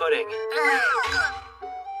you any pudding.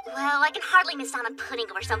 Well, I can hardly miss out on pudding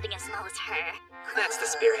over something as small as her. That's the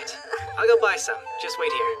spirit. I'll go buy some. Just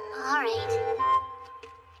wait here. Alright.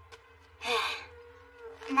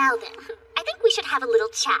 Now then, I think we should have a little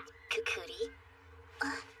chat, Kukuri.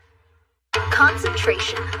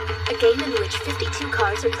 Concentration. A game in which 52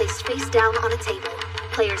 cards are placed face down on a table.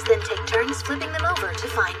 Players then take turns flipping them over to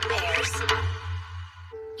find pairs.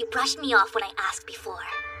 You brushed me off when I asked before.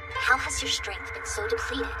 How has your strength been so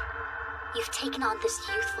depleted? You've taken on this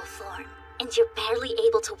youthful form, and you're barely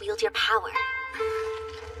able to wield your power.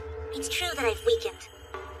 It's true that I've weakened.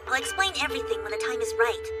 I'll explain everything when the time is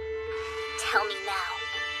right. Tell me now.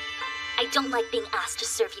 I don't like being asked to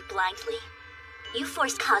serve you blindly. You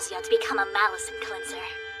forced Kazuya to become a Malison cleanser.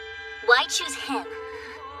 Why choose him?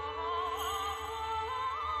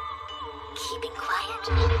 Keeping quiet.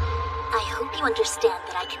 I hope you understand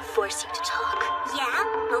that I can force you to talk. Yeah?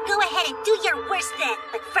 Well, go ahead and do your worst then.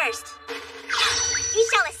 But first, you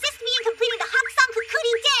shall assist me in completing the Hakusang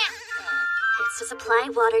Kukuri Dam! It's to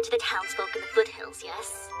supply water to the townsfolk in the foothills,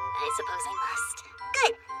 yes? I suppose I must.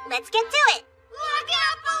 Good. Let's get to it. Look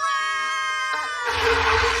out below!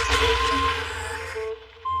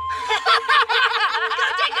 Go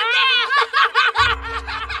take a bath!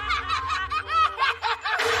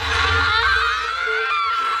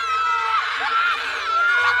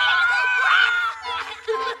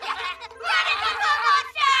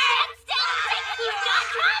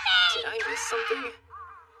 Did I miss something?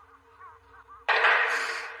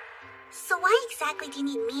 So why exactly do you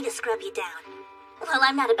need me to scrub you down? Well,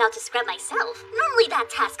 I'm not about to scrub myself. Normally that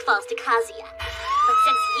task falls to Kazuya. But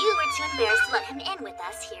since you were too embarrassed to let him in with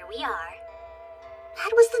us, here we are.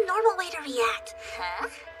 That was the normal way to react. Huh?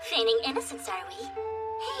 Feigning innocence, are we?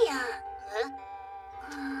 Hey,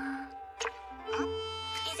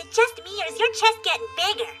 Is it just me, or is your chest getting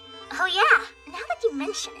bigger? Oh yeah, now that you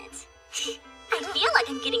mention it. I feel like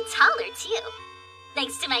I'm getting taller, too.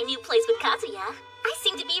 Thanks to my new place with Kazuya, I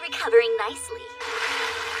seem to be recovering nicely.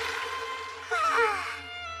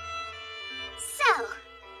 So,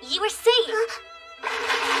 you were saying...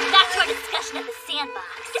 Back to our discussion at the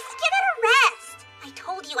sandbox. Just give it a rest. I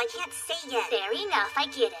told you I can't say yet. Fair enough, I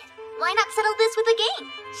get it. Why not settle this with a game?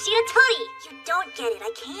 Shiratori! You don't get it,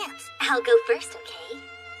 I can't. I'll go first, okay?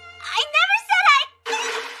 I never said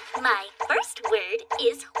I... My first word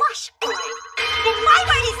is washboard. Then my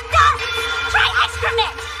word is dust! Try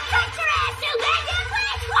excrement! Treacherous! You beg to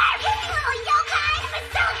play twerk! You little yokai! I'm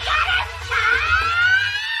so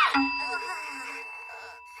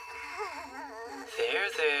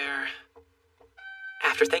There.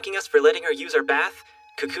 After thanking us for letting her use our bath,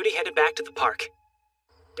 Kukuri headed back to the park.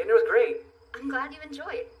 Dinner was great. I'm glad you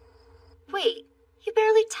enjoyed. Wait, you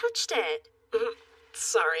barely touched it.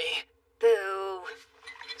 Sorry. Boo.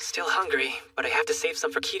 Still hungry, but I have to save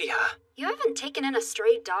some for Kiriha. You haven't taken in a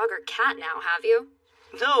stray dog or cat now, have you?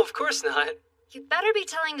 No, of course not. You better be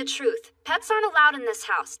telling the truth. Pets aren't allowed in this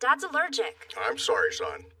house. Dad's allergic. I'm sorry,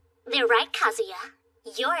 son. They're right, Kazuya.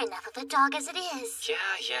 You're enough of a dog as it is.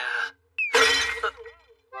 Yeah.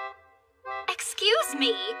 Excuse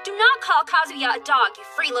me. Do not call Kazuya a dog, you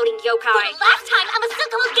freeloading yokai. For the last time, I'm a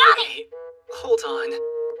Tsugumomo! Hey, hold on.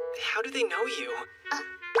 How do they know you?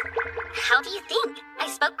 How do you think? I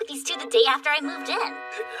spoke with these two the day after I moved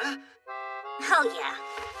in. Oh yeah.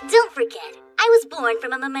 Don't forget, I was born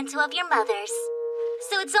from a memento of your mother's.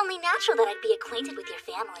 So it's only natural that I'd be acquainted with your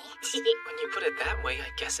family. When you put it that way, I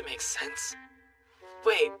guess it makes sense.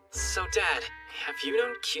 Wait, so Dad, have you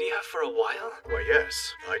known Kiriha for a while? Why,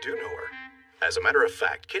 yes, I do know her. As a matter of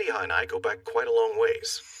fact, Kiriha and I go back quite a long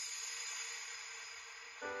ways.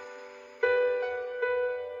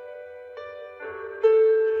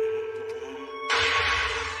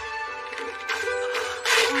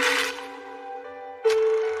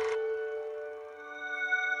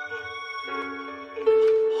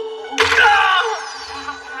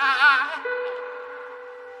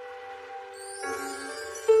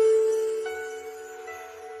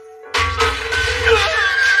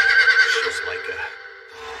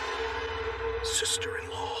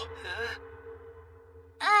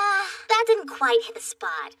 Quite hit the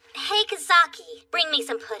spot. Hey, Kazaki, bring me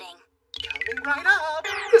some pudding. Coming right up.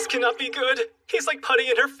 This cannot be good. He's like putty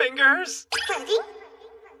in her fingers. Pudding?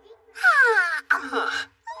 Oh,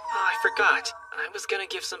 I forgot. I was gonna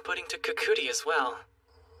give some pudding to Kukuri as well.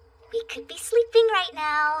 We could be sleeping right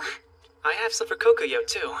now. I have some for Kokuyo,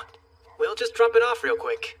 too. We'll just drop it off real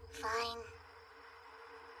quick. Fine.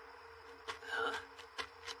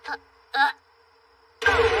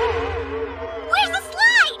 Where's the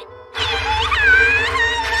slide?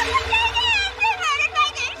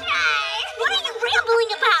 What are you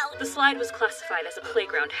rambling about? The slide was classified as a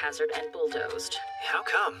playground hazard and bulldozed. How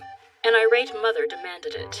come? An irate mother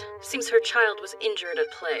demanded it. Seems her child was injured at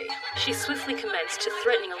play. She swiftly commenced to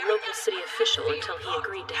threatening a local city official until he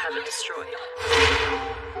agreed to have it destroyed.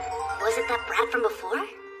 Was it that brat from before?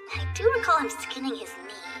 I do recall him skinning his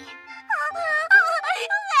knee.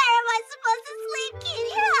 Where am I supposed to sleep,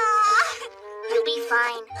 Kitty? You'll be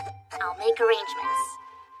fine. I'll make arrangements.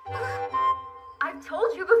 I've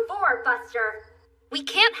told you before, Buster. We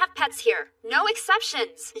can't have pets here. No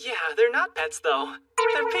exceptions. Yeah, they're not pets, though.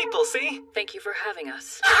 They're people, see? Thank you for having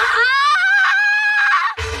us.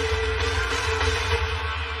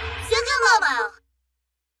 Tsugumomo!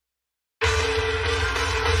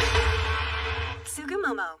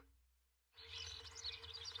 Tsugumomo.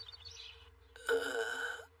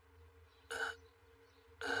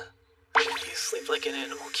 You sleep like an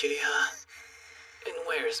animal, Kiriha. And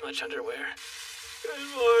wears much underwear. Good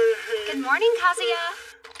morning. Good morning, Kazuya.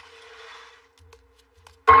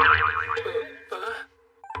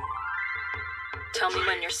 Tell me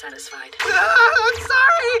when you're satisfied. I'm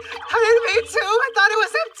sorry! I didn't mean to! I thought it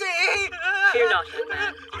was empty! Fear not, young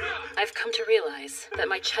man. I've come to realize that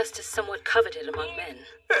my chest is somewhat coveted among men.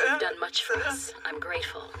 You've done much for us. I'm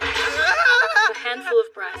grateful. If a handful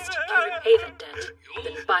of breast can repay that debt,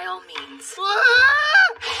 then by all means. Get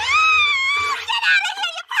out of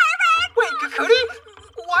here, you pervert! Wait, Kukuri?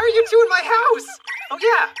 Why are you two in my house? Oh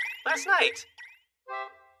yeah, last night.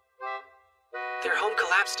 Their home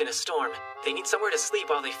collapsed in a storm. They need somewhere to sleep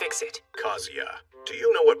while they fix it. Kazuya, do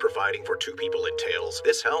you know what providing for 2 people entails?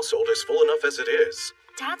 This household is full enough as it is.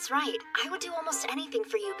 Dad's right. I would do almost anything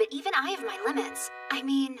for you, but even I have my limits. I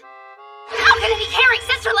mean... How can any caring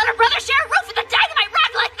sister let her brother share a roof with a dynamite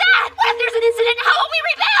rack like that? What if there's an incident? How will we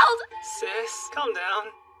rebuild? Sis, calm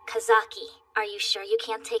down. Kazaki, are you sure you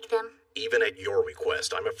can't take them? Even at your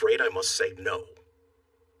request, I'm afraid I must say no.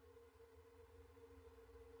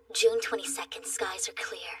 June 22nd, skies are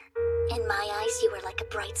clear. In my eyes, you were like a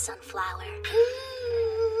bright sunflower.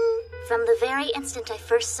 From the very instant I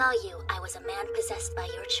first saw you, I was a man possessed by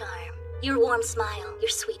your charm. Your warm smile, your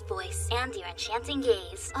sweet voice, and your enchanting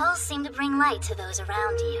gaze all seem to bring light to those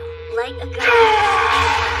around you. Like a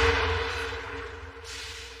god.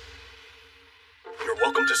 You're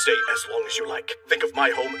welcome to stay as long as you like. Think of my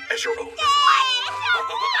home as your own.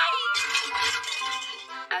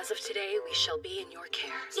 As of today, we shall be in your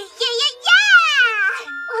care. Yeah!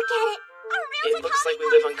 Look at it. It looks like we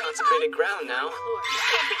live on consecrated ground now.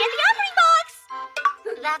 Can't forget the offering box!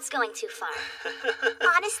 That's going too far.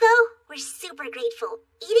 Honest though, we're super grateful.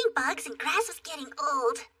 Eating bugs and grass is getting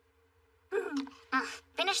old.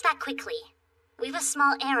 Finish that quickly. We've a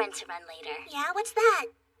small errand to run later. Yeah, what's that?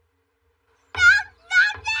 No!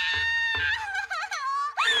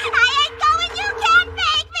 I ain't going, you can't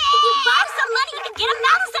make me! If you borrow some money, you can get a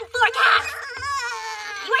mountain forecast!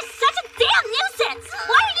 You are such a damn nuisance!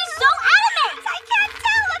 Why are you so adamant? I can't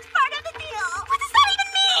tell that's part of the deal. What does that even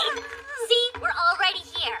mean? See, we're already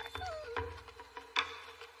here.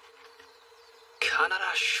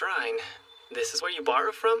 Kanara Shrine. This is where you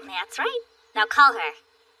borrow from? That's right. Now call her.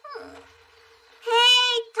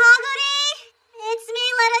 Hey, Toguri! It's me,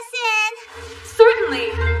 let us in. Certainly.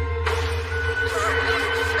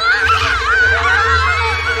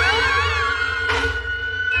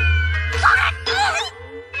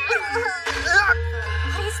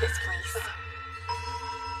 What is this place?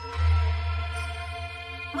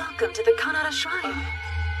 Welcome to the Kanara Shrine.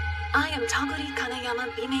 I am Toguri Kanayama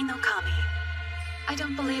Bime no Kami. I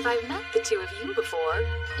don't believe I've met the two of you before.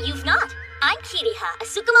 You've not. I'm Kiriha, a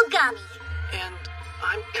Tsugumomo. And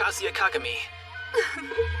I'm Kazuya Kagami.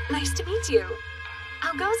 Nice to meet you.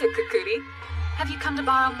 How goes it, Kukuri? Have you come to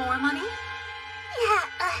borrow more money? Yeah,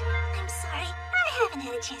 I'm sorry. I haven't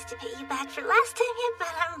had a chance to pay you back for last time yet,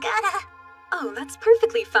 but I'm gonna. Oh, that's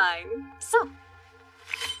perfectly fine. So,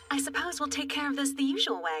 I suppose we'll take care of this the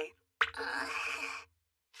usual way.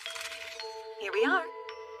 Here we are.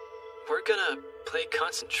 We're gonna play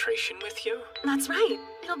concentration with you? That's right.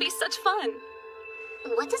 It'll be such fun.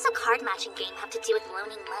 What does a card matching game have to do with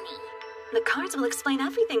loaning money? The cards will explain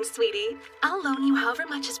everything, sweetie. I'll loan you however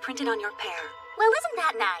much is printed on your pair. Well, isn't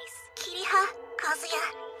that nice? Kiriha,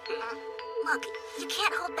 Kazuya. Look, you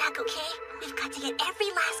can't hold back, okay? We've got to get every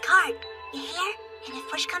last card. You hear? And if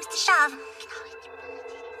push comes to shove...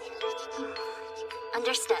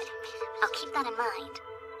 Understood. I'll keep that in mind.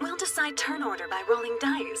 We'll decide turn order by rolling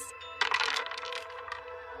dice.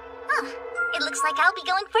 It looks like I'll be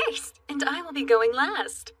going first. And I will be going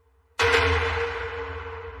last.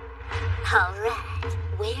 All right,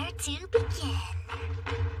 where to begin?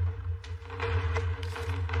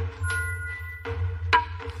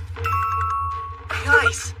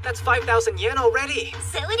 Nice! That's 5,000 yen already!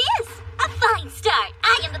 So it is! A fine start!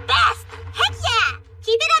 I am the best! Heck yeah!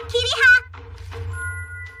 Keep it up, Kiriha!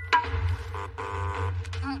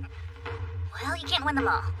 Well, you can't win them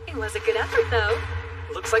all. It was a good effort, though.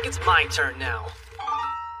 Looks like it's my turn now.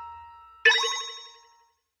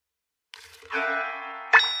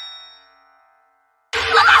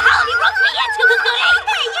 What the hell have you roped me into, Kukuri?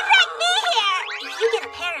 Hey, you brought me here! If you get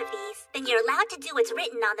a pair of these, then you're allowed to do what's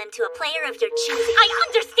written on them to a player of your choosing. I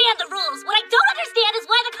understand the rules. What I don't understand is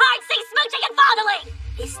why the cards say smooching and fondling.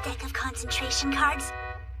 This deck of concentration cards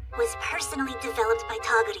was personally developed by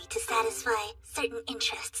Toguri to satisfy certain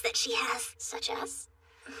interests that she has. Such as?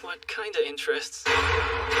 What kind of interests?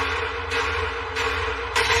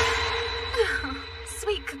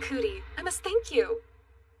 Sweet Kukuri, I must thank you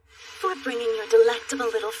for bringing your delectable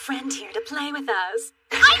little friend here to play with us.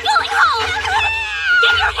 I'm going home!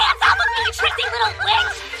 Get your hands off of me, you tricksy little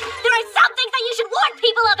witch! There are some things that you should warn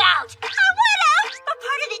people about! I would've! But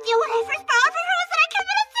part of the deal when I first borrowed from her was that I kept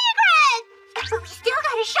it a secret! But we still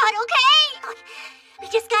got a shot, okay? We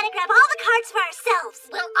just gotta grab all the cards for ourselves.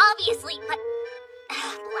 Well, obviously, but...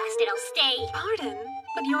 Blast it, I'll stay. Pardon,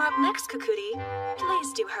 but you're up next, Kukuri.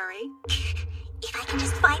 Please do hurry. If I can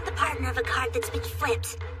just find the partner of a card that's been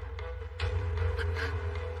flipped.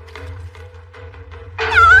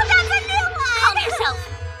 No, that's a new one! Calm yourself.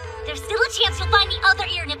 There's still a chance you'll find the other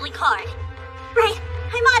ear-nibbling card. Right,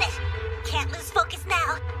 I'm on it. Can't lose focus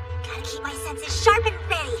now. Gotta gotta keep my senses sharp and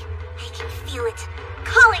ready. I can feel it,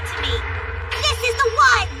 calling to me. This is the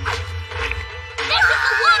one! This is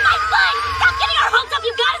the one, my son! Stop getting our hopes up,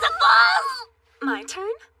 you goddess of balls! My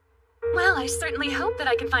turn? Well, I certainly hope that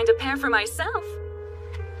I can find a pair for myself.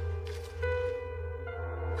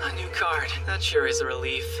 A new card. That sure is a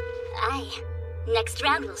relief. Aye. Next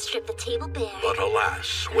round, we'll strip the table bare. But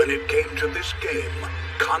alas, when it came to this game,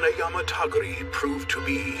 Kanayama Taguri proved to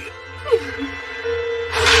be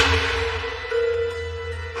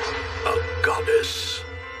a goddess.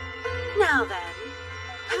 Now then,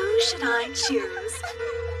 who should I choose?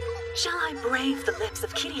 Shall I brave the lips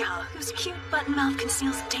of Kiriha, whose cute button mouth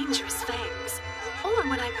conceals dangerous fangs? Or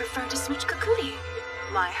would I prefer to smooch Kukuri?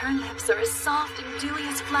 Why, her lips are as soft and dewy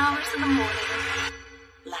as flowers in the morning.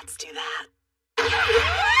 Let's do that.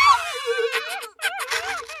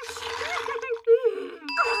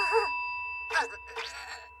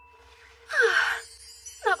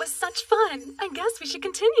 That was such fun. I guess we should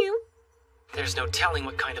continue. There's no telling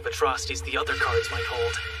what kind of atrocities the other cards might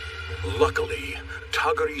hold. Luckily,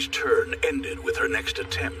 Taguri's turn ended with her next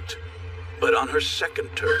attempt. But on her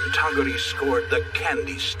second turn, Taguri scored the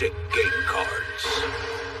candy stick game cards.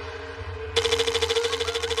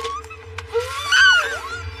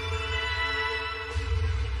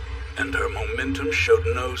 And her momentum showed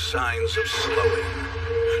no signs of slowing.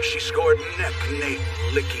 She scored neck, nape,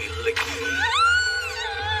 licky, licky.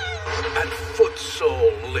 And foot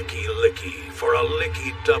sole, licky, licky for a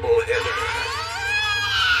licky doubleheader.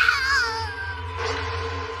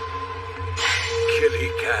 Kitty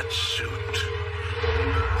cat suit.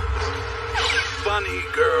 Bunny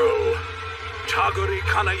girl. Taguri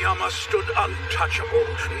Kanayama stood untouchable.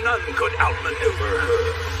 None could outmaneuver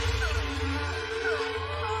her.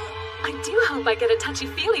 I do hope I get a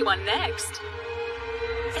touchy-feely one next.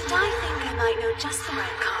 And I think I might know just the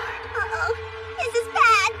right card. Uh-oh. This is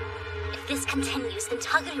bad. If this continues, then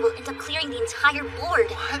Taguri will end up clearing the entire board.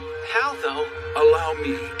 What? How, though? Allow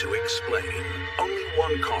me to explain. Only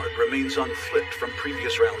one card remains unflipped from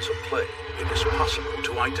previous rounds of play. It is possible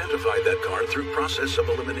to identify that card through process of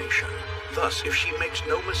elimination. Thus, if she makes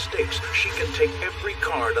no mistakes, she can take every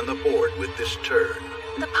card on the board with this turn.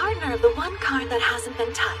 The partner of the one card that hasn't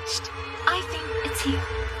been touched. I think it's you.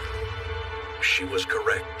 She was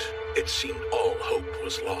correct. It seemed all hope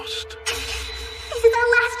was lost. This is our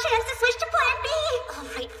last chance to switch to Plan B. All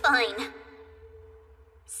right, fine.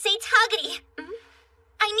 Say, Taguri.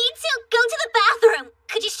 I need to go to the bathroom.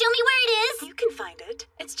 Could you show me where it is? You can find it.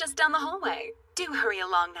 It's just down the hallway. Do hurry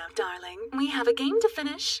along now, darling. We have a game to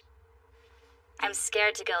finish. I'm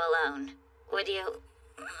scared to go alone. Would you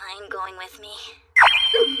mind going with me?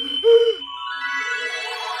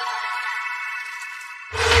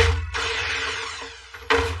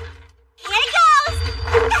 Here it goes!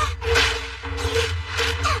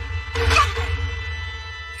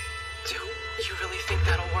 Do you really think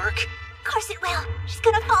that'll work? Of course it will. She's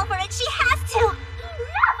gonna fall for it. She has to. Enough!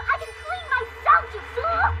 I can clean myself, you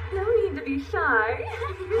fool! No need to be shy.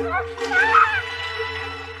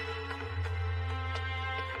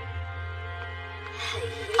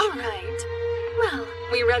 All right. Well,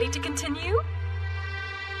 we ready to continue?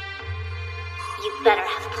 You better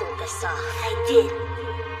have pulled this off. I did.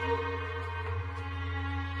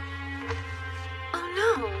 Oh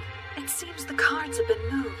no. It seems the cards have been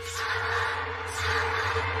moved.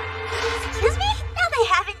 Excuse me? No, they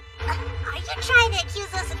haven't. Are you trying to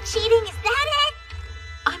accuse us of cheating? Is that it?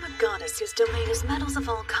 I'm a goddess whose domain is metals of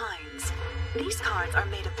all kinds. These cards are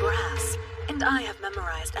made of brass, and I have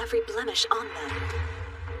memorized every blemish on them.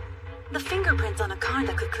 The fingerprints on a card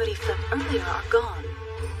that Kukuri flipped earlier are gone.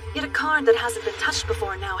 Yet a card that hasn't been touched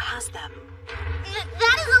before now has them.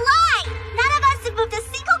 That is a lie! None of us have moved a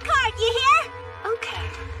single card, you hear? Okay,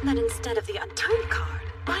 then instead of the unturned card,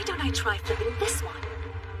 why don't I try flipping this one?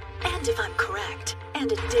 And if I'm correct,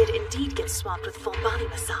 and it did indeed get swapped with full body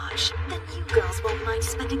massage, then you girls won't mind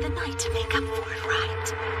spending the night to make up for it,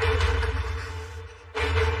 right?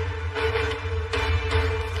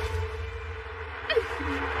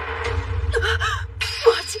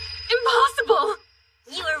 What? Impossible!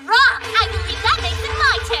 You were wrong! I believe that makes it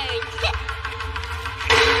my turn!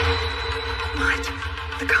 What?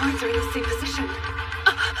 The cards are in the same position.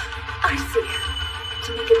 I see. To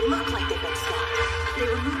make it look like they've been swapped, they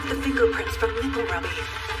removed the fingerprints from nipple rubbing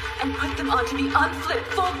and put them onto the unflipped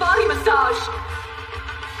full body massage.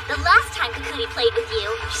 The last time Kukuri played with you,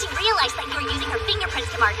 she realized that you were using her fingerprints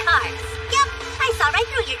to mark cards. Yep, I saw right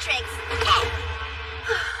through your tricks.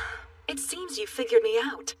 It seems you figured me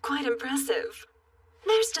out. Quite impressive.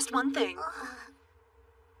 There's just one thing.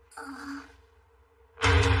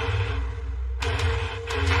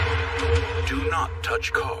 Do not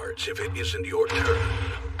touch cards if it isn't your turn.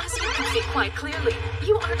 As you can see quite clearly,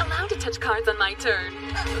 you aren't allowed to touch cards on my turn.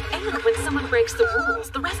 And when someone breaks the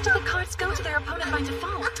rules, the rest of the cards go to their opponent by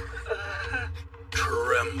default.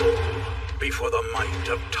 Tremble before the might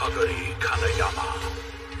of Taguri Kanayama.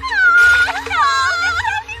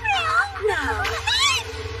 No.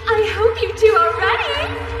 I hope you do already!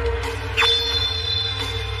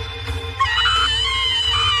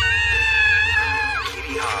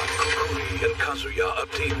 Kiriha, Kukuri, and Kazuya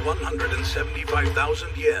obtained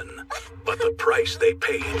 175,000 yen, but the price they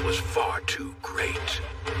paid was far too great.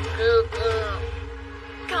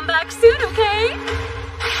 Come back soon, okay?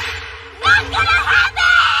 Not gonna happen!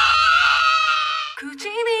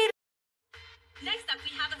 Kuchini! Next up,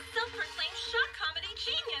 we have a self-proclaimed shock comedy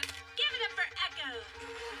genius. Give it up for Echo.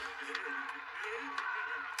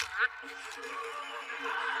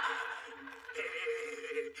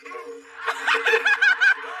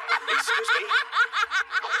 Excuse me?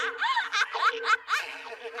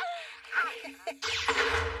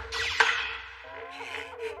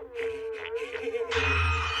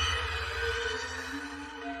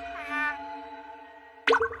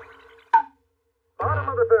 Bottom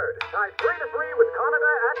of the third, tied 3-3 with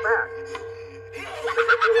Canada at bat.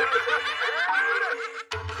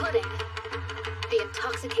 Pudding. The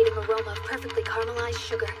intoxicating aroma of perfectly caramelized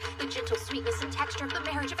sugar, the gentle sweetness and texture of the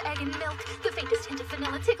marriage of egg and milk, the faintest hint of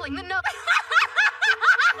vanilla tickling the nose.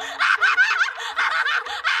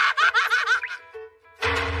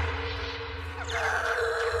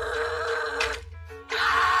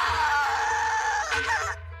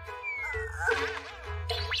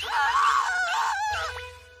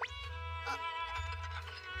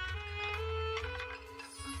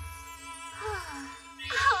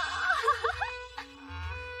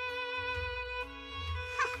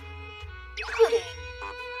 Pudding.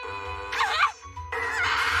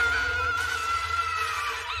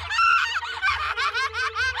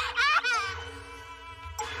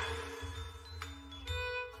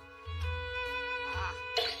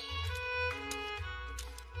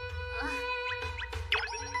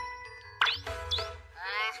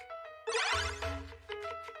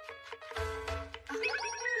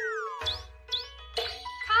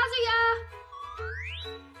 Kazuya!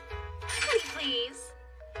 Pretty please.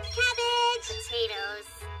 Cabbage! Potatoes.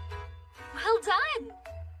 Well done!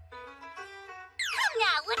 Come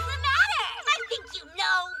now, what's the matter? I think you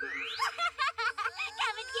know.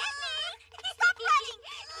 Come and get me. Stop running.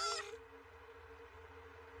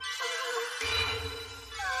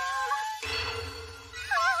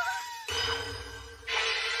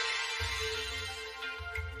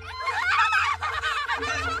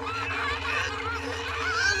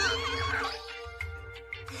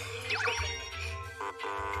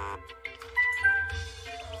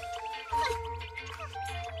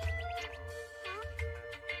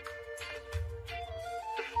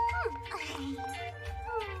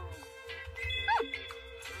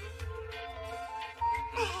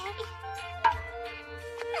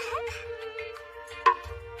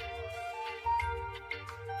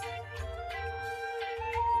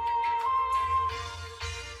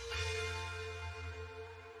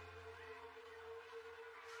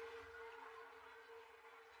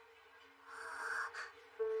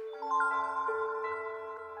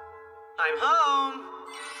 I'm home.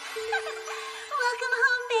 Welcome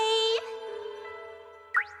home, babe.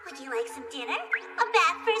 Would you like some dinner? A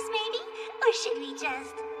bath first, maybe? Or should we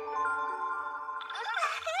just...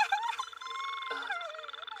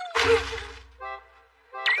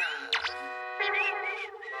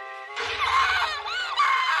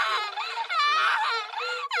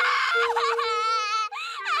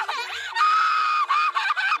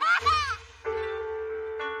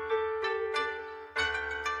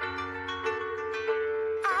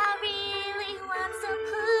 I really want some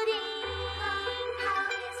pudding.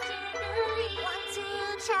 Want to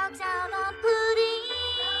chow down on pudding.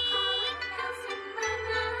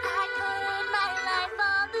 I put my life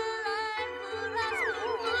on the line for a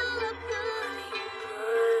spoonful of pudding.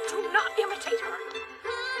 Do not imitate her.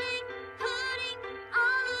 Pudding, pudding,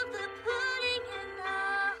 all of the pudding in the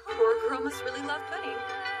whole. Poor girl must really love pudding.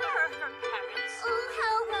 Where are her parents? Oh,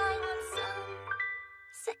 how I want some.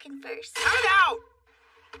 Second verse. Time out!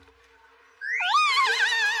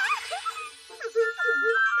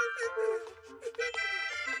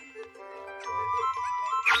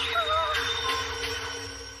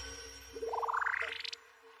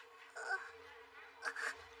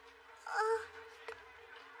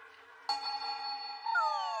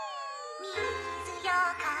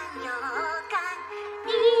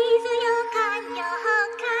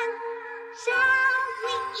 Shall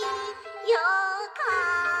we eat your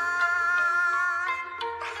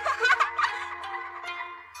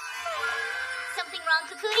wrong,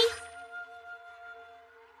 Kukuri?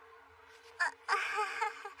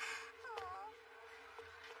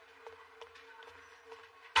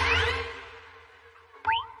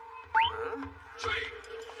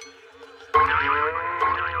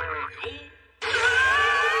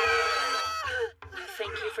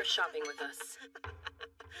 Thank you for shopping with us.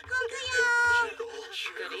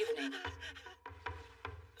 Good evening.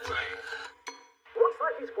 Looks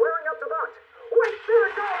like he's flaring up the butt. Wait, there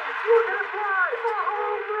it goes! Look at it fly! A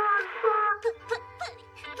home run, Buck!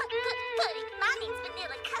 Pudding. My name's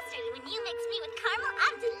Vanilla Custard, and when you mix me with caramel,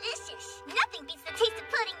 I'm delicious. Nothing beats the taste of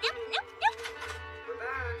pudding. Nope. We're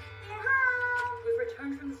back. We've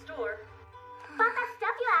returned from the store. Bought that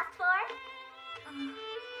stuff you asked for.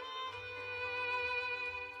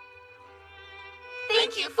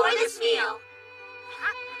 Thank you for this meal.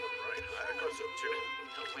 Right, I thought so too.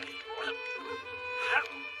 No way.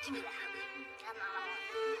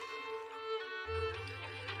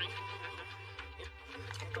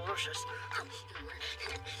 Delicious.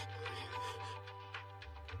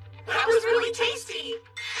 That was really tasty!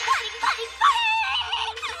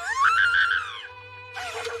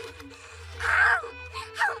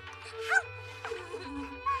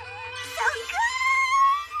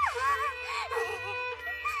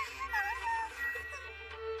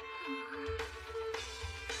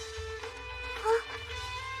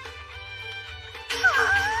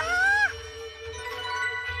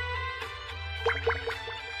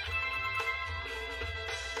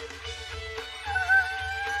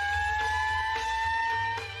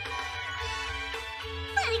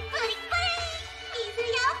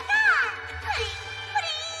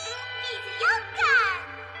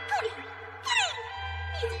 Pudding!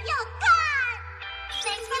 So good!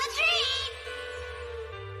 Thanks for the treat!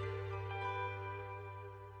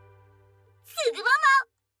 Tsugumomo!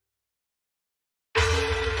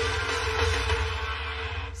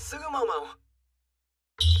 Tsugumomo.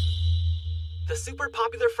 The super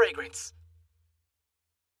popular fragrance.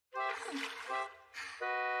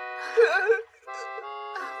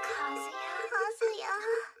 Kazuya.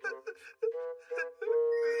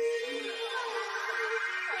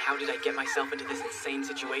 How did I get myself into this insane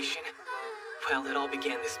situation? Well, it all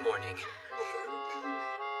began this morning.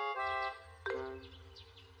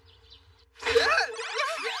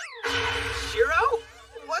 Shiro?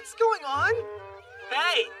 What's going on?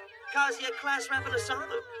 Hey, Kazuya class rep in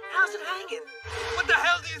Osamu. How's it hanging? What the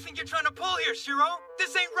hell do you think you're trying to pull here, Shiro?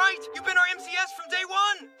 This ain't right! You've been our MCS from day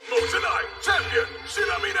one! Motenai, champion,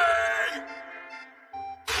 Shinamine!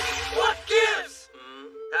 What gives?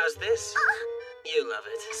 How's this? You love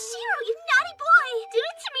it. Shiro, you naughty boy! Do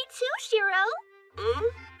it to me too, Shiro!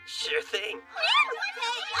 Sure thing.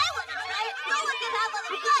 I want to try it! Go look at that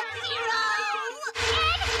little butt, Shiro!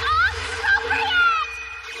 Inappropriate!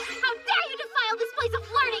 How dare you defile this place of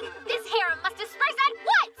learning! This harem must disperse at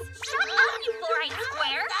once! Shut up, you four-eyed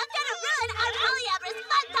square! That's gonna ruin our Polyabra's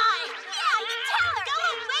fun time! Yeah, you tell her! Go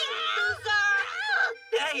away, loser!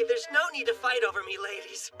 Hey, there's no need to fight over me,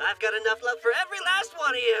 ladies. I've got enough love for every last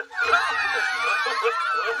one of you.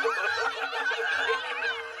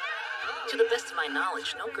 To the best of my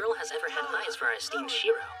knowledge, no girl has ever had eyes for our esteemed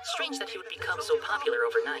Shiro. Strange that he would become so popular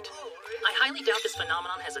overnight. I highly doubt this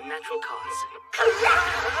phenomenon has a natural cause.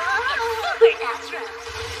 Supernatural!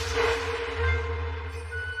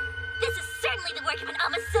 This is certainly the work of an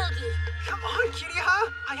Amasogi. Come on,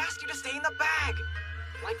 Kiriha! I asked you to stay in the bag!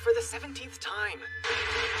 Like for the 17th time.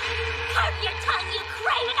 Curb your tongue, you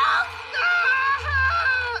criminal!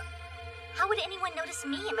 How would anyone notice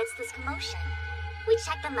me amidst this commotion? We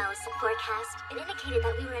checked the Mallison forecast. It indicated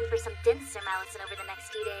that we were in for some denser Mallison over the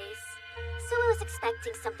next few days. So I was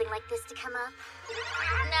expecting something like this to come up.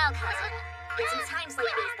 Now, cousin, it's in times like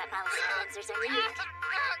these that Mallison cleansers are needed.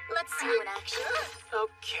 Let's see you in action.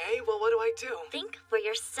 Okay, well, what do I do? Think for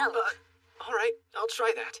yourself. Alright, I'll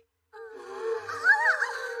try that.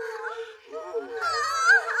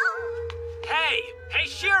 Hey! Hey,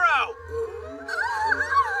 Shiro!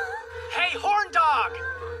 Hey, Horn Dog!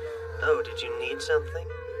 Oh, did you need something?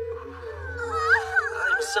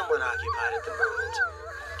 I'm somewhat occupied at the moment.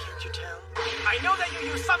 Can't you tell? I know that you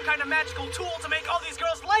use some kind of magical tool to make all these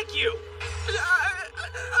girls like you!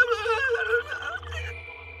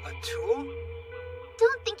 A tool?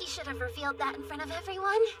 Don't think you should have revealed that in front of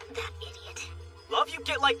everyone. That idiot. Love you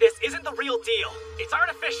get like this isn't the real deal. It's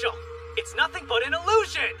artificial. It's nothing but an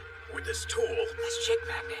illusion. With this tool, This chick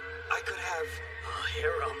magnet, I could have a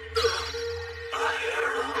harem. a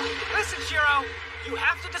harem. Listen Listen, Shiro! You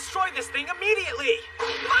have to destroy this thing immediately!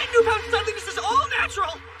 My newfound friendliness is all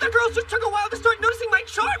natural! The girls just took a while to start noticing my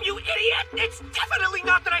charm, you idiot! It's definitely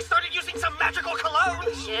not that I started using some magical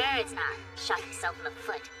cologne! Sure it's not. Shot himself in the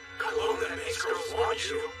foot. Cologne that makes girls want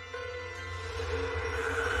you.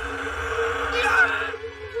 Hand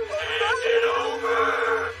it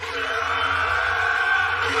over!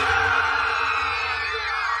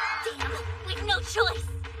 Damn, we've no choice.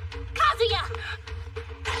 Kazuya!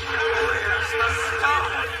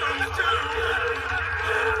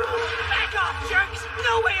 Back off, jerks!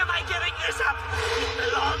 No way am I giving this up!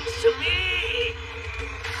 It belongs to me!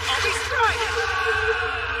 Obi strike!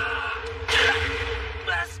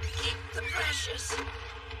 Must keep the precious.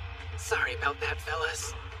 Sorry about that,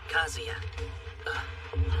 fellas. Kazuya,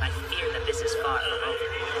 I fear that this is far from over.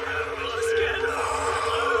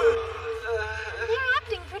 They're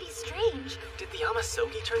acting pretty strange. Did the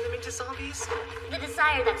Yamasogi turn them into zombies? The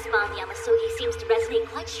desire that spawned Yamasogi seems to resonate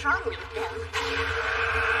quite strongly with them.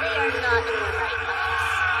 They are not in their right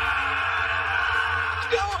minds.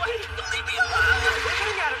 Go away! Leave me alone! We're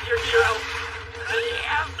getting out of here, Hero! I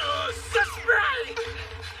have the spray!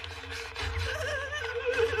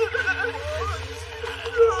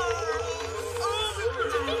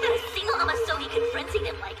 To think that a single Amasogi could frenzy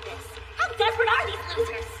them like this. How desperate are these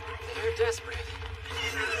losers? They're desperate.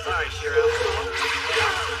 Sorry, Shiro.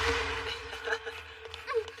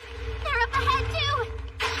 They're up ahead, too!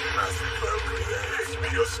 Must procreate. Be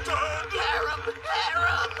a stud. Harem!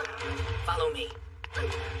 Follow me.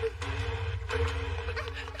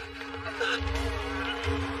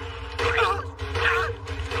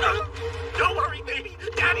 Don't worry, baby.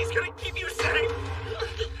 Daddy's gonna keep you safe.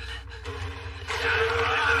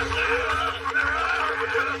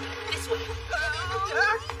 This way.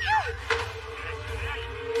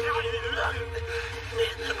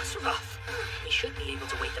 Man, that was rough. We should be able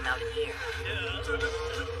to wait them out in here. Dirty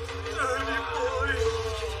boy.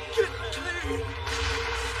 Get clean.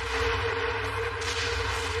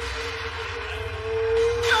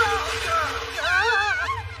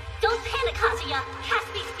 Don't panic, Kazuya! Cast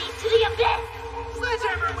these beasts to the abyss!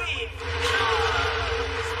 Sledgehammer weave!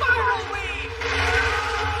 Spiral weave!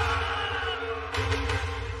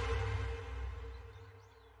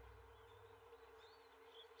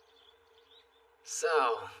 So,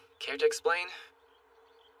 care to explain?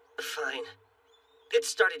 Fine. It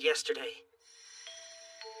started yesterday.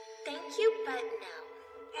 Thank you, but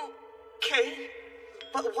no. Okay,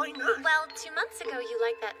 but why not? Well, 2 months ago you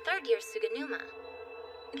liked that third-year Tsugumomo.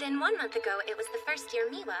 Then 1 month ago it was the first-year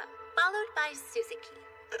Miwa, followed by Suzuki.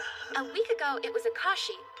 A week ago it was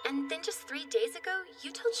Akashi, and then just 3 days ago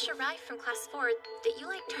you told Shirai from class 4 that you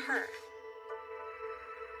liked her.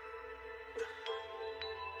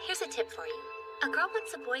 Here's a tip for you. A girl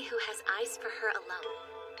wants a boy who has eyes for her alone.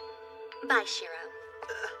 Bye, Shiro.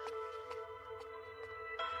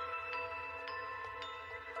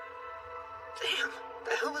 Damn,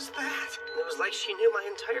 the hell was that? It was like she knew my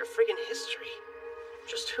entire friggin' history.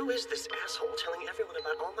 Just who is this asshole telling everyone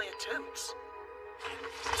about all my attempts?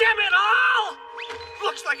 Damn it all!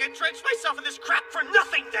 Looks like I drenched myself in this crap for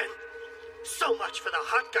nothing then! So much for the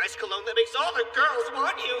hot guy's cologne that makes all the girls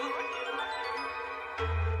want you!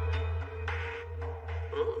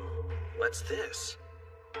 What's this?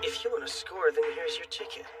 If you want to score, then here's your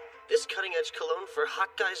ticket. This cutting-edge cologne for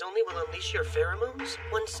hot guys only will unleash your pheromones.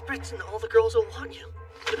 One spritz and all the girls will want you.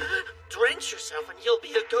 Drench yourself and you'll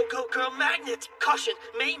be a go-go girl magnet. Caution,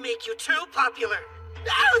 may make you too popular.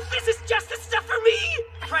 Oh, this is just the stuff for me!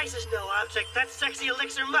 Price is no object. That sexy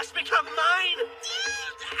elixir must become mine.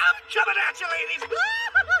 I'm coming at you, ladies.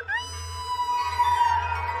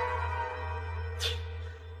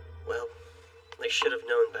 Well, they should have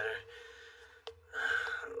known better.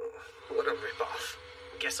 What a ripoff.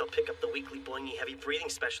 Guess I'll pick up the weekly boingy heavy breathing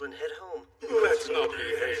special and head home. Let's not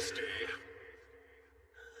be hasty.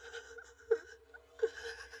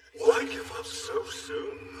 Why give up so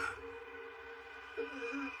soon?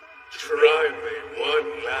 Try me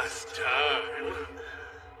one last time.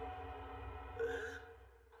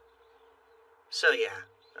 So yeah,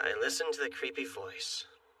 I listened to the creepy voice.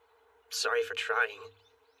 Sorry for trying.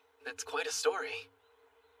 That's quite a story.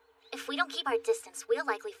 If we don't keep our distance, we'll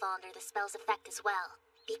likely fall under the spell's effect as well.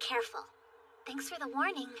 Be careful. Thanks for the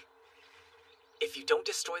warning. If you don't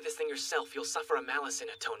destroy this thing yourself, you'll suffer a malison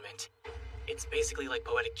atonement. It's basically like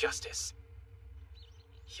poetic justice.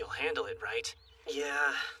 You'll handle it, right?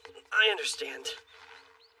 Yeah, I understand.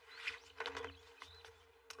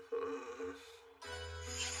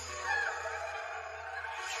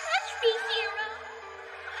 Touch me, Hero.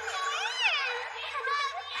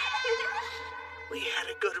 We had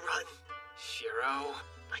a good run. Shiro.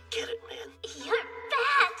 I get it, man. You're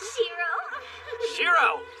bad, Shiro.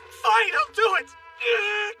 Shiro! Fine, I'll do it!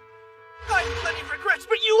 I have plenty of regrets,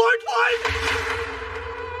 but you aren't one!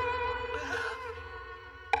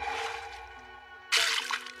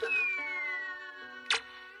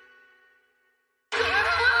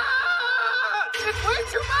 It's way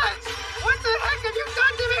too much! What the heck have you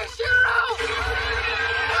done to me, Shiro?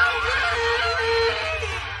 Help me!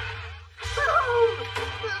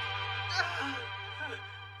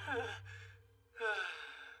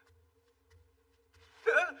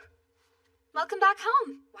 Welcome back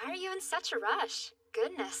home. Why are you in such a rush?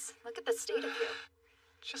 Goodness, look at the state of you.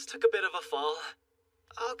 Just took a bit of a fall.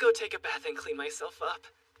 I'll go take a bath and clean myself up.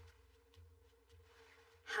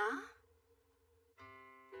 Huh?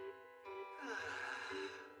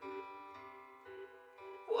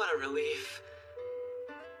 What a relief.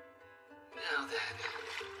 Now then.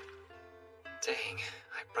 Dang,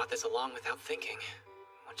 I brought this along without thinking.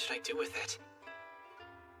 What should I do with it?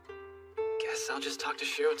 Guess I'll just talk to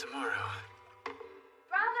Shiro tomorrow.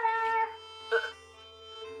 Brother!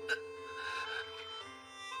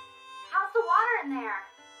 How's the water in there?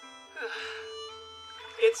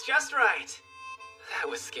 It's just right. That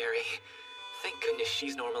was scary. Thank goodness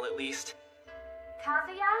she's normal at least.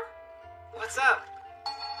 Kazuya? What's up?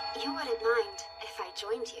 You wouldn't mind if I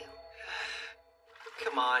joined you.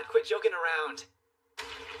 Come on, quit joking around.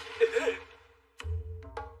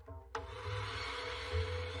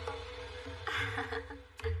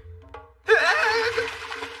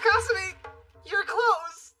 Kasumi, your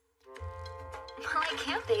clothes! Well, I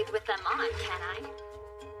can't bathe with them on, can I?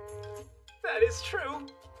 That is true,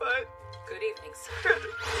 but... Good evening, sir.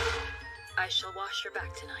 I shall wash your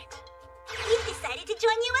back tonight. We've decided to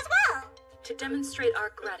join you as well. To demonstrate our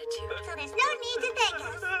gratitude. So there's no need to thank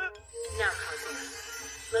us. Now,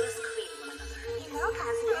 Kazuya, let us clean one another. You know,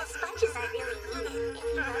 Kazuya, sponges aren't really needed. If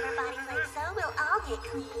you rub our bodies like so, we'll all get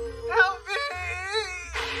clean. Help me!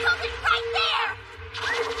 Hold it right there!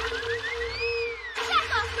 Back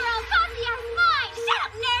off, girl! Kazuya is mine! Shut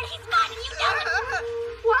up, nerd! He's mine and you know it!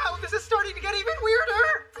 Wow, this is starting to get even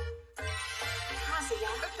weirder! Kazuya,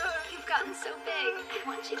 you've gotten so big. I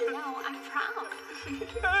want you to know I'm proud.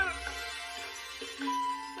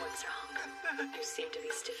 What's wrong? You seem to be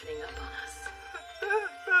stiffening up on us.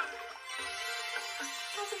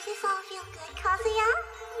 Doesn't this all feel good, Kazuya?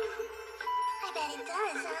 I bet it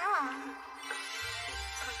does, huh?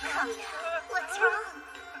 Come now, what's wrong?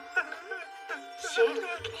 Surely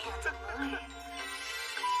you can handle more.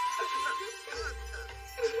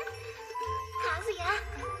 Kazuya,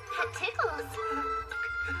 that tickles.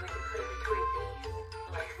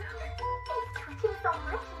 It's twitching so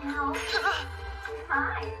much now.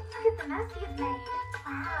 My, look at the mess you've made.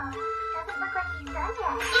 Wow, doesn't look like he's done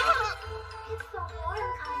yet. It's so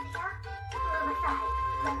warm, Kazuya. Move aside.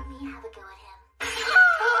 Let me have a go at him.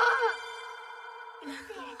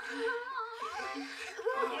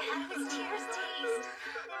 How do his tears taste?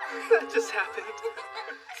 That just happened.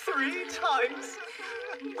 3 times.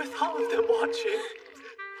 With all of them watching.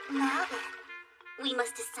 Now then, we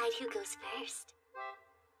must decide who goes first.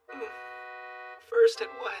 First at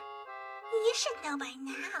what? You should know by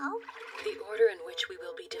now. The order in which we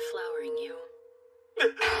will be deflowering you.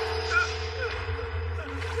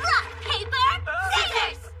 Rock, paper,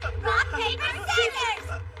 scissors! Rock, paper, scissors!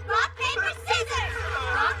 Rock, paper, scissors!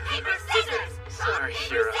 Rock, paper, scissors! Sorry,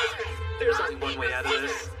 Shiro. There's only one way out of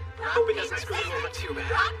this. Hope it doesn't screw you over too bad.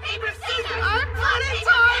 Rock, paper, scissors! I'm pretty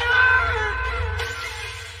tired!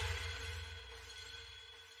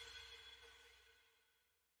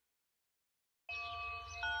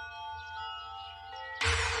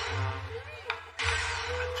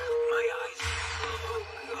 My eyes.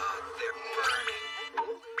 Oh, they're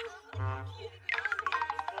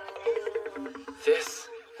burning. This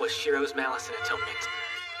was Shiro's malice and atonement,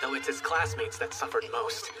 though it's his classmates that suffered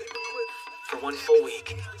most. For 1 full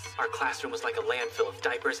week, our classroom was like a landfill of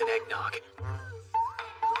diapers and eggnog.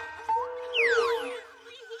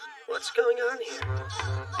 What's going on here?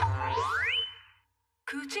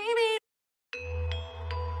 Kuchimi!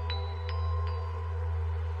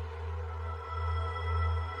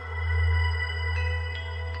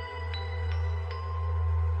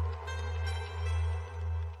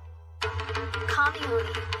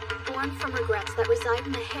 Kamioni, born from regrets that reside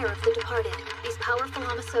in the hair of the departed, these powerful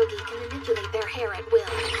Amasogi can manipulate their hair at will.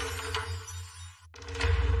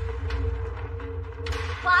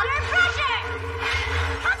 Water pressure!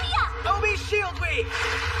 Kazuya! Obi, shield weave!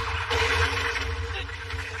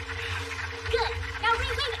 Good. Now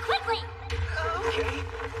reweave it quickly! Okay.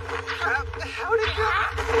 How did it go?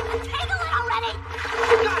 Tangle it already!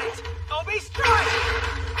 Got it! Obi, strike!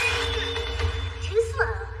 Too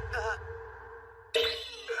slow.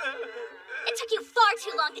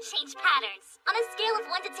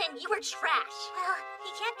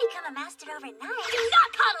 become a master overnight. Do not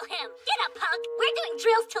coddle him! Get up, punk! We're doing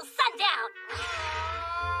drills till sundown!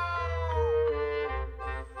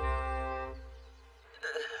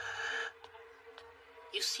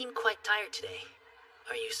 You seem quite tired today.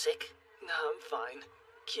 Are you sick? No, I'm fine.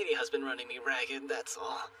 Kitty has been running me ragged, that's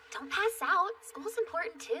all. Don't pass out. School's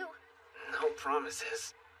important, too. No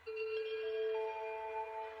promises.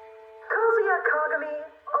 Kazuya Kagami,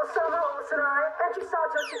 Osamu Osanai, and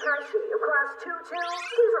Chisato Shikaishi of Class 2-2,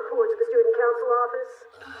 please report to the Student Council office.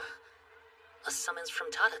 A summons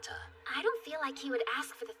from Tadata. I don't feel like he would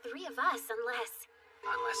ask for the three of us unless...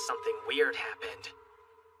 Unless something weird happened.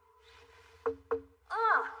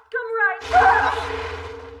 Come right.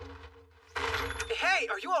 Hey,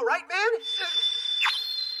 are you alright, man?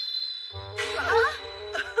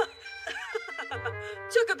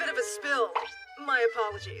 Took a bit of a spill. My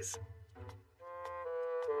apologies.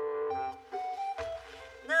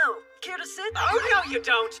 Now, care to sit? Oh, no, you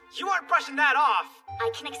don't! You aren't brushing that off!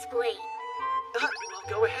 I can explain. Well,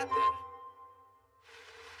 go ahead then.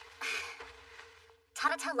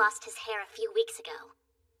 Tadata lost his hair a few weeks ago.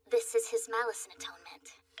 This is his malice in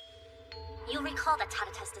atonement. You'll recall that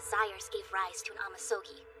Tadata's desires gave rise to an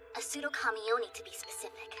Amasogi, a pseudo-kamioni to be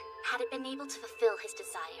specific. Had it been able to fulfill his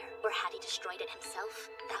desire, or had he destroyed it himself,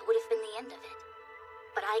 that would have been the end of it.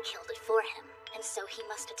 But I killed it for him, and so he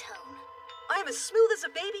must atone. I am as smooth as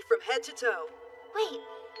a baby from head to toe. Wait,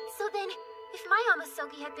 so then, if my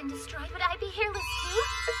Amasogi had been destroyed, would I be hairless too?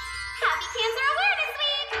 Happy Cancer Awareness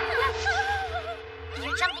Week!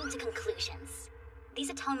 You're jumping to conclusions. These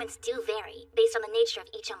atonements do vary, based on the nature of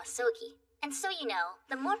each Amasogi. And so you know,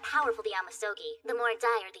 the more powerful the Amasogi, the more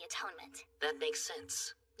dire the atonement. That makes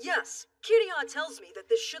sense. Yes, Kiryu tells me that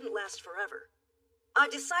this shouldn't last forever. I've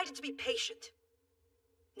decided to be patient.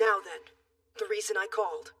 Now then, the reason I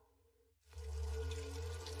called.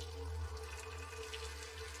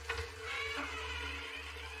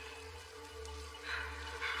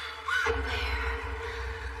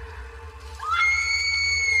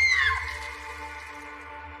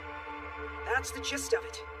 That's the gist of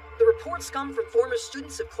it. The reports come from former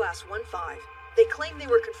students of Class 1-5. They claim they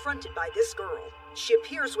were confronted by this girl. She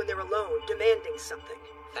appears when they're alone, demanding something.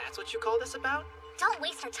 That's what you call this about? Don't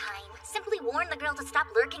waste our time. Simply warn the girl to stop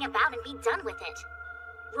lurking about and be done with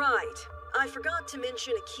it. Right. I forgot to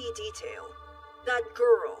mention a key detail. That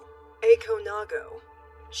girl, Eiko Nago,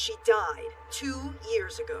 she died 2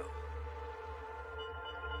 years ago.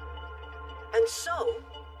 And so,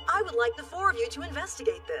 I would like the four of you to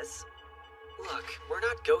investigate this. Look, we're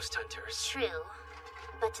not ghost hunters. True.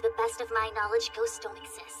 But to the best of my knowledge, ghosts don't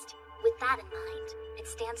exist. With that in mind, it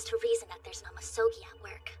stands to reason that there's an Amasogi at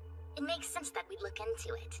work. It makes sense that we'd look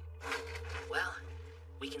into it. Well,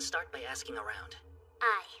 we can start by asking around.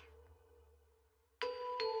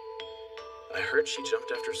 I heard she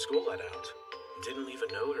jumped after school let out. Didn't leave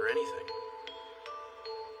a note or anything.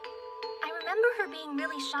 I remember her being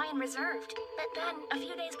really shy and reserved, but then, a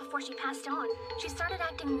few days before she passed on, she started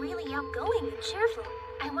acting really outgoing and cheerful.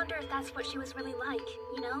 I wonder if that's what she was really like,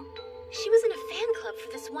 you know? She was in a fan club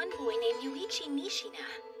for this one boy named Yuichi Nishina.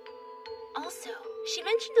 Also, she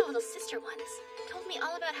mentioned a little sister once, told me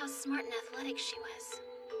all about how smart and athletic she was.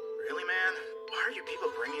 Really, man? Why are you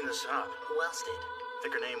people bringing this up? Who else did?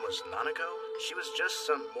 Think her name was Nanako? She was just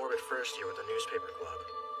some morbid first year with the newspaper club.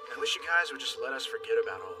 I wish you guys would just let us forget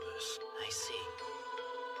about all this. I see.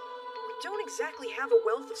 We don't exactly have a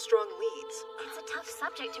wealth of strong leads. It's a tough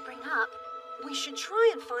subject to bring up. We should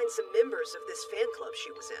try and find some members of this fan club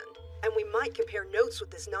she was in. And we might compare notes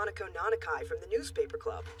with this Nanako Nanakai from the newspaper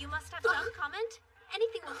club. You must have some comment?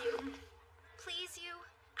 Anything will do. Please, you.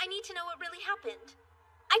 I need to know what really happened.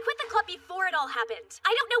 I quit the club before it all happened.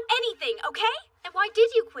 I don't know anything, okay? And why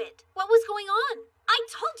did you quit? What was going on? I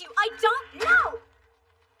told you, I don't know!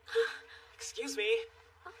 Excuse me.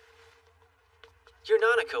 You're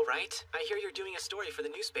Nanako, right? I hear you're doing a story for the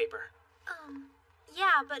newspaper.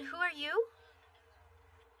 Yeah, but who are you?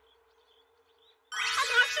 An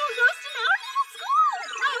actual ghost in our little school!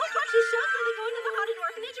 I always watch these shows where they go into the haunted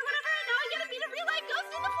orphanage or whatever, and now I get to meet a real-life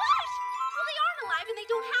ghost in the flesh! Well, they aren't alive and they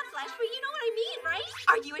don't have flesh, but you know what I mean, right?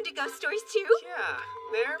 Are you into ghost stories too? Yeah,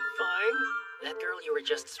 they're fine. That girl you were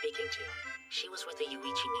just speaking to, she was with the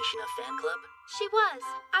Yuichi Nishina fan club? She was.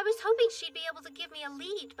 I was hoping she'd be able to give me a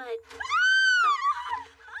lead, but...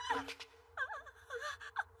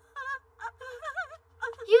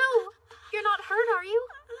 You're not hurt, are you?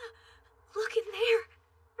 Look in there.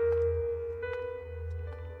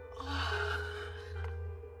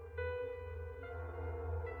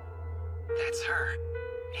 That's her.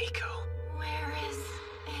 Eiko. Where is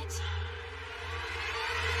it?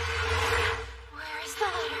 Where is the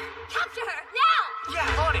letter? Capture her, now!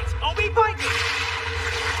 Yeah, on it! Obi, bind it!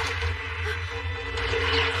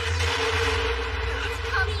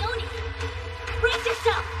 Kamioni! Brace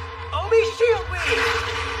yourself! Obi, shield me!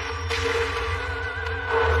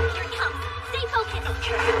 Here it comes! Stay focused!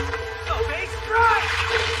 Okay. Obi, strike!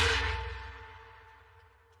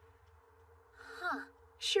 Huh.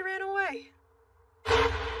 She ran away. Too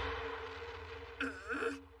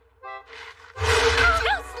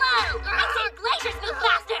slow! I said glaciers move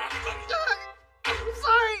faster! I'm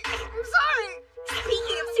sorry!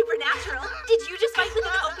 Speaking of supernatural, did you just fight with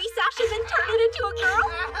an Obi sash and then turn it into a girl?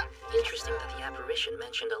 Interesting that the apparition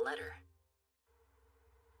mentioned a letter.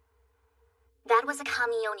 That was a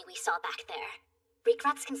Kamioni we saw back there.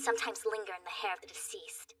 Regrets can sometimes linger in the hair of the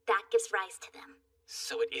deceased. That gives rise to them.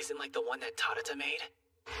 So it isn't like the one that Tadata made?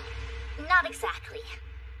 Not exactly.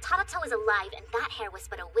 Tadata was alive and that hair was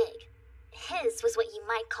but a wig. His was what you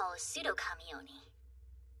might call a pseudo-Kamioni.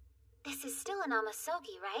 This is still an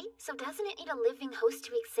Amasogi, right? So doesn't it need a living host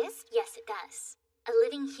to exist? Yes, it does. A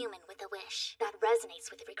living human with a wish that resonates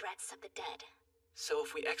with the regrets of the dead. So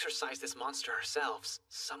if we exorcise this monster ourselves,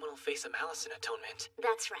 someone will face a Malison atonement.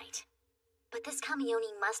 That's right. But this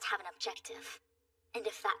Kamioni must have an objective. And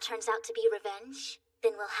if that turns out to be revenge,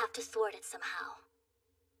 then we'll have to thwart it somehow.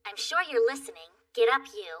 I'm sure you're listening. Get up,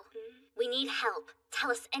 you. We need help. Tell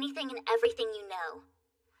us anything and everything you know.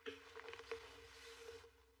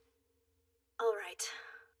 All right.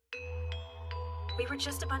 We were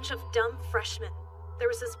just a bunch of dumb freshmen. There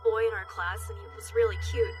was this boy in our class, and he was really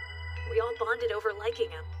cute. We all bonded over liking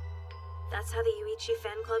him. That's how the Yuichi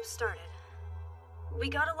fan club started. We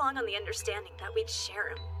got along on the understanding that we'd share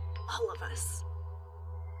him, all of us.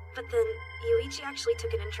 But then, Yuichi actually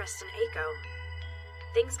took an interest in Eiko.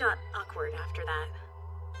 Things got awkward after that.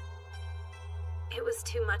 It was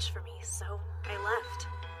too much for me, so I left.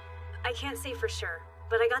 I can't say for sure,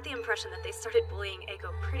 but I got the impression that they started bullying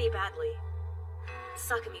Eiko pretty badly.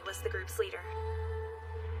 Sakumi was the group's leader.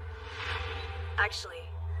 Actually,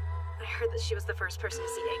 I heard that she was the first person to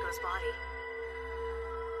see Eiko's body.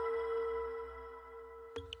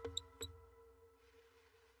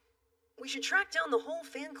 We should track down the whole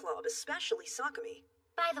fan club, especially Sakumi.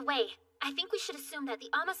 By the way, I think we should assume that the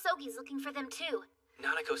Amasogi's looking for them too.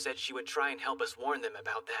 Nanako said she would try and help us warn them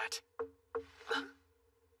about that.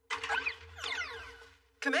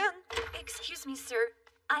 Come in. Excuse me, sir.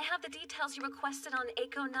 I have the details you requested on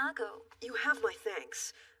Eiko Nago. You have my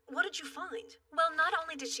thanks. What did you find? Well, not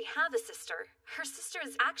only did she have a sister, her sister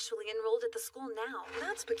is actually enrolled at the school now.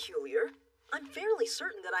 That's peculiar. I'm fairly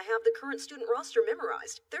certain that I have the current student roster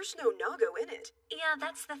memorized. There's no Nago in it. Yeah,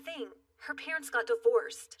 that's the thing. Her parents got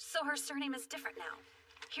divorced, so her surname is different now.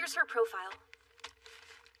 Here's her profile.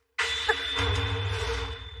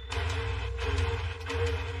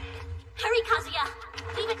 Hurry, Kazuya!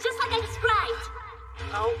 Leave it just like I described!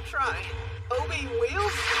 I'll try. Obi,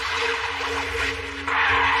 wheels?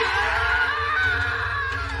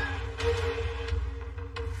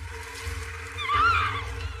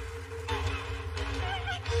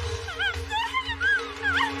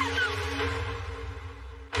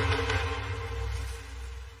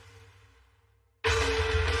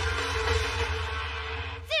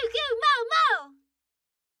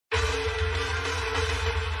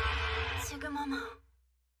 Tsugumomo.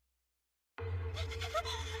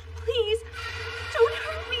 Please, don't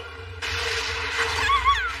hurt me.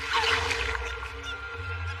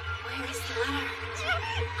 Where is the letter?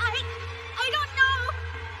 I don't know.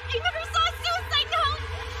 I never saw a suicide note.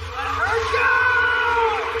 Let her go!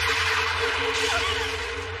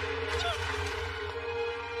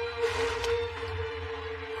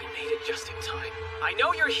 We made it just in time. I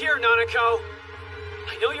know you're here, Nanako.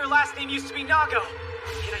 I know your last name used to be Nago.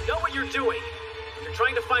 And I know what you're doing. You're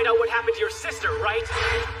trying to find out what happened to your sister, right?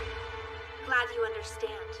 Glad you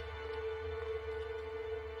understand.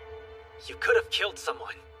 You could have killed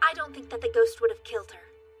someone. I don't think that the ghost would have killed her.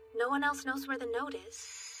 No one else knows where the note is.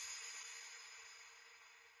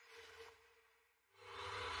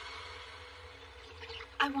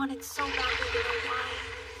 I wanted so badly to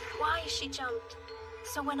know why she jumped.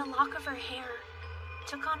 So when a lock of her hair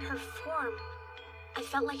took on her form, I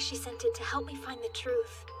felt like she sent it to help me find the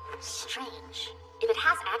truth. Strange. If it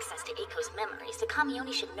has access to Eiko's memories, the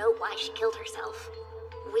Kamioni should know why she killed herself.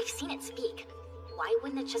 We've seen it speak. Why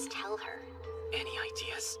wouldn't it just tell her? Any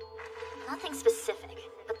ideas? Nothing specific,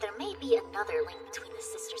 but there may be another link between the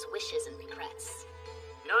sisters' wishes and regrets.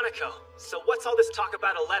 Nanako, so what's all this talk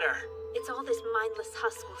about a letter? It's all this mindless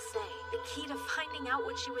husk will say. The key to finding out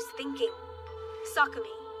what she was thinking.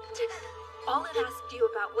 Sakumi, all it asked you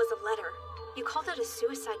about was a letter. You called it a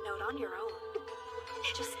suicide note on your own.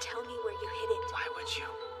 Just tell me where you hid it. Why would you?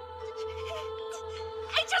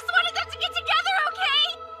 I just wanted them to get together, okay?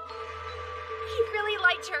 He really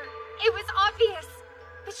liked her. It was obvious.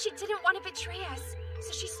 But she didn't want to betray us,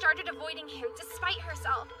 so she started avoiding him despite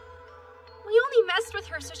herself. We only messed with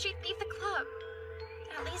her so she'd leave the club.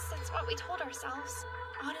 At least that's what we told ourselves.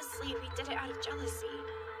 Honestly, we did it out of jealousy.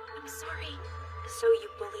 I'm sorry. So you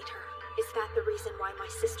bullied her. Is that the reason why my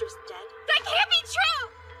sister's dead? That can't be true!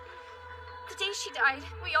 The day she died,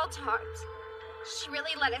 we all talked. She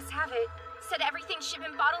really let us have it. Said everything she'd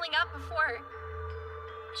been bottling up before.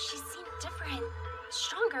 She seemed different.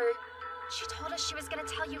 Stronger. She told us she was gonna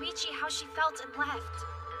tell Yuichi how she felt and left.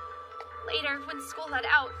 Later, when school let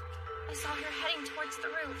out, I saw her heading towards the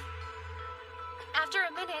roof. After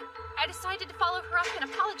a minute, I decided to follow her up and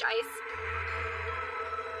apologize.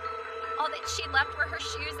 All that she left were her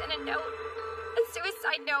shoes and a note. A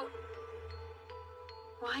suicide note.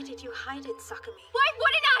 Why did you hide it, Sakumi? Why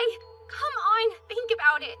wouldn't I? Come on, think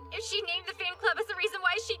about it. If she named the fan club as the reason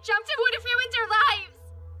why she jumped, it would have ruined our lives.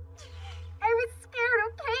 I was scared,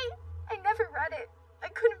 okay? I never read it. I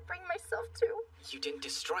couldn't bring myself to. You didn't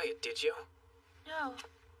destroy it, did you? No,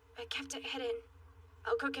 I kept it hidden.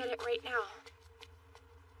 I'll go get it right now.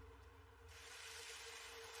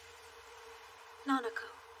 Nanako,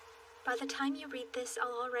 by the time you read this,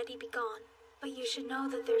 I'll already be gone. But you should know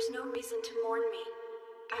that there's no reason to mourn me.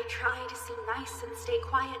 I try to seem nice and stay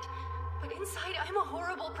quiet, but inside I'm a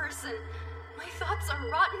horrible person. My thoughts are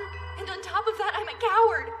rotten, and on top of that, I'm a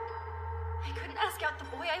coward. I couldn't ask out the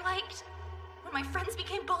boy I liked. When my friends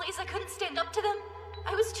became bullies, I couldn't stand up to them.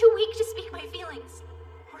 I was too weak to speak my feelings,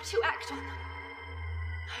 or to act on them.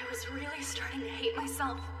 I was really starting to hate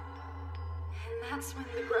myself. And that's when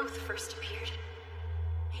the growth first appeared.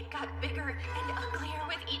 It got bigger and uglier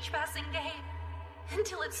with each passing day,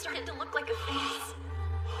 until it started to look like a face.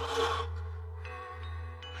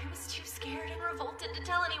 I was too scared and revolted to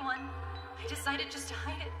tell anyone. I decided just to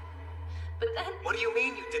hide it. But then... What do you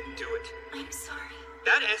mean you didn't do it? I'm sorry.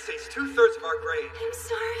 That essay's 2/3 of our grade. I'm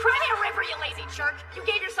sorry. Cry me a river, you lazy jerk! You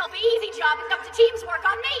gave yourself the easy job and dumped the team's work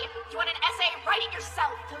on me! You want an essay? Write it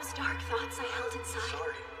yourself! Those dark thoughts I held inside.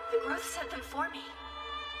 Sorry. The growth said them for me.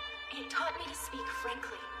 It taught me to speak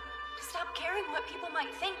frankly, to stop caring what people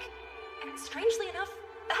might think. And strangely enough,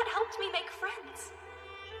 that helped me make friends.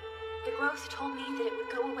 The growth told me that it would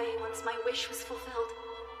go away once my wish was fulfilled.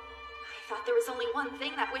 I thought there was only one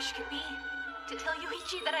thing that wish could be, to tell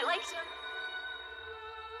Yuichi that I liked him.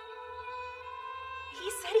 He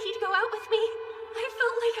said he'd go out with me. I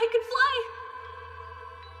felt like I could fly.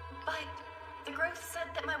 But the growth said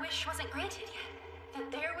that my wish wasn't granted yet. That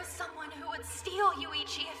there was someone who would steal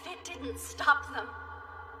Yuichi if it didn't stop them.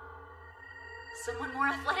 Someone more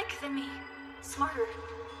athletic than me. Smarter.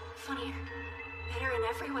 Funnier. Better in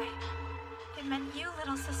every way. It meant you,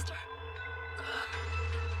 little sister.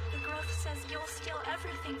 The growth says you'll steal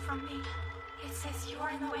everything from me. It says you're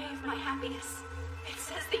in the way of my happiness. It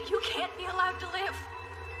says that you can't be allowed to live.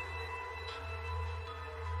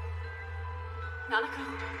 Nanako,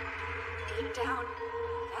 deep down,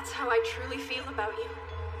 that's how I truly feel about you.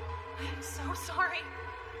 I'm so sorry.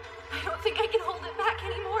 I don't think I can hold it back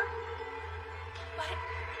anymore. But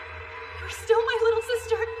you're still my little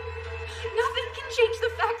sister. Nothing can change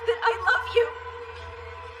the fact that I love you.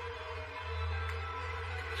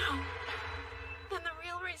 No. Then the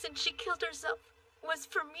real reason she killed herself was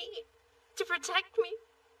for me. To protect me.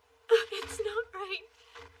 It's not right.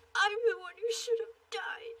 I'm the one who should have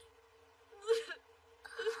died.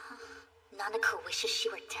 Nanako wishes she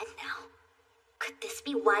were dead now. Could this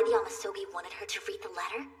be why the Amasogi wanted her to read the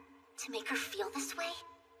letter? To make her feel this way?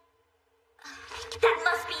 That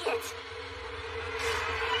must be it!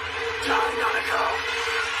 Die, Nanako!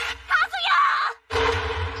 Kazuya!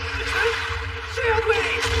 Shield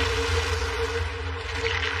wings!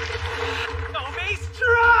 Omi,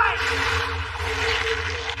 strike!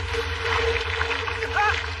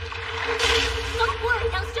 Don't worry,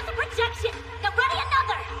 that was just a projection. Now ready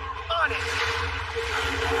another! On it!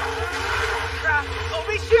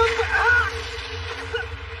 Omi, shield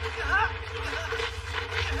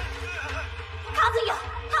Kazuya,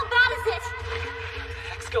 how bad is it? What the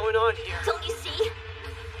heck's going on here? Don't you see?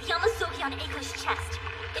 The Yamasogi on Eiko's chest.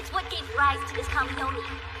 It's what gave rise to this Kamiyoni.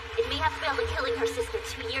 It may have failed in killing her sister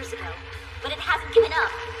 2 years ago, but it hasn't given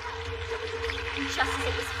up. And just as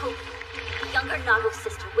it was hoped, the younger Nago's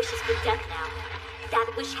sister wishes for death now. That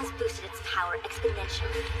wish has boosted its power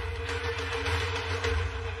exponentially.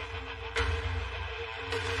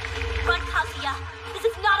 Run, Kazuya! This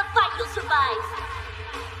is not a fight you'll survive!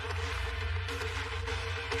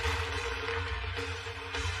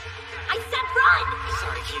 I said run!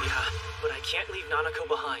 Sorry, Kiriha, but I can't leave Nanako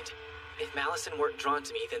behind. If Malison weren't drawn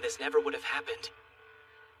to me, then this never would have happened.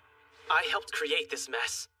 I helped create this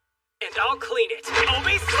mess, and I'll clean it.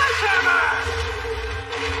 Obi Sledgehammer!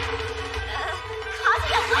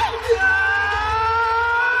 Kazuya, wait!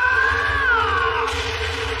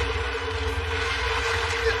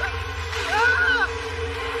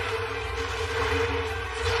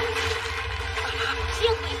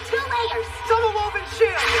 Shield weave, 2 layers! Double woven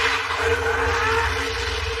shield!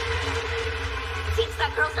 Seems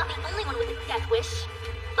that girl's not the only one with a death wish.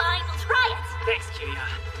 Fine, we'll try it! Thanks, Kiria.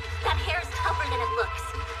 That hair is tougher than it looks.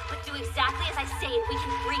 But do exactly as I say and we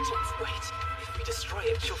can breach it. Wait, if we destroy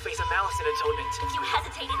it, she'll face a Malison atonement. If you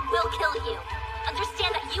hesitate, it will kill you.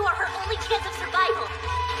 Understand that you are her only chance of survival.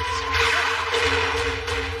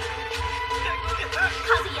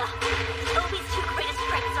 Kazuya, Obi's 2 greatest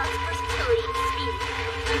strengths are its versatility and speed.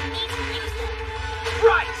 You need to use them.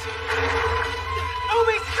 Right!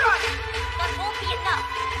 Obi strike! That won't be enough.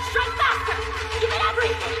 Strike faster! Give it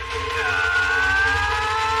everything!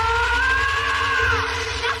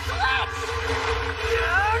 Now switch!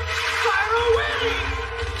 Spiral wing!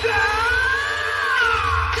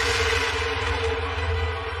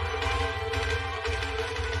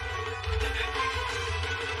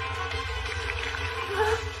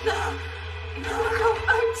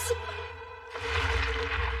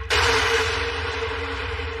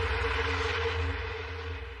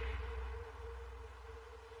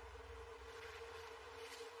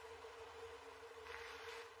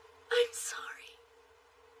 I'm sorry.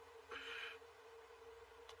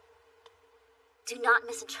 Do not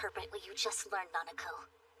misinterpret what you just learned, Nanako.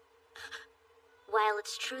 While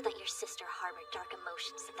it's true that your sister harbored dark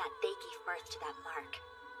emotions and that they gave birth to that mark,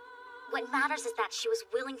 what matters is that she was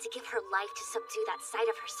willing to give her life to subdue that side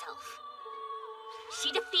of herself.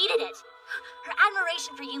 She defeated it! Her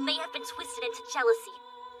admiration for you may have been twisted into jealousy,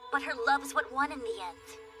 but her love is what won in the end.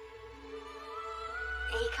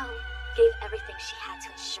 Eiko gave everything she had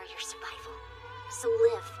to ensure your survival. So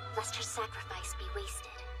live, lest her sacrifice be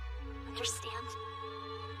wasted. Understand?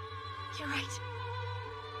 You're right.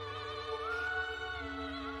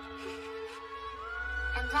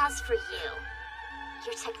 And as for you,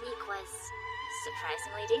 your technique was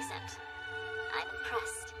surprisingly decent. I'm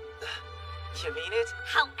impressed. You mean it?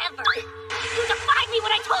 However, you defied me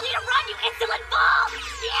when I told you to run, you insolent fool!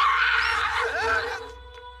 Yeah!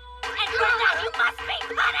 And for that, you must be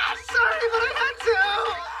punished! Sorry, but I had to!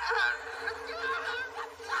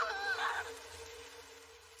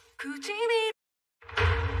 Poutine!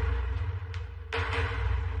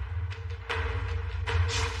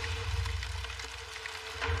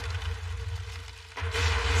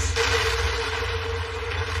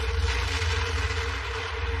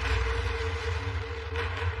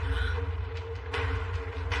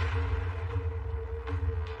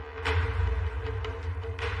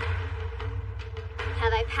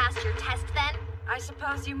 Have I passed your test then? I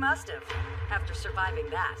suppose you must have, after surviving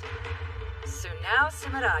that. Sunao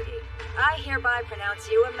Sumeragi, I hereby pronounce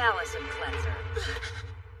you a Malison cleanser.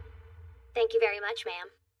 Thank you very much, ma'am.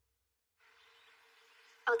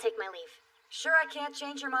 I'll take my leave. Sure I can't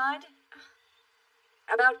change your mind?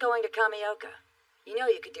 About going to Kamioka. You know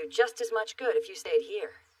you could do just as much good if you stayed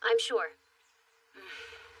here. I'm sure.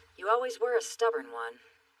 You always were a stubborn one.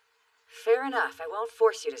 Fair enough, I won't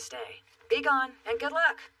force you to stay. Be gone, and good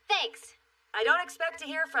luck. Thanks. I don't expect to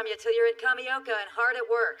hear from you till you're in Kamioka and hard at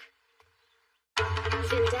work.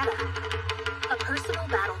 Vendetta. A personal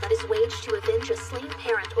battle that is waged to avenge a slain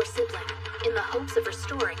parent or sibling in the hopes of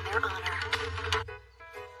restoring their honor.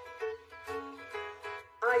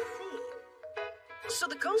 I see. So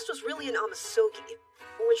the ghost was really an Amasogi,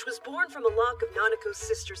 which was born from a lock of Nanako's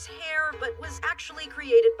sister's hair, but was actually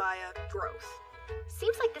created by a growth.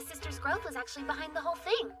 Seems like the sister's growth was actually behind the whole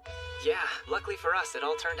thing. Yeah, luckily for us, it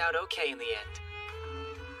all turned out okay in the end.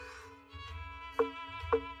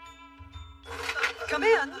 Come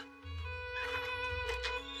in!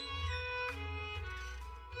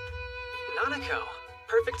 Nanako,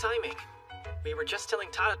 perfect timing. We were just telling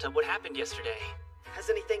Tadata what happened yesterday. Has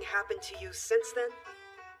anything happened to you since then?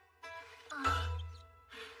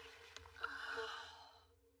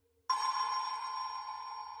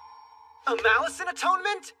 A Malison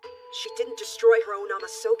atonement? She didn't destroy her own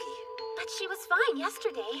Amasogi. But she was fine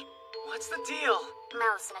yesterday. What's the deal?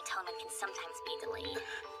 Malison atonement can sometimes be delayed.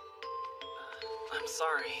 I'm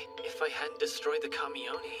sorry. If I hadn't destroyed the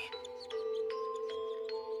Kamioni...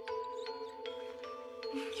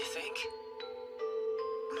 You think?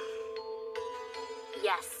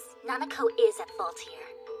 Yes, Nanako is at fault here.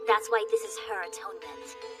 That's why this is her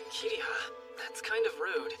atonement. Kiriha, that's kind of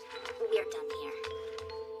rude. We're done here.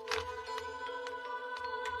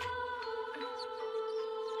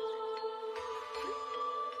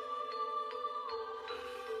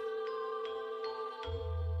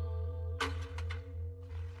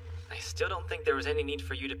 still don't think there was any need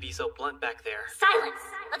for you to be so blunt back there. Silence!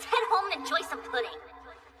 Let's head home and enjoy some pudding.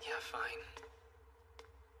 Yeah, fine.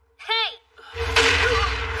 Hey!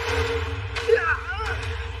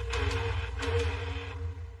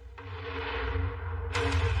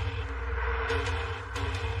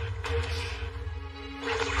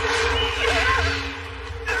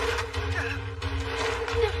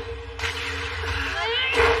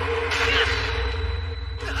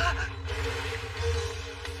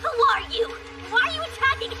 Who are you? Why are you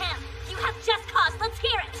attacking him? You have just cause. Let's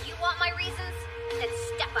hear it. You want my reasons? Then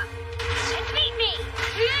step up and beat me!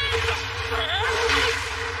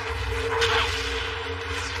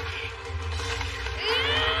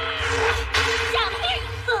 Down here,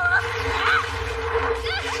 you fool!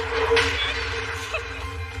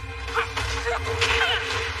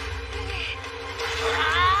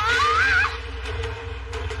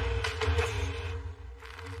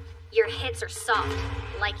 Your hits are soft,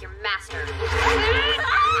 like your master.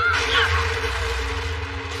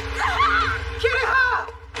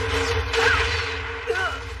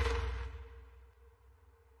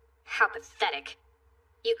 How pathetic.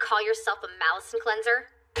 You call yourself a Malison cleanser?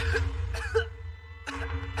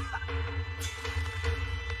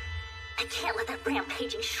 I can't let that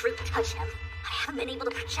rampaging shrew touch him. I haven't been able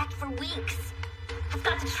to project for weeks. I've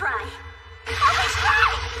got to try. Always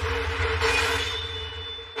try!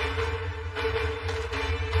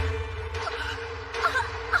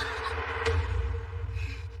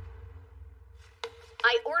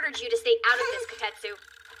 I ordered you to stay out of this, Kotetsu.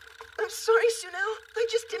 I'm sorry, Sunao. I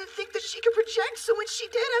just didn't think that she could project, so when she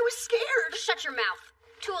did, I was scared. Shut your mouth.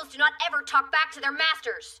 Tools do not ever talk back to their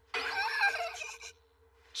masters.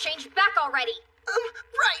 Change back already.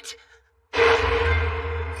 Right.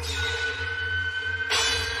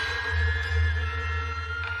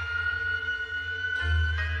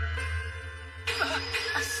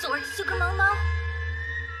 A sword, Tsugumomo?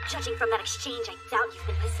 Judging from that exchange, I doubt you've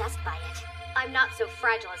been possessed by it. I'm not so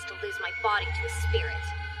fragile as to lose my body to a spirit.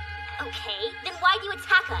 Okay, then why do you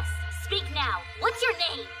attack us? Speak now. What's your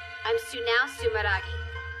name? I'm Sunao Sumeragi,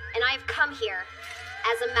 and I have come here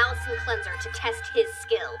as a Malison cleanser to test his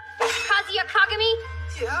skill. Kazuya Kagami?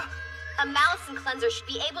 Yeah? A Malison cleanser should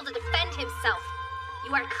be able to defend himself.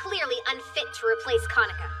 You are clearly unfit to replace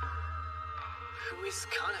Kanaka. Who is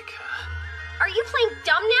Kanaka? Are you playing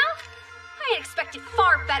dumb now? I had expected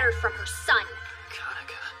far better from her son.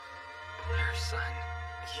 Kanaka? Her son?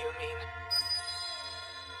 You mean...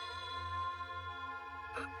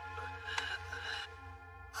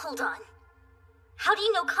 Hold on. How do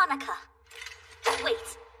you know Kanaka?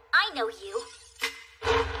 Wait, I know you.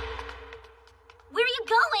 Where are you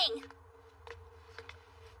going?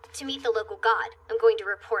 To meet the local god, I'm going to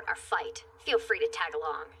report our fight. Feel free to tag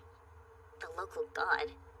along. The local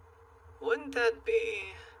god? Wouldn't that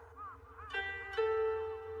be...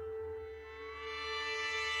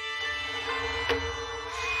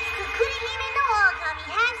 Kukurihime no Okami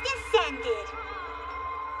has descended.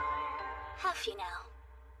 Have you now?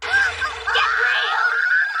 Get real!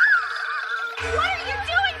 What are you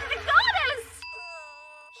doing to the goddess?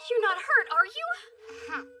 You're not hurt, are you?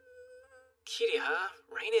 Kiriha,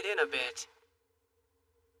 rein it in a bit.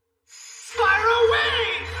 Fire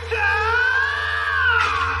away!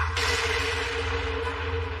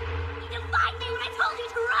 You defied me when I told you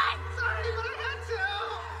to run! Sorry, but I had to!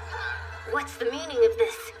 What's the meaning of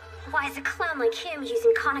this? Why is a clown like him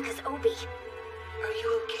using Kanaka's obi? Are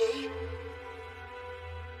you okay?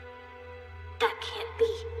 That can't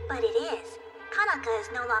be. But it is. Kanaka is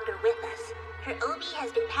no longer with us. Her obi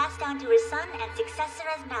has been passed down to her son and successor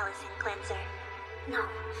as Malison Cleanser. No.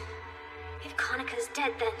 If Kanaka's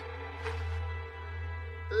dead, then...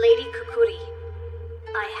 Lady Kukuri,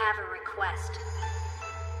 I have a request.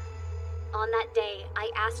 On that day,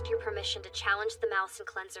 I asked your permission to challenge the Malison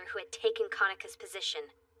Cleanser who had taken Kanaka's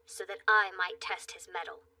position, so that I might test his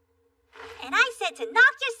mettle. And I said to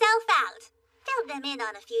knock yourself out. Filled them in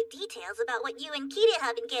on a few details about what you and Kiriha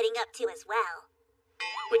have been getting up to as well.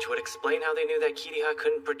 Which would explain how they knew that Kiriha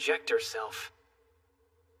couldn't project herself.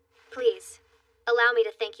 Please, allow me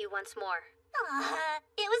to thank you once more.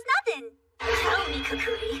 It was nothing. Tell me,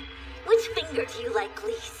 Kukuri, which finger do you like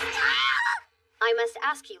least? I must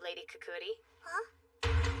ask you, Lady Kukuri. Huh?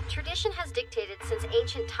 Tradition has dictated since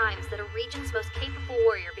ancient times that a region's most capable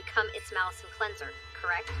warrior become its Malison Cleanser,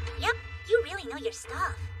 correct? Yep, you really know your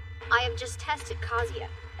stuff. I have just tested Kazuya.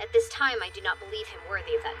 At this time, I do not believe him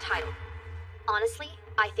worthy of that title. Honestly,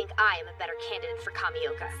 I think I am a better candidate for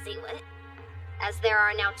Kamioka. Say what? As there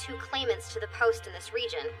are now 2 claimants to the post in this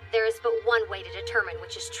region, there is but one way to determine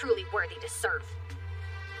which is truly worthy to serve.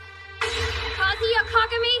 Kazuya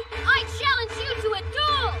Kagami, I challenge you to a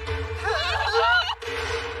duel!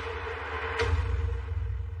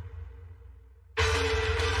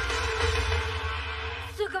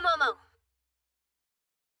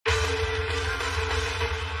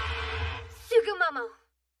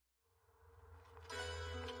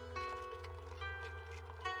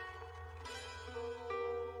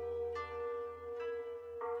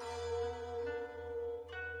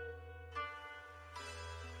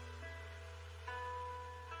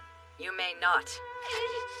 You may not.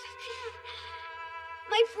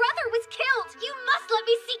 My brother was killed! You must let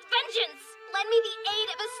me seek vengeance! Lend me the aid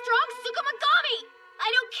of a strong Tsugumomo! I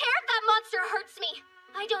don't care if that monster hurts me!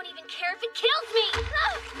 I don't even care if it kills me!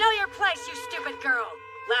 Know your place, you stupid girl!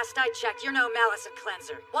 Last I checked, you're no Malison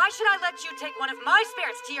cleanser. Why should I let you take one of my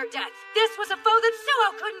spirits to your death? This was a foe that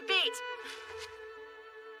Suo couldn't beat!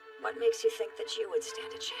 What makes you think that you would stand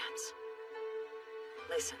a chance?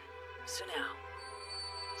 Listen, Tsunao.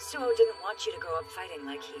 Suo didn't want you to grow up fighting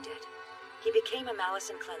like he did. He became a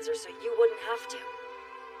Malison cleanser so you wouldn't have to.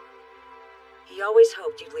 He always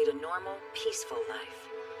hoped you'd lead a normal, peaceful life.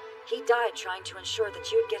 He died trying to ensure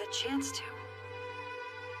that you'd get a chance to.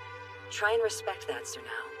 Try and respect that,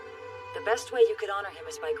 Tsunao. The best way you could honor him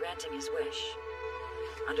is by granting his wish.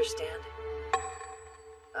 Understand?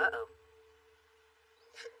 Uh-oh.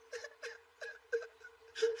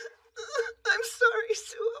 I'm sorry,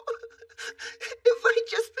 Suo. If I'd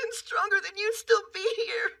just been stronger, then you'd still be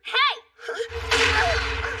here. Hey!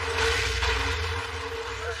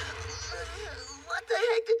 What the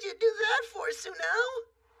heck did you do that for, Tsunao?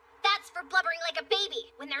 That's for blubbering like a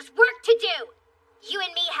baby when there's work to do. You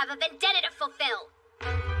and me have a vendetta to fulfill.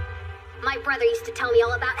 My brother used to tell me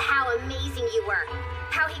all about how amazing you were.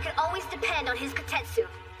 How he could always depend on his kotetsu.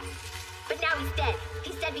 But now he's dead.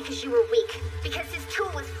 He's dead because you were weak. Because his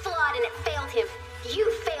tool was flawed and it failed him.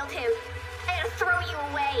 You failed him. I had to throw you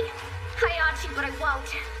away. I ought to, but I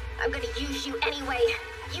won't. I'm gonna use you anyway.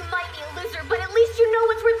 You might be a loser, but at least you know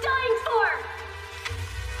what's worth dying for!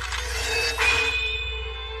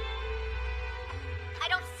 I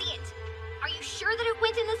don't see it. Are you sure that it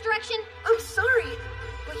went in this direction? I'm sorry,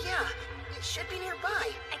 but yeah, it should be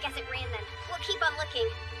nearby. I guess it ran then. We'll keep on looking.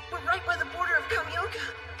 We're right by the border of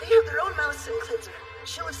Kamioka. They have their own Malison cleanser.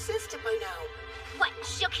 She'll have sensed it by now. What,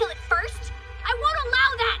 she'll kill it first? I won't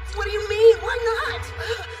allow that! What do you mean? Why not?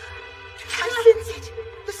 I sense it.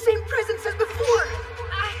 The same presence as before.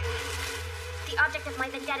 The object of my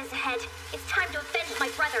vendetta is ahead. It's time to avenge my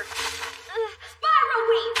brother. Spiral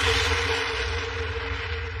Wave!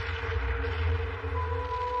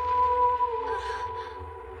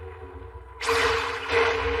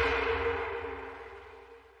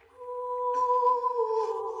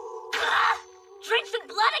 Drenched in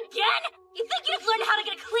blood again? You think you'd learn how to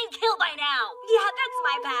get a clean kill by now? Yeah, that's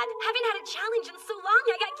my bad. Haven't had a challenge in so long,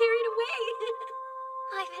 I got carried away.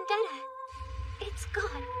 My vendetta. It's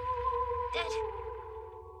gone. Dead.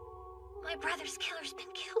 My brother's killer's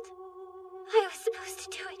been killed. I was supposed to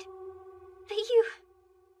do it. But you...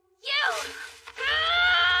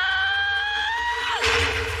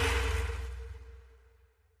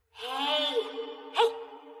 Hey!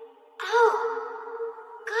 Oh!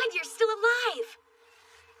 Good, you're still alive.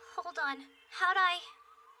 Hold on. How'd I...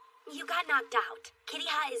 You got knocked out.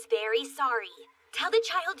 Kiriha is very sorry. Tell the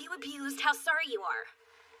child you abused how sorry you are.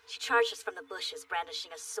 She charged us from the bushes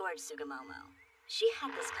brandishing a sword, Tsugumomo. She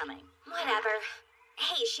had this coming. Whatever.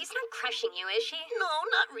 Hey, she's not crushing you, is she? No,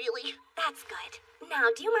 not really. That's good.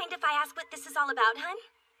 Now, do you mind if I ask what this is all about, hun?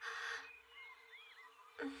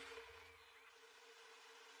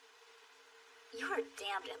 You're a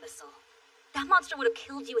damned imbecile. That monster would have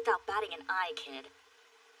killed you without batting an eye, kid.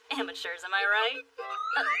 Amateurs, am I right?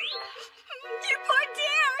 You poor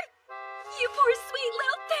dear! You poor sweet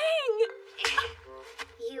little thing!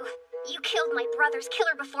 You killed my brother's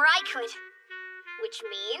killer before I could. Which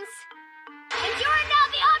means... that you are now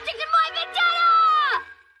the object of my vendetta!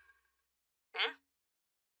 Huh?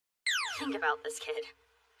 Think about this, kid.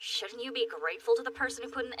 Shouldn't you be grateful to the person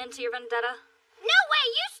who put an end to your vendetta? No way!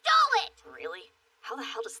 You stole it! Really? How the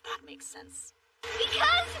hell does that make sense? Because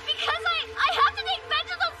I have to take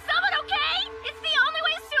vengeance on someone, okay? It's the only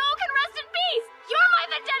way Suo can rest in peace! You're my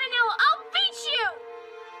vendetta now! I'll beat you!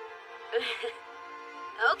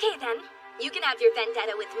 Okay then, you can have your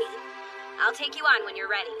vendetta with me. I'll take you on when you're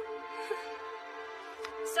ready.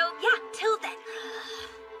 So yeah, till then.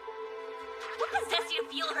 What possessed you to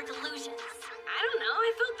fuel her delusions? I don't know,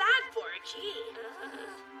 I feel bad for her, gee.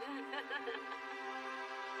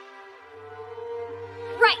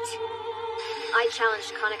 Right! I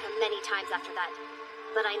challenged Konica many times after that,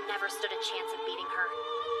 but I never stood a chance of beating her.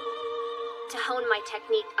 To hone my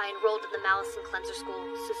technique, I enrolled in the Malison Cleanser School,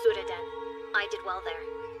 Susureden. I did well there.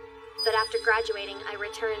 But after graduating, I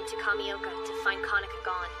returned to Kamioka to find Konica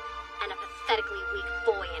gone, and a pathetically weak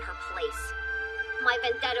boy in her place. My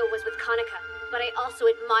vendetta was with Konica, but I also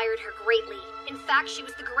admired her greatly. In fact, she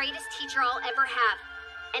was the greatest teacher I'll ever have.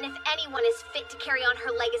 And if anyone is fit to carry on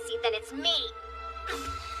her legacy, then it's me!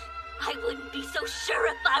 I wouldn't be so sure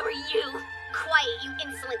if I were you. Quiet, you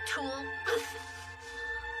insolent tool.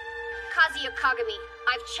 Kazuya Kagami,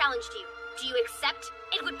 I've challenged you. Do you accept?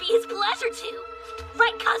 It would be his pleasure to.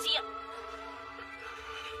 Right, Kazuya?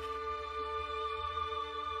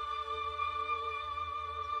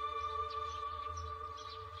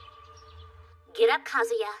 Get up,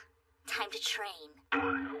 Kazuya. Time to train.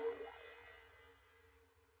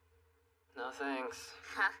 No thanks.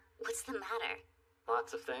 Huh? What's the matter?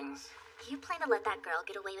 Lots of things. You plan to let that girl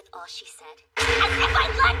get away with all she said? As if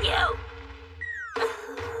I'd let you!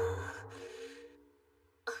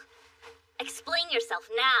 Explain yourself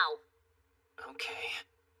now. Okay.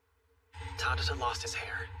 Tadata lost his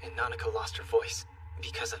hair, and Nanako lost her voice.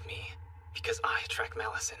 Because of me. Because I track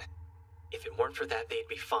Malison. If it weren't for that, they'd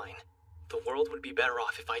be fine. The world would be better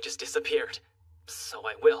off if I just disappeared. So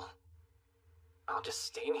I will. I'll just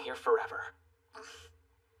stay in here forever.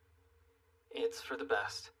 It's for the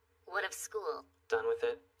best. What of school? Done with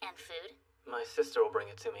it. And food? My sister will bring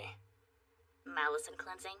it to me. Malison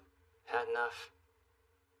cleansing? Had enough.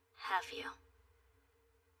 Have you?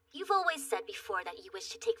 You've always said before that you wish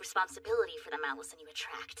to take responsibility for the Malison you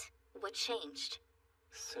attract. What changed?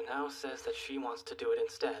 Sunao says that she wants to do it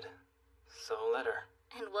instead. So let her.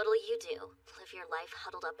 And what'll you do? Live your life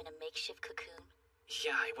huddled up in a makeshift cocoon?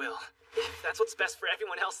 Yeah, I will. If that's what's best for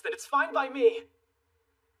everyone else, then it's fine by me.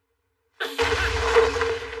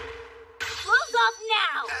 Close off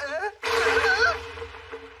now!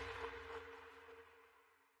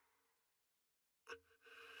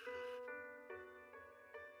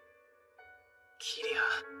 Kiria,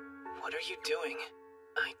 what are you doing?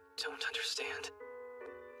 I don't understand.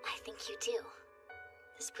 I think you do.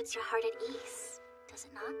 This puts your heart at ease, does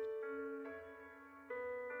it not?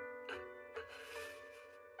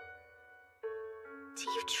 Do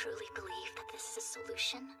you truly believe that this is a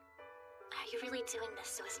solution? Are you really doing this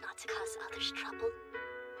so as not to cause others trouble?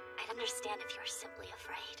 I'd understand if you were simply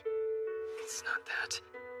afraid. It's not that.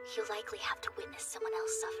 You'll likely have to witness someone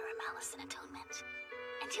else suffer a malice in atonement.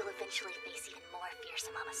 And you'll eventually face even more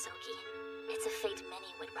fearsome Amasoki. It's a fate many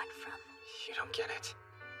would run from. You don't get it.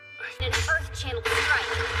 An Earth-channeled strike.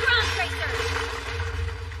 Ground Tracer!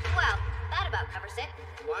 Well, that about covers it.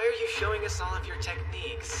 Why are you showing us all of your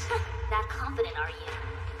techniques? That confident, are you?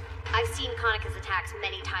 I've seen Konika's attacks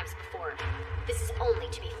many times before. This is only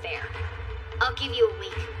to be fair. I'll give you a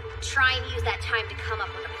week. Try and use that time to come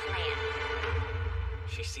up with a plan.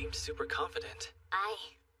 She seemed super confident. Aye.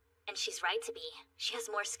 And she's right to be. She has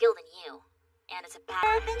more skill than you. And it's a bad... I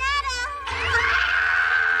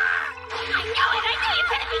know it! I knew you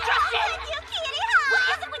couldn't be trusted!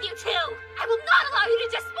 What is it with you two? I will not allow you to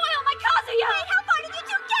just spoil my Kazuya! Wait, how far did you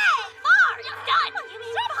two get? Far! It's done!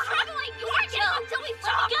 Stop struggling! You are chill until we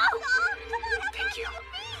fully go! Thank you.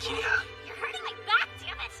 Kiria. You're hurting my back,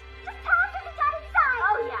 damn it! Just tell us if it's down inside!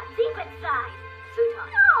 Oh yeah, deep inside! Futon.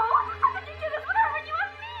 No! How could you do this whenever you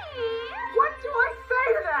and me? What do I say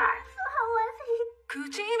to that? How was he?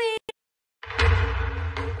 Kuchimi!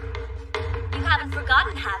 You haven't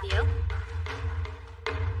forgotten, have you?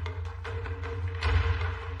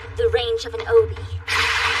 The range of an Obi.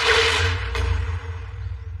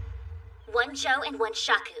 One Joe and one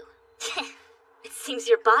Shaku. It seems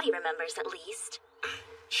your body remembers, at least.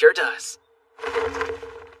 Sure does.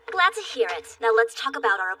 Glad to hear it. Now let's talk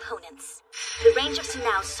about our opponents. The range of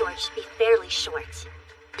Sunao's sword should be fairly short.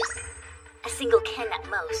 A single ken at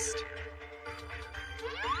most.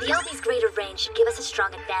 The Obi's greater range should give us a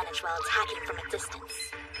strong advantage while attacking from a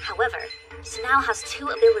distance. However, Sunao has two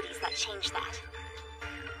abilities that change that.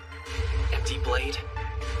 Empty Blade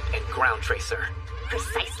and Ground Tracer.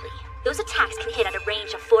 Precisely. Those attacks can hit at a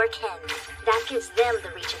range of 4 ken. That gives them the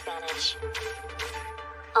reach advantage.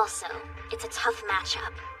 Also, it's a tough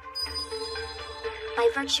matchup. By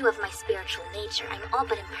virtue of my spiritual nature, I'm all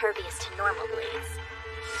but impervious to normal blades.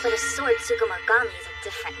 But a sword Tsugumomo is a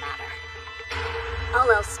different matter. All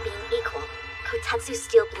else being equal, Kotetsu's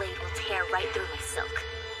steel blade will tear right through my silk.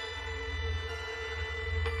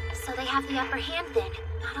 So they have the upper hand then.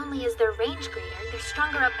 Not only is their range greater, they're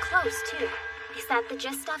stronger up close too. Is that the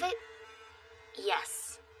gist of it?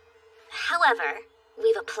 Yes. However,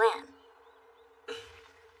 we've a plan.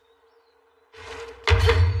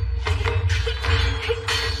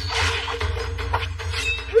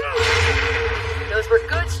 Those were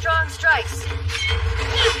good, strong strikes.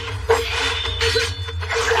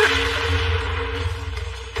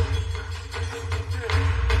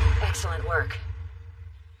 Excellent work.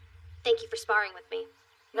 Thank you for sparring with me.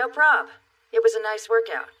 No prob. It was a nice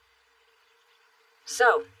workout.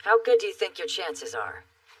 So, how good do you think your chances are?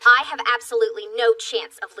 I have absolutely no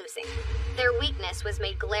chance of losing. Their weakness was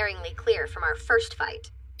made glaringly clear from our first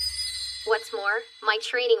fight. What's more, my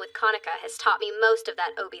training with Konika has taught me most of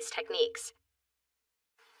that Obi's techniques.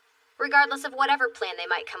 Regardless of whatever plan they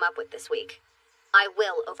might come up with this week, I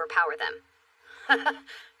will overpower them.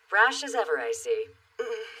 Brash as ever, I see.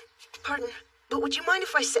 Pardon, but would you mind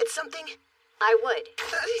if I said something? I would.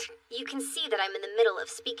 You can see that I'm in the middle of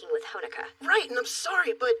speaking with Honoka. Right, and I'm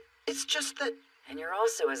sorry, but it's just that... And you're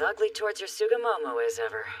also as ugly towards your Tsugumomo as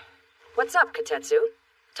ever. What's up, Katetsu?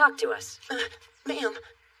 Talk to us. Ma'am,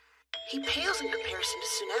 he pales in comparison to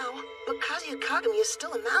Tsunao, but Kazuya Kagami is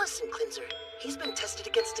still a Malison cleanser. He's been tested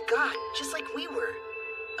against a god, just like we were.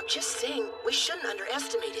 I'm just saying, we shouldn't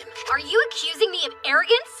underestimate him. Are you accusing me of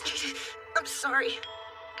arrogance? I'm sorry.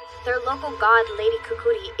 Their local god, Lady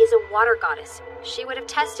Kukuri, is a water goddess. She would have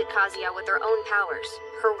tested Kazuya with her own powers,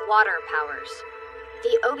 her water powers.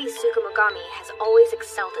 The Obi Tsukumogami has always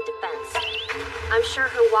excelled at defense. I'm sure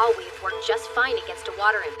her wall weave worked just fine against a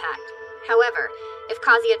water impact. However, if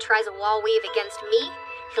Kazuya tries a wall weave against me,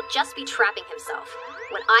 he'll just be trapping himself.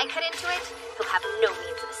 When I cut into it, he'll have no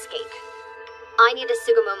means of escape. I need a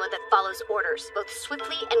Tsugumomo that follows orders, both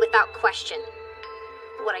swiftly and without question.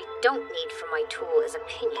 What I don't need from my tool is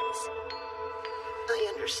opinions. I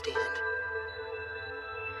understand.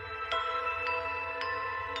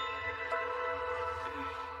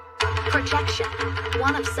 Projection,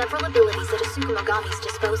 one of several abilities at a Tsukumogami's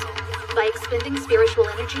disposal. By expending spiritual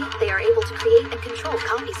energy, they are able to create and control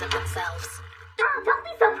copies of themselves. Oh, don't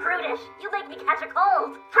be so prudish. You make me catch a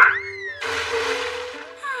cold.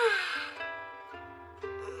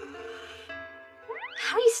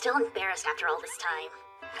 How are you still embarrassed after all this time?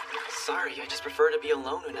 Sorry, I just prefer to be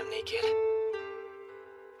alone when I'm naked.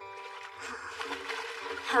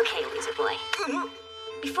 Okay, loser boy.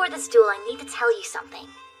 Before this duel, I need to tell you something.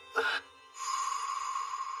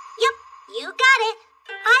 Yep, you got it.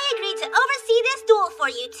 I agreed to oversee this duel for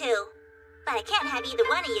you two. But I can't have either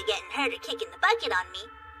one of you getting hurt or kicking the bucket on me.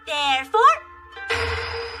 Therefore,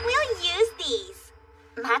 we'll use these.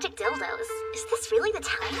 Magic dildos. Is this really the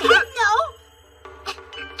time? No!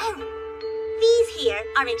 These here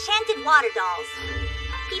are enchanted water dolls.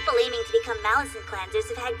 People aiming to become Malison cleansers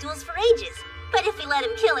have had duels for ages. But if we let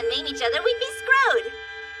them kill and maim each other, we'd be screwed.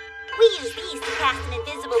 We use these to cast an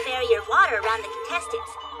invisible barrier of water around the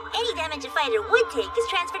contestants. Any damage a fighter would take is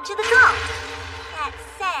transferred to the doll.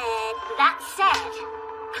 That said,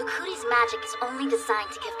 Kukuri's magic is only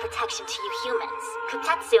designed to give protection to you humans.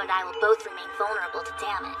 Kotetsu and I will both remain vulnerable to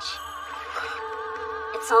damage.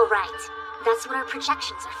 It's all right. That's what our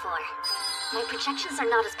projections are for. My projections are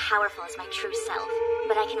not as powerful as my true self,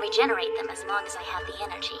 but I can regenerate them as long as I have the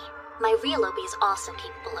energy. My real Obi is also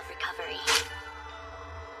capable of recovery.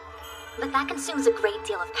 But that consumes a great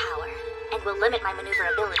deal of power, and will limit my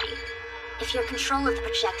maneuverability. If your control of the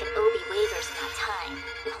projected Obi wavers in that time,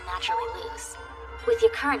 you'll naturally lose. With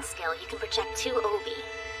your current skill, you can project 2 Obi.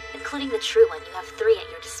 Including the true one, you have 3 at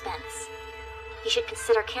your dispense. You should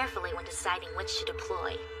consider carefully when deciding which to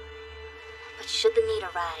deploy. But should the need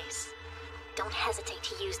arise, don't hesitate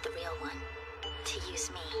to use the real one. To use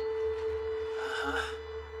me.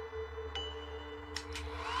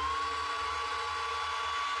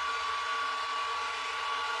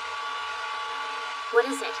 What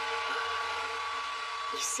is it?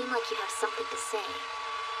 You seem like you have something to say.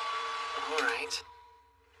 Alright.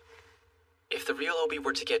 If the real Obi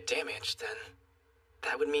were to get damaged, then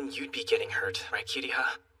that would mean you'd be getting hurt, right,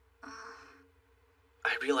 Kiriha?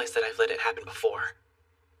 I realize that I've let it happen before,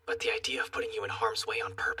 but the idea of putting you in harm's way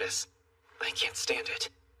on purpose, I can't stand it.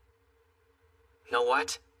 Know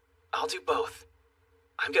what? I'll do both.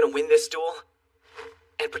 I'm gonna win this duel,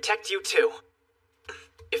 and protect you too.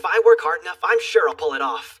 If I work hard enough, I'm sure I'll pull it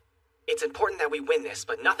off. It's important that we win this,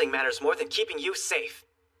 but nothing matters more than keeping you safe.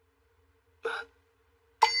 Who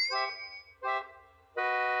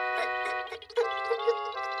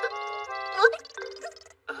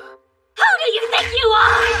do you think you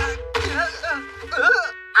are?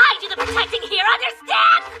 I do the protecting here,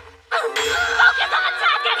 understand? Focus on the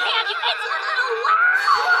task at hand, you insolent little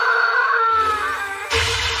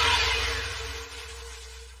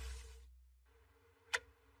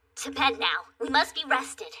To bed now. We must be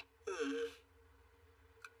rested.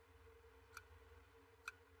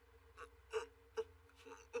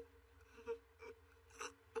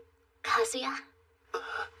 Kazuya?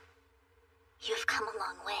 You've come a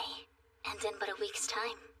long way, and in but a week's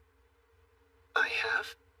time. I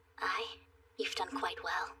have? You've done quite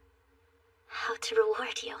well. How to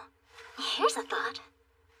reward you? Here's a thought.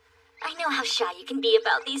 I know how shy you can be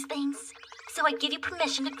about these things, so I give you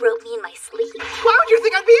permission to grope me in my sleep. Why would you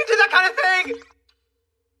think I'd be into that kind of thing?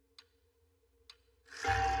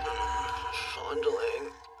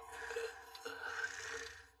 Fondling.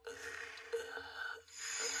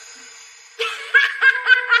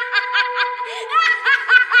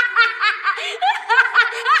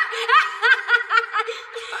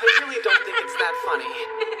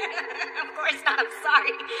 Of course not, I'm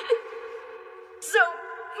sorry. So,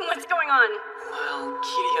 what's going on? Well,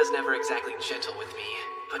 Kiriha's never exactly gentle with me,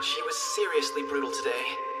 but she was seriously brutal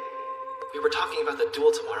today. We were talking about the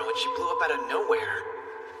duel tomorrow and she blew up out of nowhere.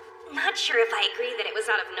 Not sure if I agree that it was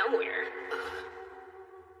out of nowhere.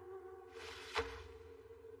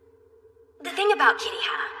 The thing about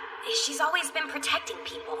Kiriha is she's always been protecting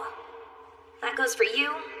people. That goes for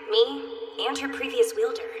you, me, and her previous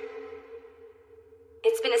wielder.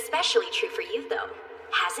 It's been especially true for you, though,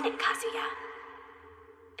 hasn't it, Kazuya?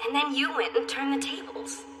 And then you went and turned the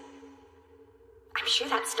tables. I'm sure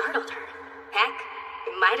that startled her. Heck,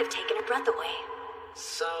 it might have taken her breath away.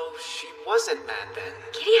 So, she wasn't mad then?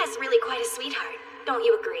 Kiriha's really quite a sweetheart, don't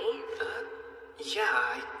you agree? Yeah,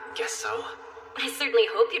 I guess so. I certainly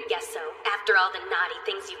hope you'd guess so, after all the naughty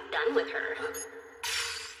things you've done with her.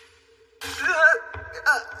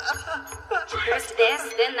 First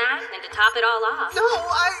this, then that, and to top it all off. No,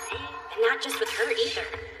 And not just with her either.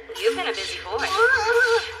 You've been a busy boy.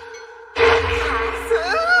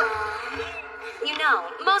 You know,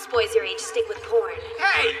 most boys your age stick with porn.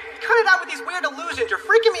 Hey, cut it out with these weird illusions. You're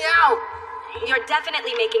freaking me out. You're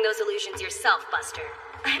definitely making those illusions yourself, Buster.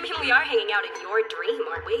 I mean, we are hanging out in your dream,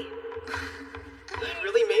 aren't we? I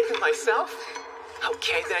really made them myself?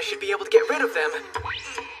 Okay, then I should be able to get rid of them.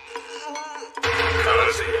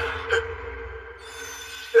 Kazuya.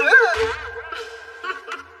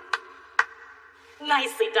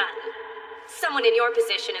 Nicely done. Someone in your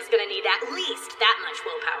position is gonna need at least that much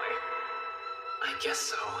willpower. I guess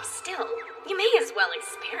so. Still, you may as well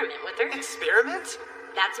experiment with her. Experiment?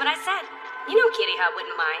 That's what I said. You know Kiriha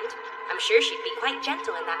wouldn't mind. I'm sure she'd be quite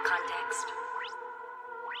gentle in that context.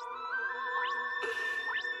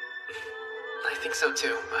 I think so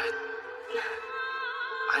too, but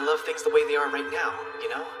I love things the way they are right now, you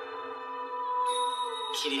know?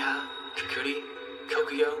 Kiriha, Kukuri,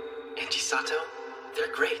 Kokuyo, and Chisato,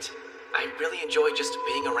 they're great. I really enjoy just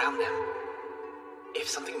being around them. If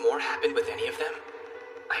something more happened with any of them,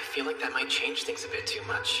 I feel like that might change things a bit too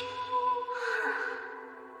much.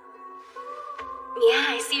 Yeah,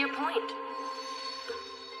 I see your point.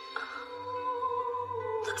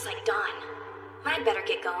 Looks like dawn. I'd better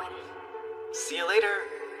get going. See you later,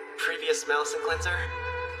 previous Malison Cleanser.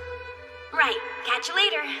 Right, catch you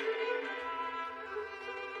later.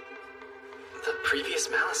 The previous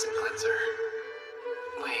Malison Cleanser?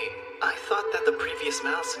 Wait, I thought that the previous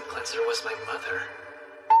Malison Cleanser was my mother.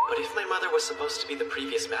 But if my mother was supposed to be the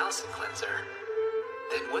previous Malison Cleanser,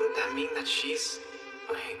 then wouldn't that mean that she's...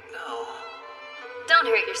 Wait, no. Don't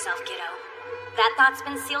hurt yourself, kiddo. That thought's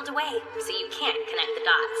been sealed away, so you can't connect the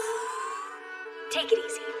dots. Take it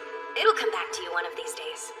easy. It'll come back to you one of these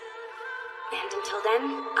days. And until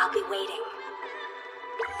then, I'll be waiting.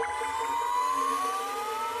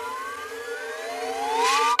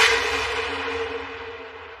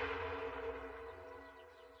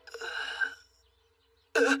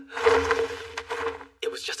 It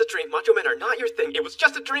was just a dream. Macho men are not your thing. It was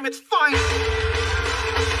just a dream. It's fine.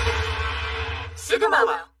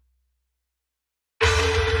 Tsugumomo.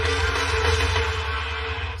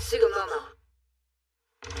 Tsugumomo.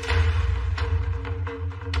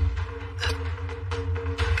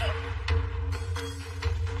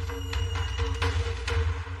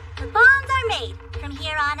 The bonds are made. From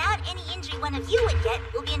here on out, any injury one of you would get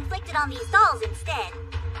will be inflicted on these dolls instead.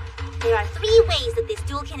 There are 3 ways that this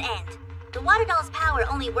duel can end. The water doll's power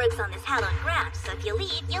only works on this hallowed ground, so if you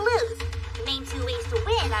leave, you lose. The main 2 ways to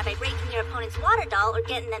win are by breaking your opponent's water doll or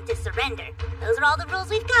getting them to surrender. Those are all the rules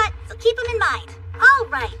we've got, so keep them in mind. All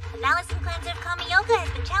right, the Malison Cleanser of Kamiyoka has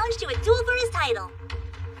been challenged to a duel for his title.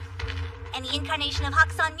 And the incarnation of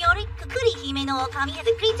Hakusan Yori, Kukuri Hime no Okami, has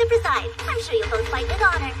agreed to preside. I'm sure you'll both fight with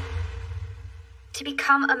honor. To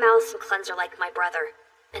become a Malison Cleanser like my brother,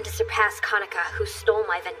 and to surpass Kaneka, who stole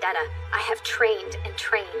my vendetta, I have trained and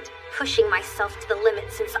trained, pushing myself to the limit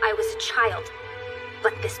since I was a child.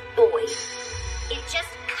 But this boy... It just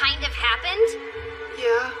kind of happened?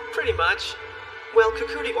 Yeah, pretty much. Well,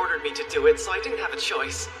 Kukuri ordered me to do it, so I didn't have a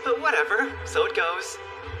choice. But whatever, so it goes.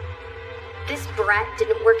 This brat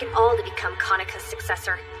didn't work at all to become Kaneka's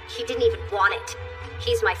successor. He didn't even want it.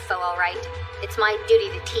 He's my foe, all right. It's my duty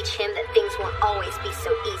to teach him that things won't always be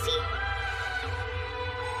so easy.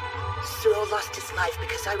 Suo lost his life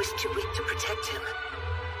because I was too weak to protect him.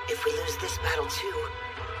 If we lose this battle too,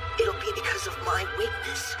 it'll be because of my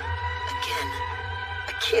weakness. Again,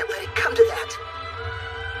 I can't let it come to that.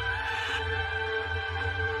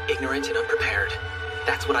 Ignorant and unprepared.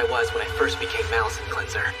 That's what I was when I first became Malison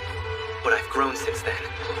Cleanser. But I've grown since then.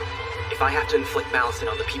 If I have to inflict Malison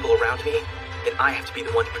on the people around me, then I have to be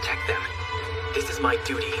the one to protect them. This is my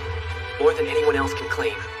duty. more than anyone else can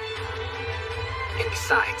claim. And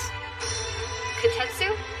besides...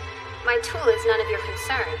 Kotetsu? My tool is none of your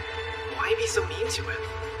concern. Why be so mean to him?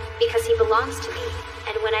 Because he belongs to me,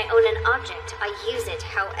 and when I own an object, I use it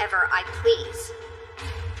however I please.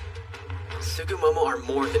 Tsugumomo are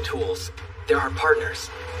more than tools. They're our partners.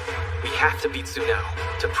 We have to beat Tsunao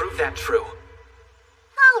to prove that true.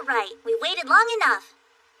 All right, we waited long enough.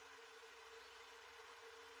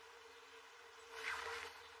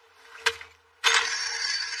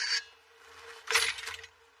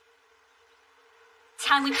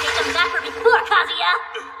 Time we pick them back for before, Kazuya!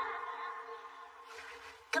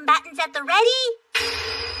 Combatants at the ready?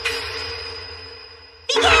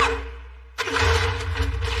 Begin!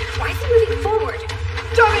 Why is he moving forward?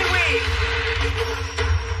 Dummy weave!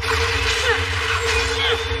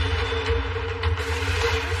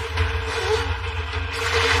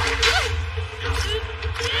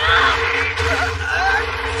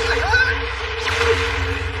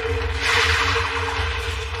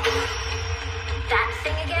 That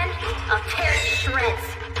thing again? I'll tear it to shreds.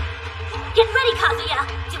 Get ready, Kazuya!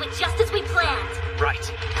 Do it just as we planned.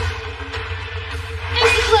 Right.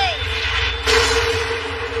 Empty blade!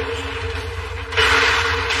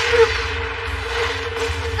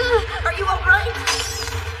 Are you alright?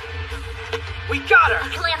 We got her! A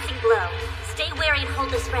glancing blow. Stay wary and hold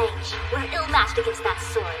this range. We're ill-matched against that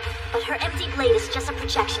sword, but her empty blade is just a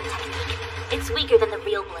projection technique. It's weaker than the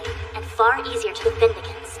real blade, and far easier to defend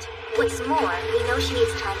against. What's more, we know she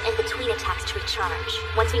needs time in between attacks to recharge.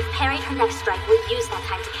 Once we've parried her next strike, we'll use that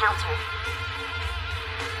time to counter.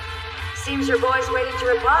 Seems your boy's waiting to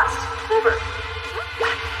riposte. Clever.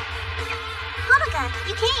 Haruka,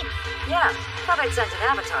 you came. Yeah, thought I'd sent an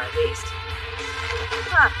avatar at least.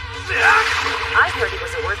 Huh. I heard he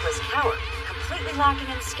was a worthless coward, completely lacking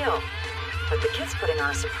in skill. But the kid's putting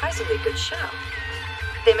on a surprisingly good show.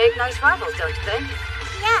 They make nice rivals, don't you think?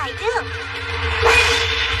 Yeah, I do.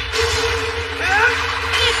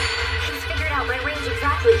 He's figured out my range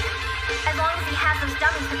exactly. As long as he has those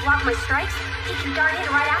dummies to block my strikes, he can dart in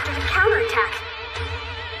right after the counterattack.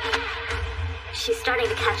 She's starting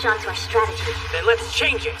to catch on to our strategy. Then let's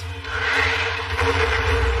change it.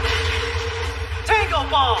 Tango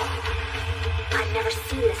Ball! I've never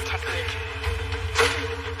seen this technique.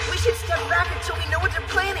 We should step back until we know what they're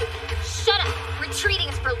planning. Shut up! Retreating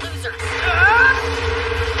is for losers.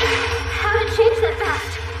 How did it change that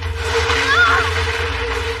fast?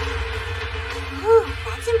 Ooh,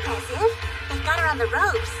 that's impressive. They've got her on the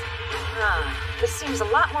ropes. This seems a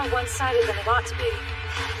lot more one-sided than it ought to be.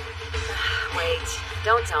 Wait,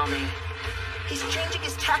 don't tell me. He's changing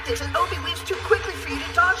his tactics, and Obi weaves too quickly for you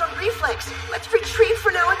to dodge on reflex. Let's retreat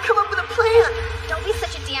for now and come up with a plan. Don't be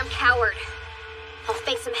such a damn coward. I'll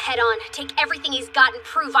face him head on, take everything he's got, and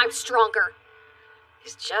prove I'm stronger.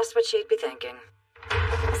 Is just what she'd be thinking.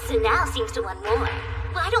 Tsunao seems to want more.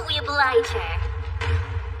 Why don't we oblige her?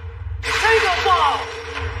 Tango Ball!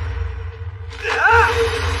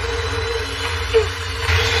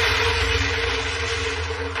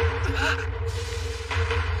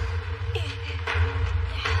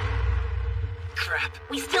 Crap.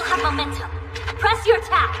 We still have momentum. Press your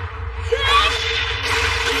attack.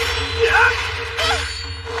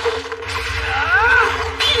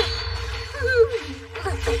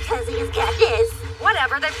 Looks like Kazuya's got this.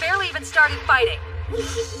 Whatever, they barely even started fighting.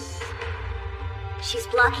 She's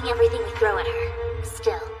blocking everything we throw at her.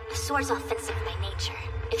 Still, the sword's offensive by nature.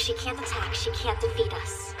 If she can't attack, she can't defeat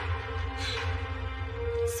us.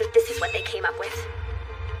 So this is what they came up with.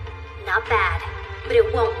 Not bad, but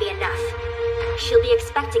it won't be enough. She'll be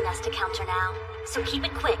expecting us to counter now, so keep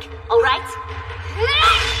it quick, all right?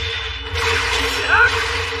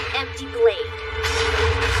 Empty blade.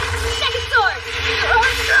 Second sword!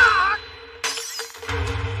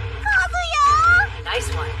 Kazuya! Nice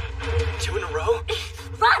one. 2 in a row?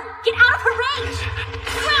 Run! Get out of her range!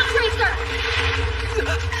 Ground Tracer!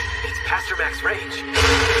 It's past her max range.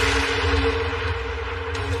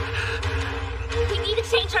 We need to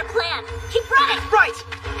change our plan. Keep running! Right!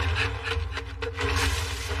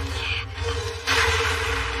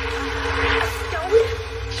 A stone?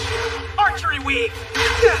 Archery weave!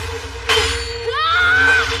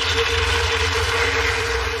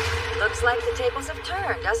 Looks like the tables have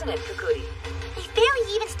turned, doesn't it, Kukuri? They barely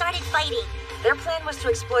even started fighting. Their plan was to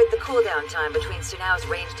exploit the cooldown time between Tsunao's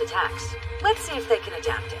ranged attacks. Let's see if they can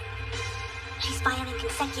adapt it. She's firing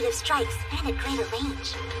consecutive strikes and at greater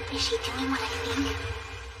range. Is she doing what I think?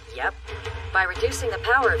 Yep. By reducing the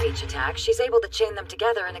power of each attack, she's able to chain them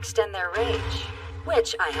together and extend their range.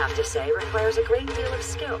 Which, I have to say, requires a great deal of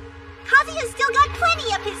skill. Kazuya's still got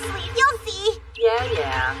plenty up his sleeve, you'll see.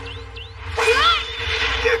 Yeah.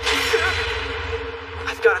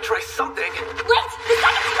 I've got to try something. Wait! The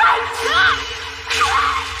second strike!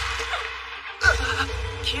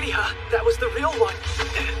 Kiria, that was the real one.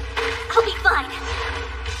 I'll be fine.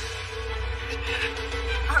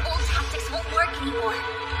 Our old tactics won't work anymore.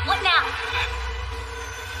 What now?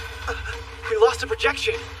 We lost a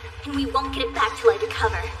projection. And we won't get it back till I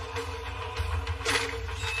recover.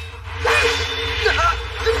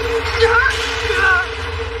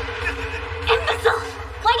 Imbecile!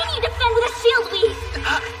 Why didn't you defend with a shield weave?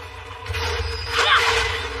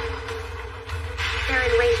 They're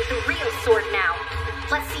in range of the real sword now.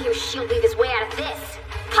 Let's see him shield weave his way out of this.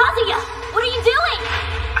 Kazuya! What are you doing?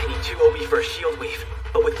 I need 2 OB for a shield weave,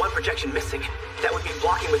 but with 1 projection missing, that would be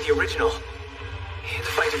blocking with the original. And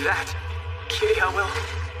if I do that, Kiria will...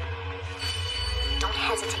 Don't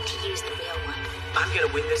hesitate to use the real one. I'm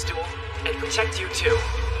gonna win this duel, and protect you too.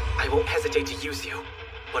 I won't hesitate to use you,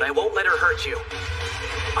 but I won't let her hurt you.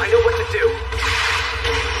 I know what to do.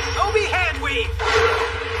 Obi hand weave!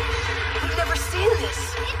 We've never seen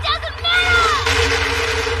this. It doesn't matter!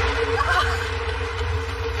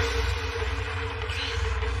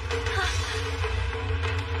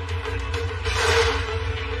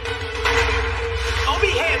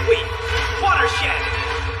 Obi hand weave! Watershed!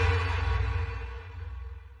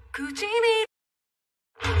 Kuchimi!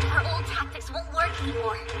 Our old tactics won't work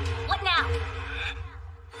anymore. What now?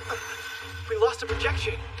 We lost a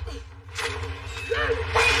projection.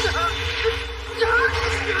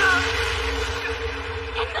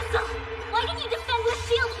 Imbecile! Why didn't you defend with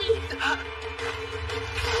shield weave?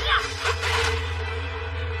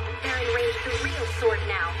 They're in range of the real sword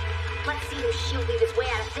now. Let's see him shield weave his way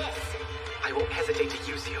out of this. I won't hesitate to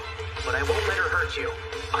use you, but I won't let her hurt you.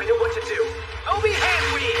 I know what to do. Obi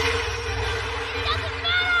hand weave! Doesn't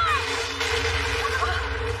matter!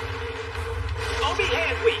 Obi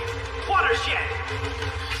hand weave! Watershed!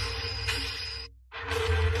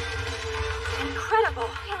 Incredible!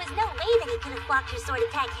 There was no way that he could have blocked your sword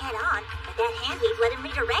attack head on, but that hand weave let him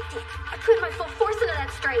redirect it. I put my full force into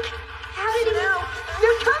that strike. How did he know?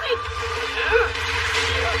 They're coming!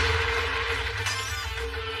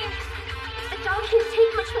 The dog can't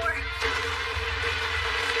take much more.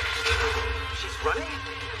 She's running?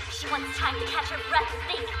 She wants time to catch her breath and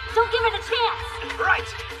think. Don't give her the chance! Right!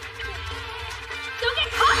 Don't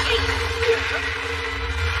get cocky!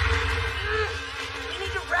 We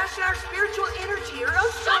need to ration our spiritual energy or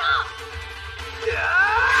else... Shut up!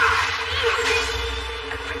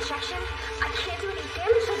 A projection? I can't do any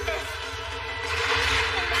damage with this.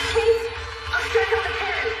 In that case, I'll check out the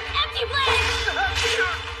parry. Empty blade!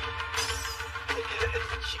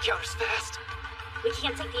 She counters fast. We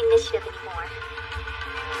can't take the initiative anymore.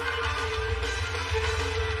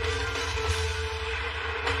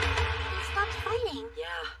 They stopped fighting.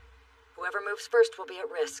 Yeah. Whoever moves first will be at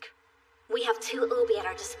risk. We have 2 Obi at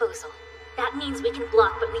our disposal. That means we can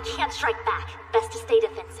block, but we can't strike back. Best to stay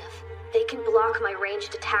defensive. They can block my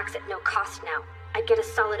ranged attacks at no cost now. I'd get a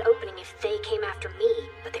solid opening if they came after me,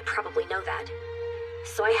 but they probably know that.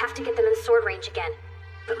 So I have to get them in sword range again.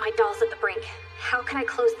 But my doll's at the brink. How can I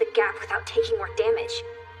close the gap without taking more damage?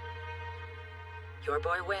 Your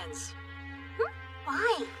boy wins.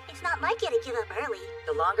 Why? It's not like you to give up early.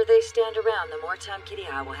 The longer they stand around, the more time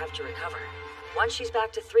Kiria will have to recover. Once she's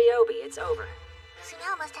back to 3 Obi, it's over.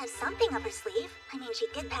 Tsunao must have something up her sleeve. I mean, she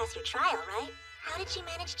did pass your trial, right? How did she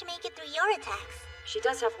manage to make it through your attacks? She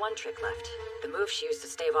does have one trick left. The move she used to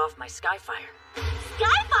stave off my Skyfire.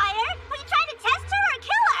 Skyfire? Were you trying to test her or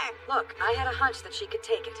kill her? Look, I had a hunch that she could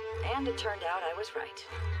take it, and it turned out I was right.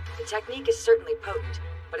 The technique is certainly potent,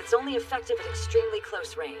 but it's only effective at extremely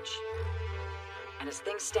close range. And as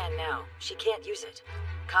things stand now, she can't use it.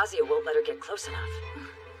 Kazuya won't let her get close enough.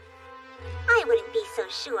 I wouldn't be so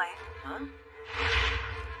sure. Huh?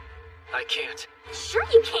 I can't. Sure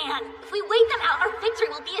you can! If we wait them out, our victory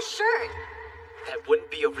will be assured! That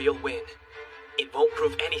wouldn't be a real win. It won't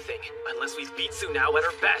prove anything unless we beat Tsunao at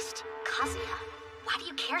her best. Kazuya, why do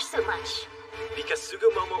you care so much? Because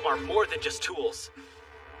Tsugumomo are more than just tools.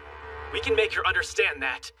 We can make her understand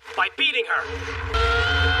that by beating her!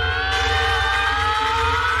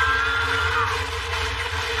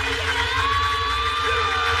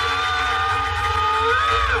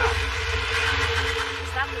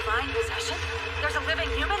 Is that divine possession? There's a living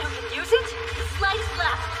human who can use it? The slightest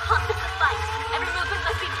left halts the fight. Every movement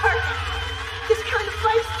must be perfect. This kind of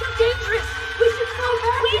fight's too dangerous. We should fall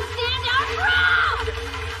back. We stand our ground!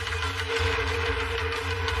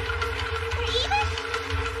 We're even?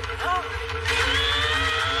 Oh.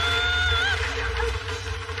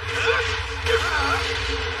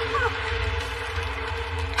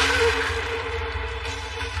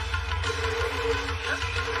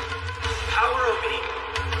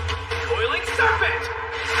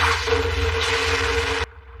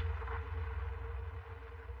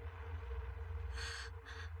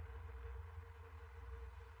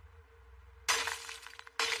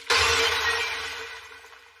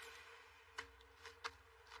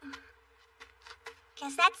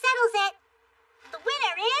 Guess that settles it. The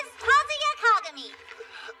winner is Kazuya Kagami.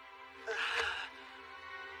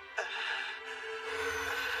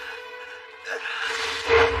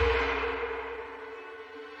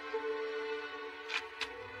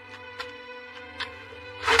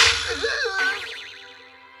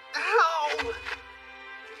 Ow!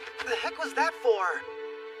 The heck was that for?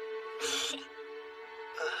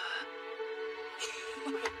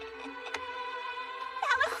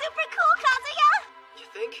 That was super cool, Kazuya! You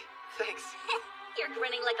think? Thanks. You're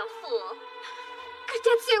grinning like a fool.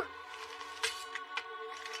 Katetsu!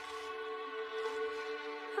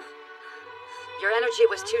 Your energy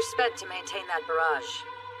was too spent to maintain that barrage.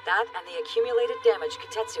 That and the accumulated damage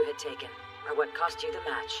Katetsu had taken are what cost you the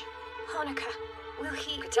match. Honoka, will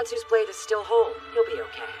he... Katetsu's blade is still whole. He'll be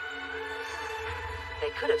okay. They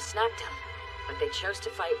could have snapped him, but they chose to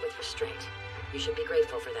fight with restraint. You should be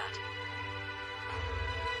grateful for that.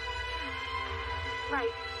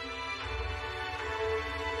 Right.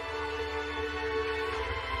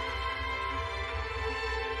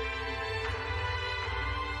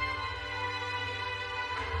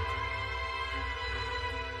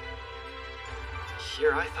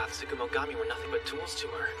 Here I thought Tsugumogami were nothing but tools to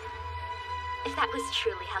her. If that was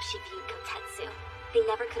truly how she viewed Kotetsu, they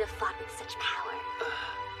never could have fought with such power.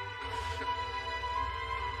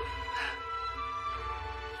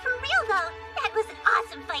 For real though, that was an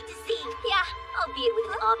awesome fight to see. Yeah, albeit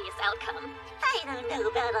with an obvious outcome. I don't know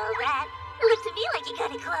about all that. It looked to me like you got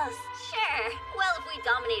it close. Sure. Well, if we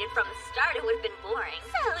dominated from the start, it would have been boring.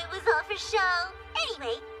 So it was all for show.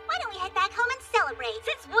 Anyway, why don't we head back home and celebrate?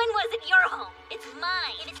 Since when was it your home? It's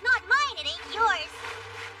mine. If it's not mine, it ain't yours.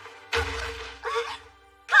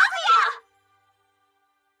 Kazuya!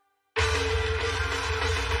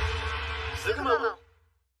 Tsugumomo!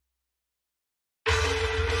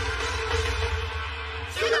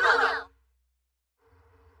 Tsugumomo!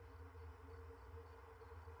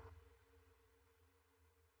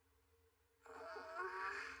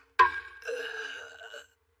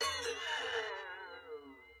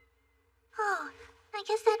 Oh, I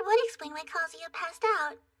guess that would explain why Kazuya passed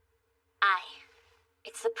out.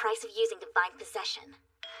 It's the price of using divine possession.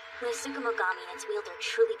 When a Tsukumogami and its wielder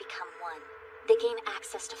truly become one, they gain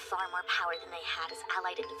access to far more power than they had as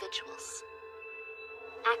allied individuals.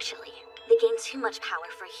 Actually, they gain too much power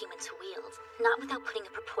for a human to wield, not without putting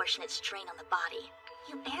a proportionate strain on the body.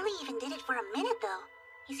 You barely even did it for a minute, though.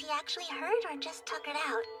 Is he actually hurt or just tuckered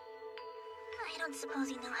out? I don't suppose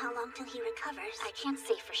you know how long till he recovers. I can't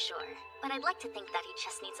say for sure, but I'd like to think that he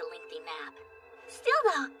just needs a lengthy nap. Still,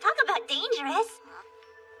 though, talk about dangerous.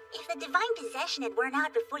 If the divine possession had worn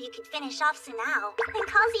out before you could finish off Tsunao, then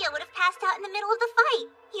Kazuya would have passed out in the middle of the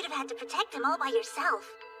fight. You'd have had to protect him all by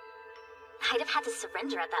yourself. I'd have had to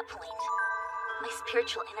surrender at that point. My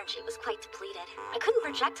spiritual energy was quite depleted. I couldn't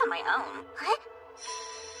project on my own. What?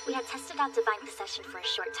 We had tested out divine possession for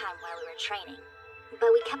a short time while we were training,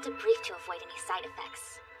 but we kept it brief to avoid any side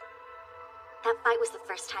effects. That fight was the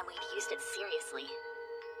first time we'd used it seriously.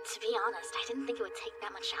 To be honest, I didn't think it would take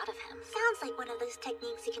that much out of him. Sounds like one of those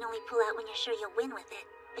techniques you can only pull out when you're sure you'll win with it.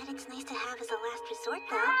 Bet it's nice to have as a last resort,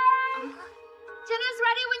 though. Dinner's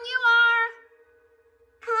ready when you are!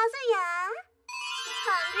 Kazuya?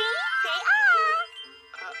 Hungry? Say ah!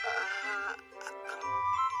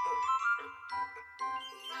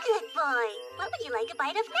 Good boy. What would you like a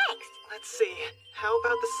bite of next? Let's see. How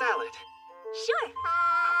about the salad? Sure.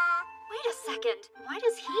 Wait a second. Why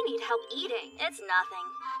does he need help eating? It's nothing.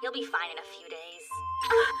 He'll be fine in a few days.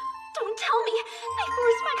 Don't tell me! They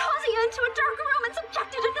forced my Kazuya into a dark room and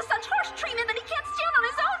subjected him to such harsh treatment that he can't stand on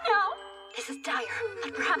his own now! This is dire,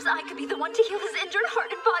 but perhaps I could be the one to heal his injured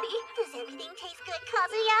heart and body. Does everything taste good,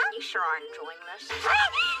 Kazuya? You sure are enjoying this. What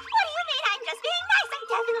do you mean I'm just being nice? I'm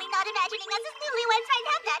definitely not imagining us as newlyweds right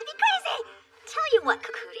now. That'd be crazy! Tell you what,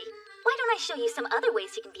 Kokuri. Why don't I show you some other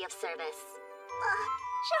ways you can be of service?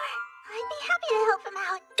 Sure. I'd be happy to help him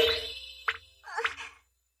out.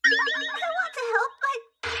 I want to help, but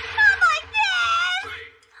not like this!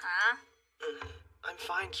 Huh? I'm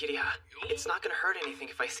fine, Kiriya. It's not gonna hurt anything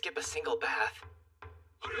if I skip a single bath.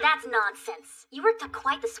 That's nonsense. You worked up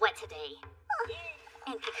quite the sweat today.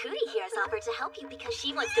 And Kakuri here has offered to help you because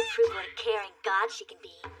she wants to prove what a caring god she can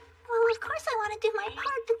be. Well, of course I want to do my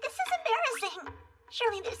part, but this is embarrassing.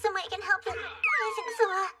 Surely there's some way I can help that isn't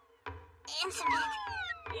so, intimate.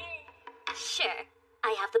 Sure.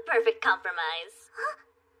 I have the perfect compromise.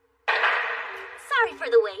 Sorry for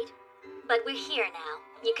the wait, but we're here now.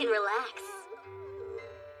 You can relax.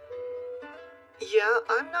 Yeah,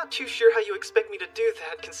 I'm not too sure how you expect me to do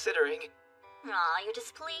that, considering. Aw, you're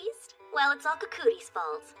displeased? Well, it's all Kakuri's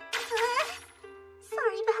fault.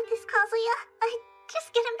 Sorry about this, Kazuya. I just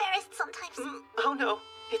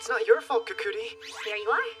It's not your fault, Kukuri. Here you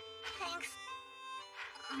are. Thanks.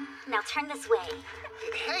 Now turn this way.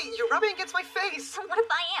 Hey, you're rubbing against my face. So what if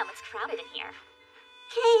I am? It's crowded in here.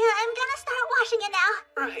 Okay, I'm gonna start washing it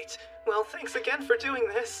now. Right. Well, thanks again for doing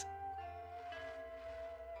this.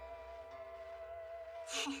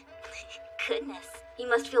 Goodness, you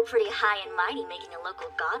must feel pretty high and mighty making a local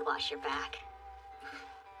god wash your back.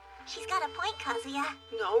 She's got a point, Kazuya.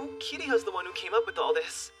 No, Kirio's the one who came up with all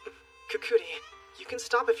this. Kukuri, you can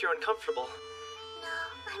stop if you're uncomfortable. No,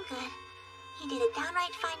 I'm good. He did a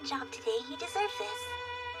downright fine job today. He deserves this.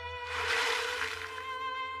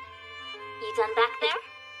 You done back there?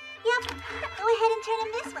 Yep. Go ahead and turn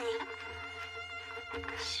him this way.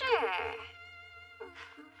 Sure.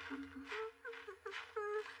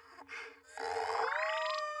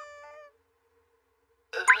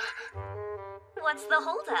 What's the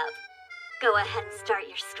holdup? Go ahead and start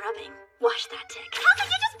your scrubbing. Wash that dick. How could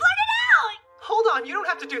you just blurt it out? Hold on, you don't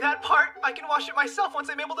have to do that part. I can wash it myself once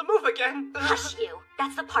I'm able to move again. Hush you.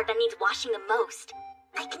 That's the part that needs washing the most.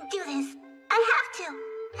 I can do this. I have to.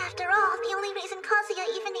 After all, the only reason Kazuya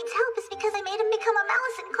even needs help is because I made him become a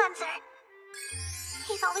Malison cleanser.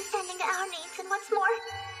 He's always tending to our needs, and what's more,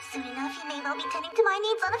 soon enough he may well be tending to my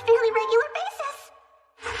needs on a fairly regular basis.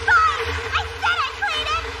 Fine! I said I'd clean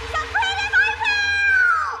it! So clean it I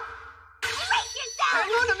will! Brace yourself!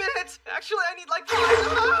 Hang on a minute! Actually, I need like 5.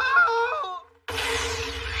 Oh!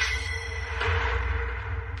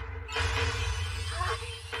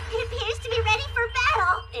 It appears to be ready for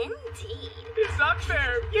battle. Indeed. It's not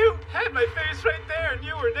fair. You had my face right there, and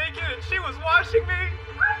you were naked, and she was washing me.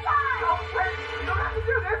 Oh, wait! You don't have to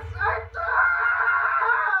do this!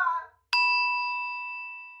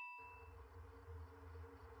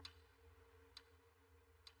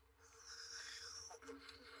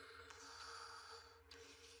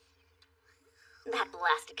 That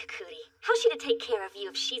blasted Kukuri. How's she to take care of you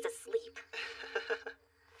if she's asleep?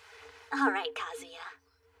 All right, Kazuya.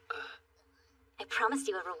 I promised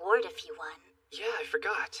you a reward if you won. Yeah, I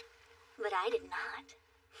forgot. But I did not.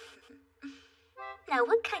 Now,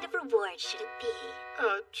 what kind of reward should it be?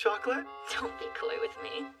 Chocolate? Don't be coy with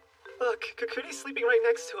me. Look, Kukuri's sleeping right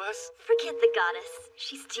next to us. Forget the goddess.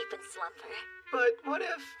 She's deep in slumber. But what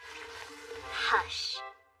if... Hush.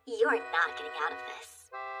 You're not getting out of this.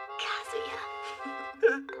 Kazuya.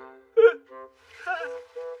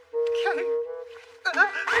 Okay.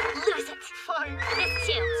 Lose it. Fine. This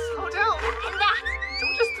too. Slow down. And that.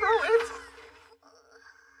 Don't just throw it.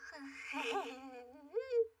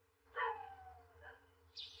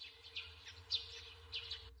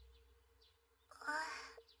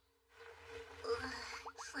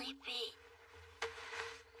 Sleepy.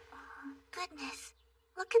 Goodness.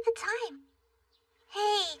 Look at the time.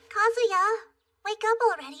 Hey, Kazuya. Wake up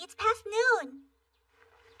already. It's past noon.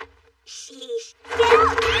 Sheesh. Get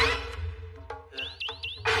up!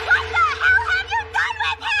 What the hell have you done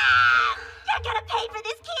with him? You're gonna pay for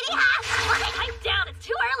this, kitty, huh? Pipe down. It's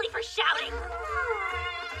too early for shouting.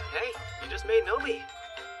 Hey, you just made Nobi.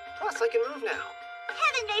 Plus, I can move now.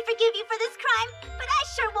 Heaven may forgive you for this crime, but I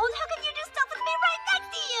sure won't. How can you do stuff with me right next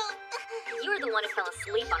to you? You're the one who fell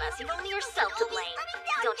asleep on us. You've only yourself to blame.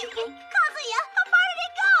 Don't you think? Kazuya, how far did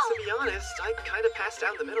it go? To be honest, I kind of passed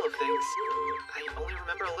out in the middle of things. I only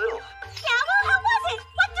remember a little. Yeah, well, how was it?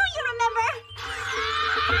 What do you remember?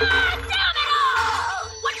 Damn it all!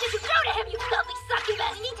 What did you do to him, you filthy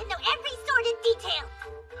succubus? We need to know every sordid detail.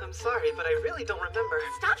 I'm sorry, but I really don't remember.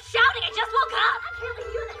 Stop shouting! I just woke up! I can't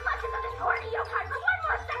leave you in the clutches of this horny yokard for one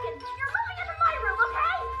more second! You're moving into my room,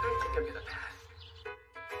 okay? I think I'm gonna pass.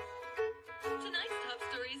 Tonight's top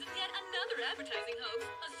story is yet another advertising hoax.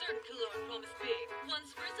 A certain Kalora promised big.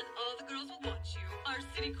 Once first and all the girls will watch you. Our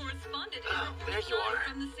city correspondent is there you are.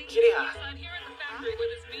 from the scene Kiria. inside here at the factory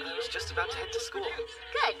where this video I was just about to head to school.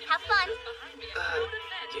 Good, have fun.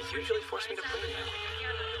 You usually force me to play now.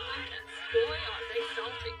 Boy, are they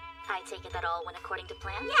salty. I take it that all went according to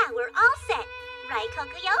plan? Yeah, we're all set. Right,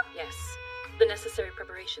 Kokuyo? Yes. The necessary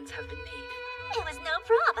preparations have been made. It was no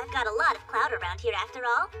prob. I've got a lot of clout around here after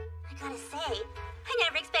all. I gotta say, I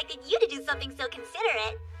never expected you to do something so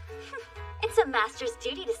considerate. It's a master's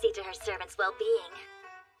duty to see to her servants' well-being.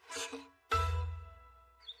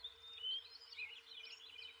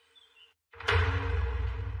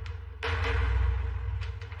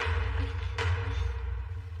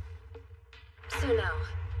 Tsuno,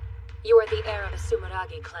 you are the heir of the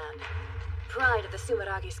Sumeragi clan, pride of the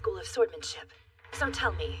Sumeragi School of Swordmanship. So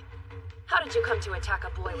tell me, how did you come to attack a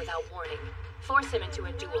boy without warning, force him into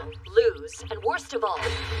a duel, lose, and worst of all,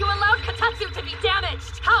 you allowed Katatsu to be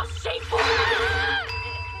damaged? How shameful!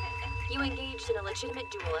 You engaged in a legitimate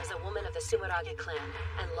duel as a woman of the Sumeragi clan,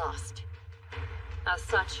 and lost. As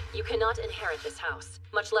such, you cannot inherit this house,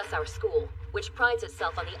 much less our school, which prides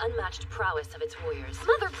itself on the unmatched prowess of its warriors.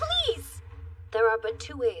 Mother, please! There are but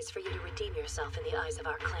two ways for you to redeem yourself in the eyes of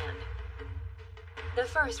our clan. The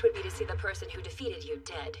first would be to see the person who defeated you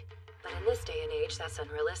dead, but in this day and age, that's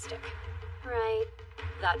unrealistic. Right.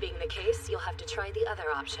 That being the case, you'll have to try the other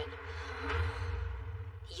option.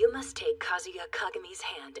 You must take Kazuya Kagami's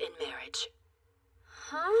hand in marriage.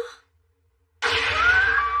 Huh?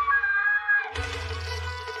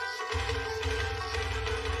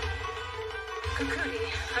 Kukuri,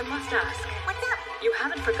 I must ask. What's up? You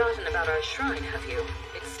haven't forgotten about our shrine, have you?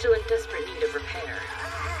 It's still in desperate need of repair.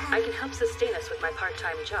 I can help sustain us with my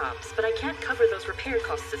part-time jobs, but I can't cover those repair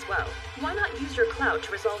costs as well. Why not use your clout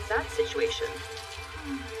to resolve that situation?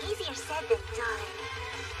 Easier said than done.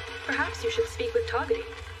 Perhaps you should speak with Togedy.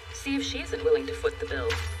 See if she isn't willing to foot the bill.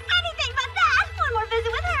 Anything but that! One more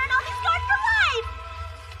visit with her and I'll be scarred for life!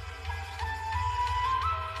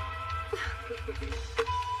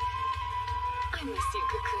 I miss you,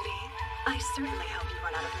 Kukuri. I certainly hope you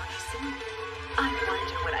run out of money soon. I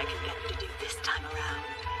wonder what I can get you to do this time around.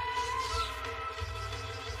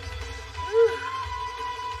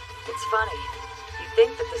 It's funny. You'd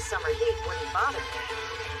think that this summer heat wouldn't bother me.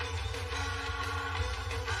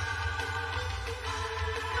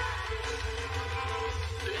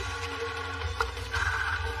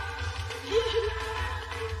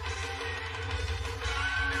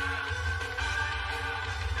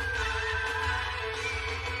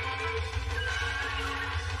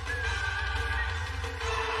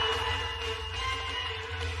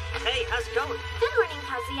 Hey, how's it going? Good morning,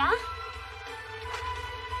 Kazuya.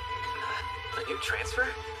 A new transfer?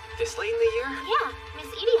 This late in the year? Yeah, Miss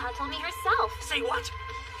Idiha told me herself. Say what?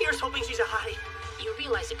 Here's hoping she's a hottie. You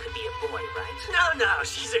realize it could be a boy, right? No,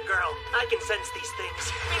 she's a girl. I can sense these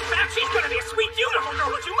things. In fact, she's gonna be a sweet, beautiful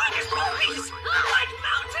girl with humongous boobies! Like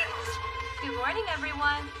mountains! Good morning,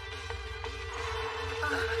 everyone.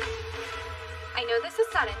 I know this is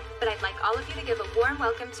sudden, but I'd like all of you to give a warm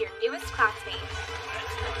welcome to your newest classmate.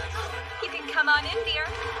 You can come on in, dear.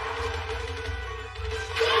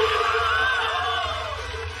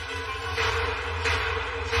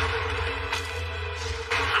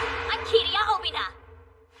 I'm Kiria Obina.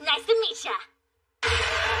 Nice to meet ya.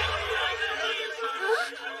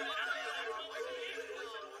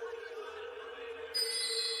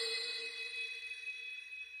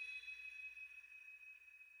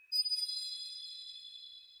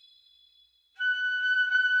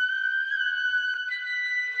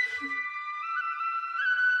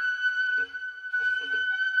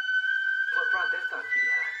 What brought this on,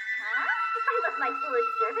 Kiria? Huh? If I left my foolish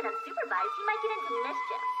servant unsupervised, he might get into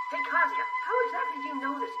mischief. Hey, Kazuya, how exactly do you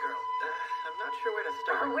know this girl? I'm not sure where to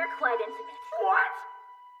start. Oh, we're quite intimate. What?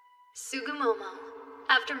 Tsugumomo.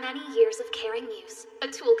 After many years of caring use, a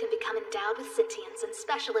tool can become endowed with sentience and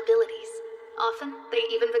special abilities. Often, they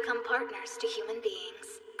even become partners to human beings.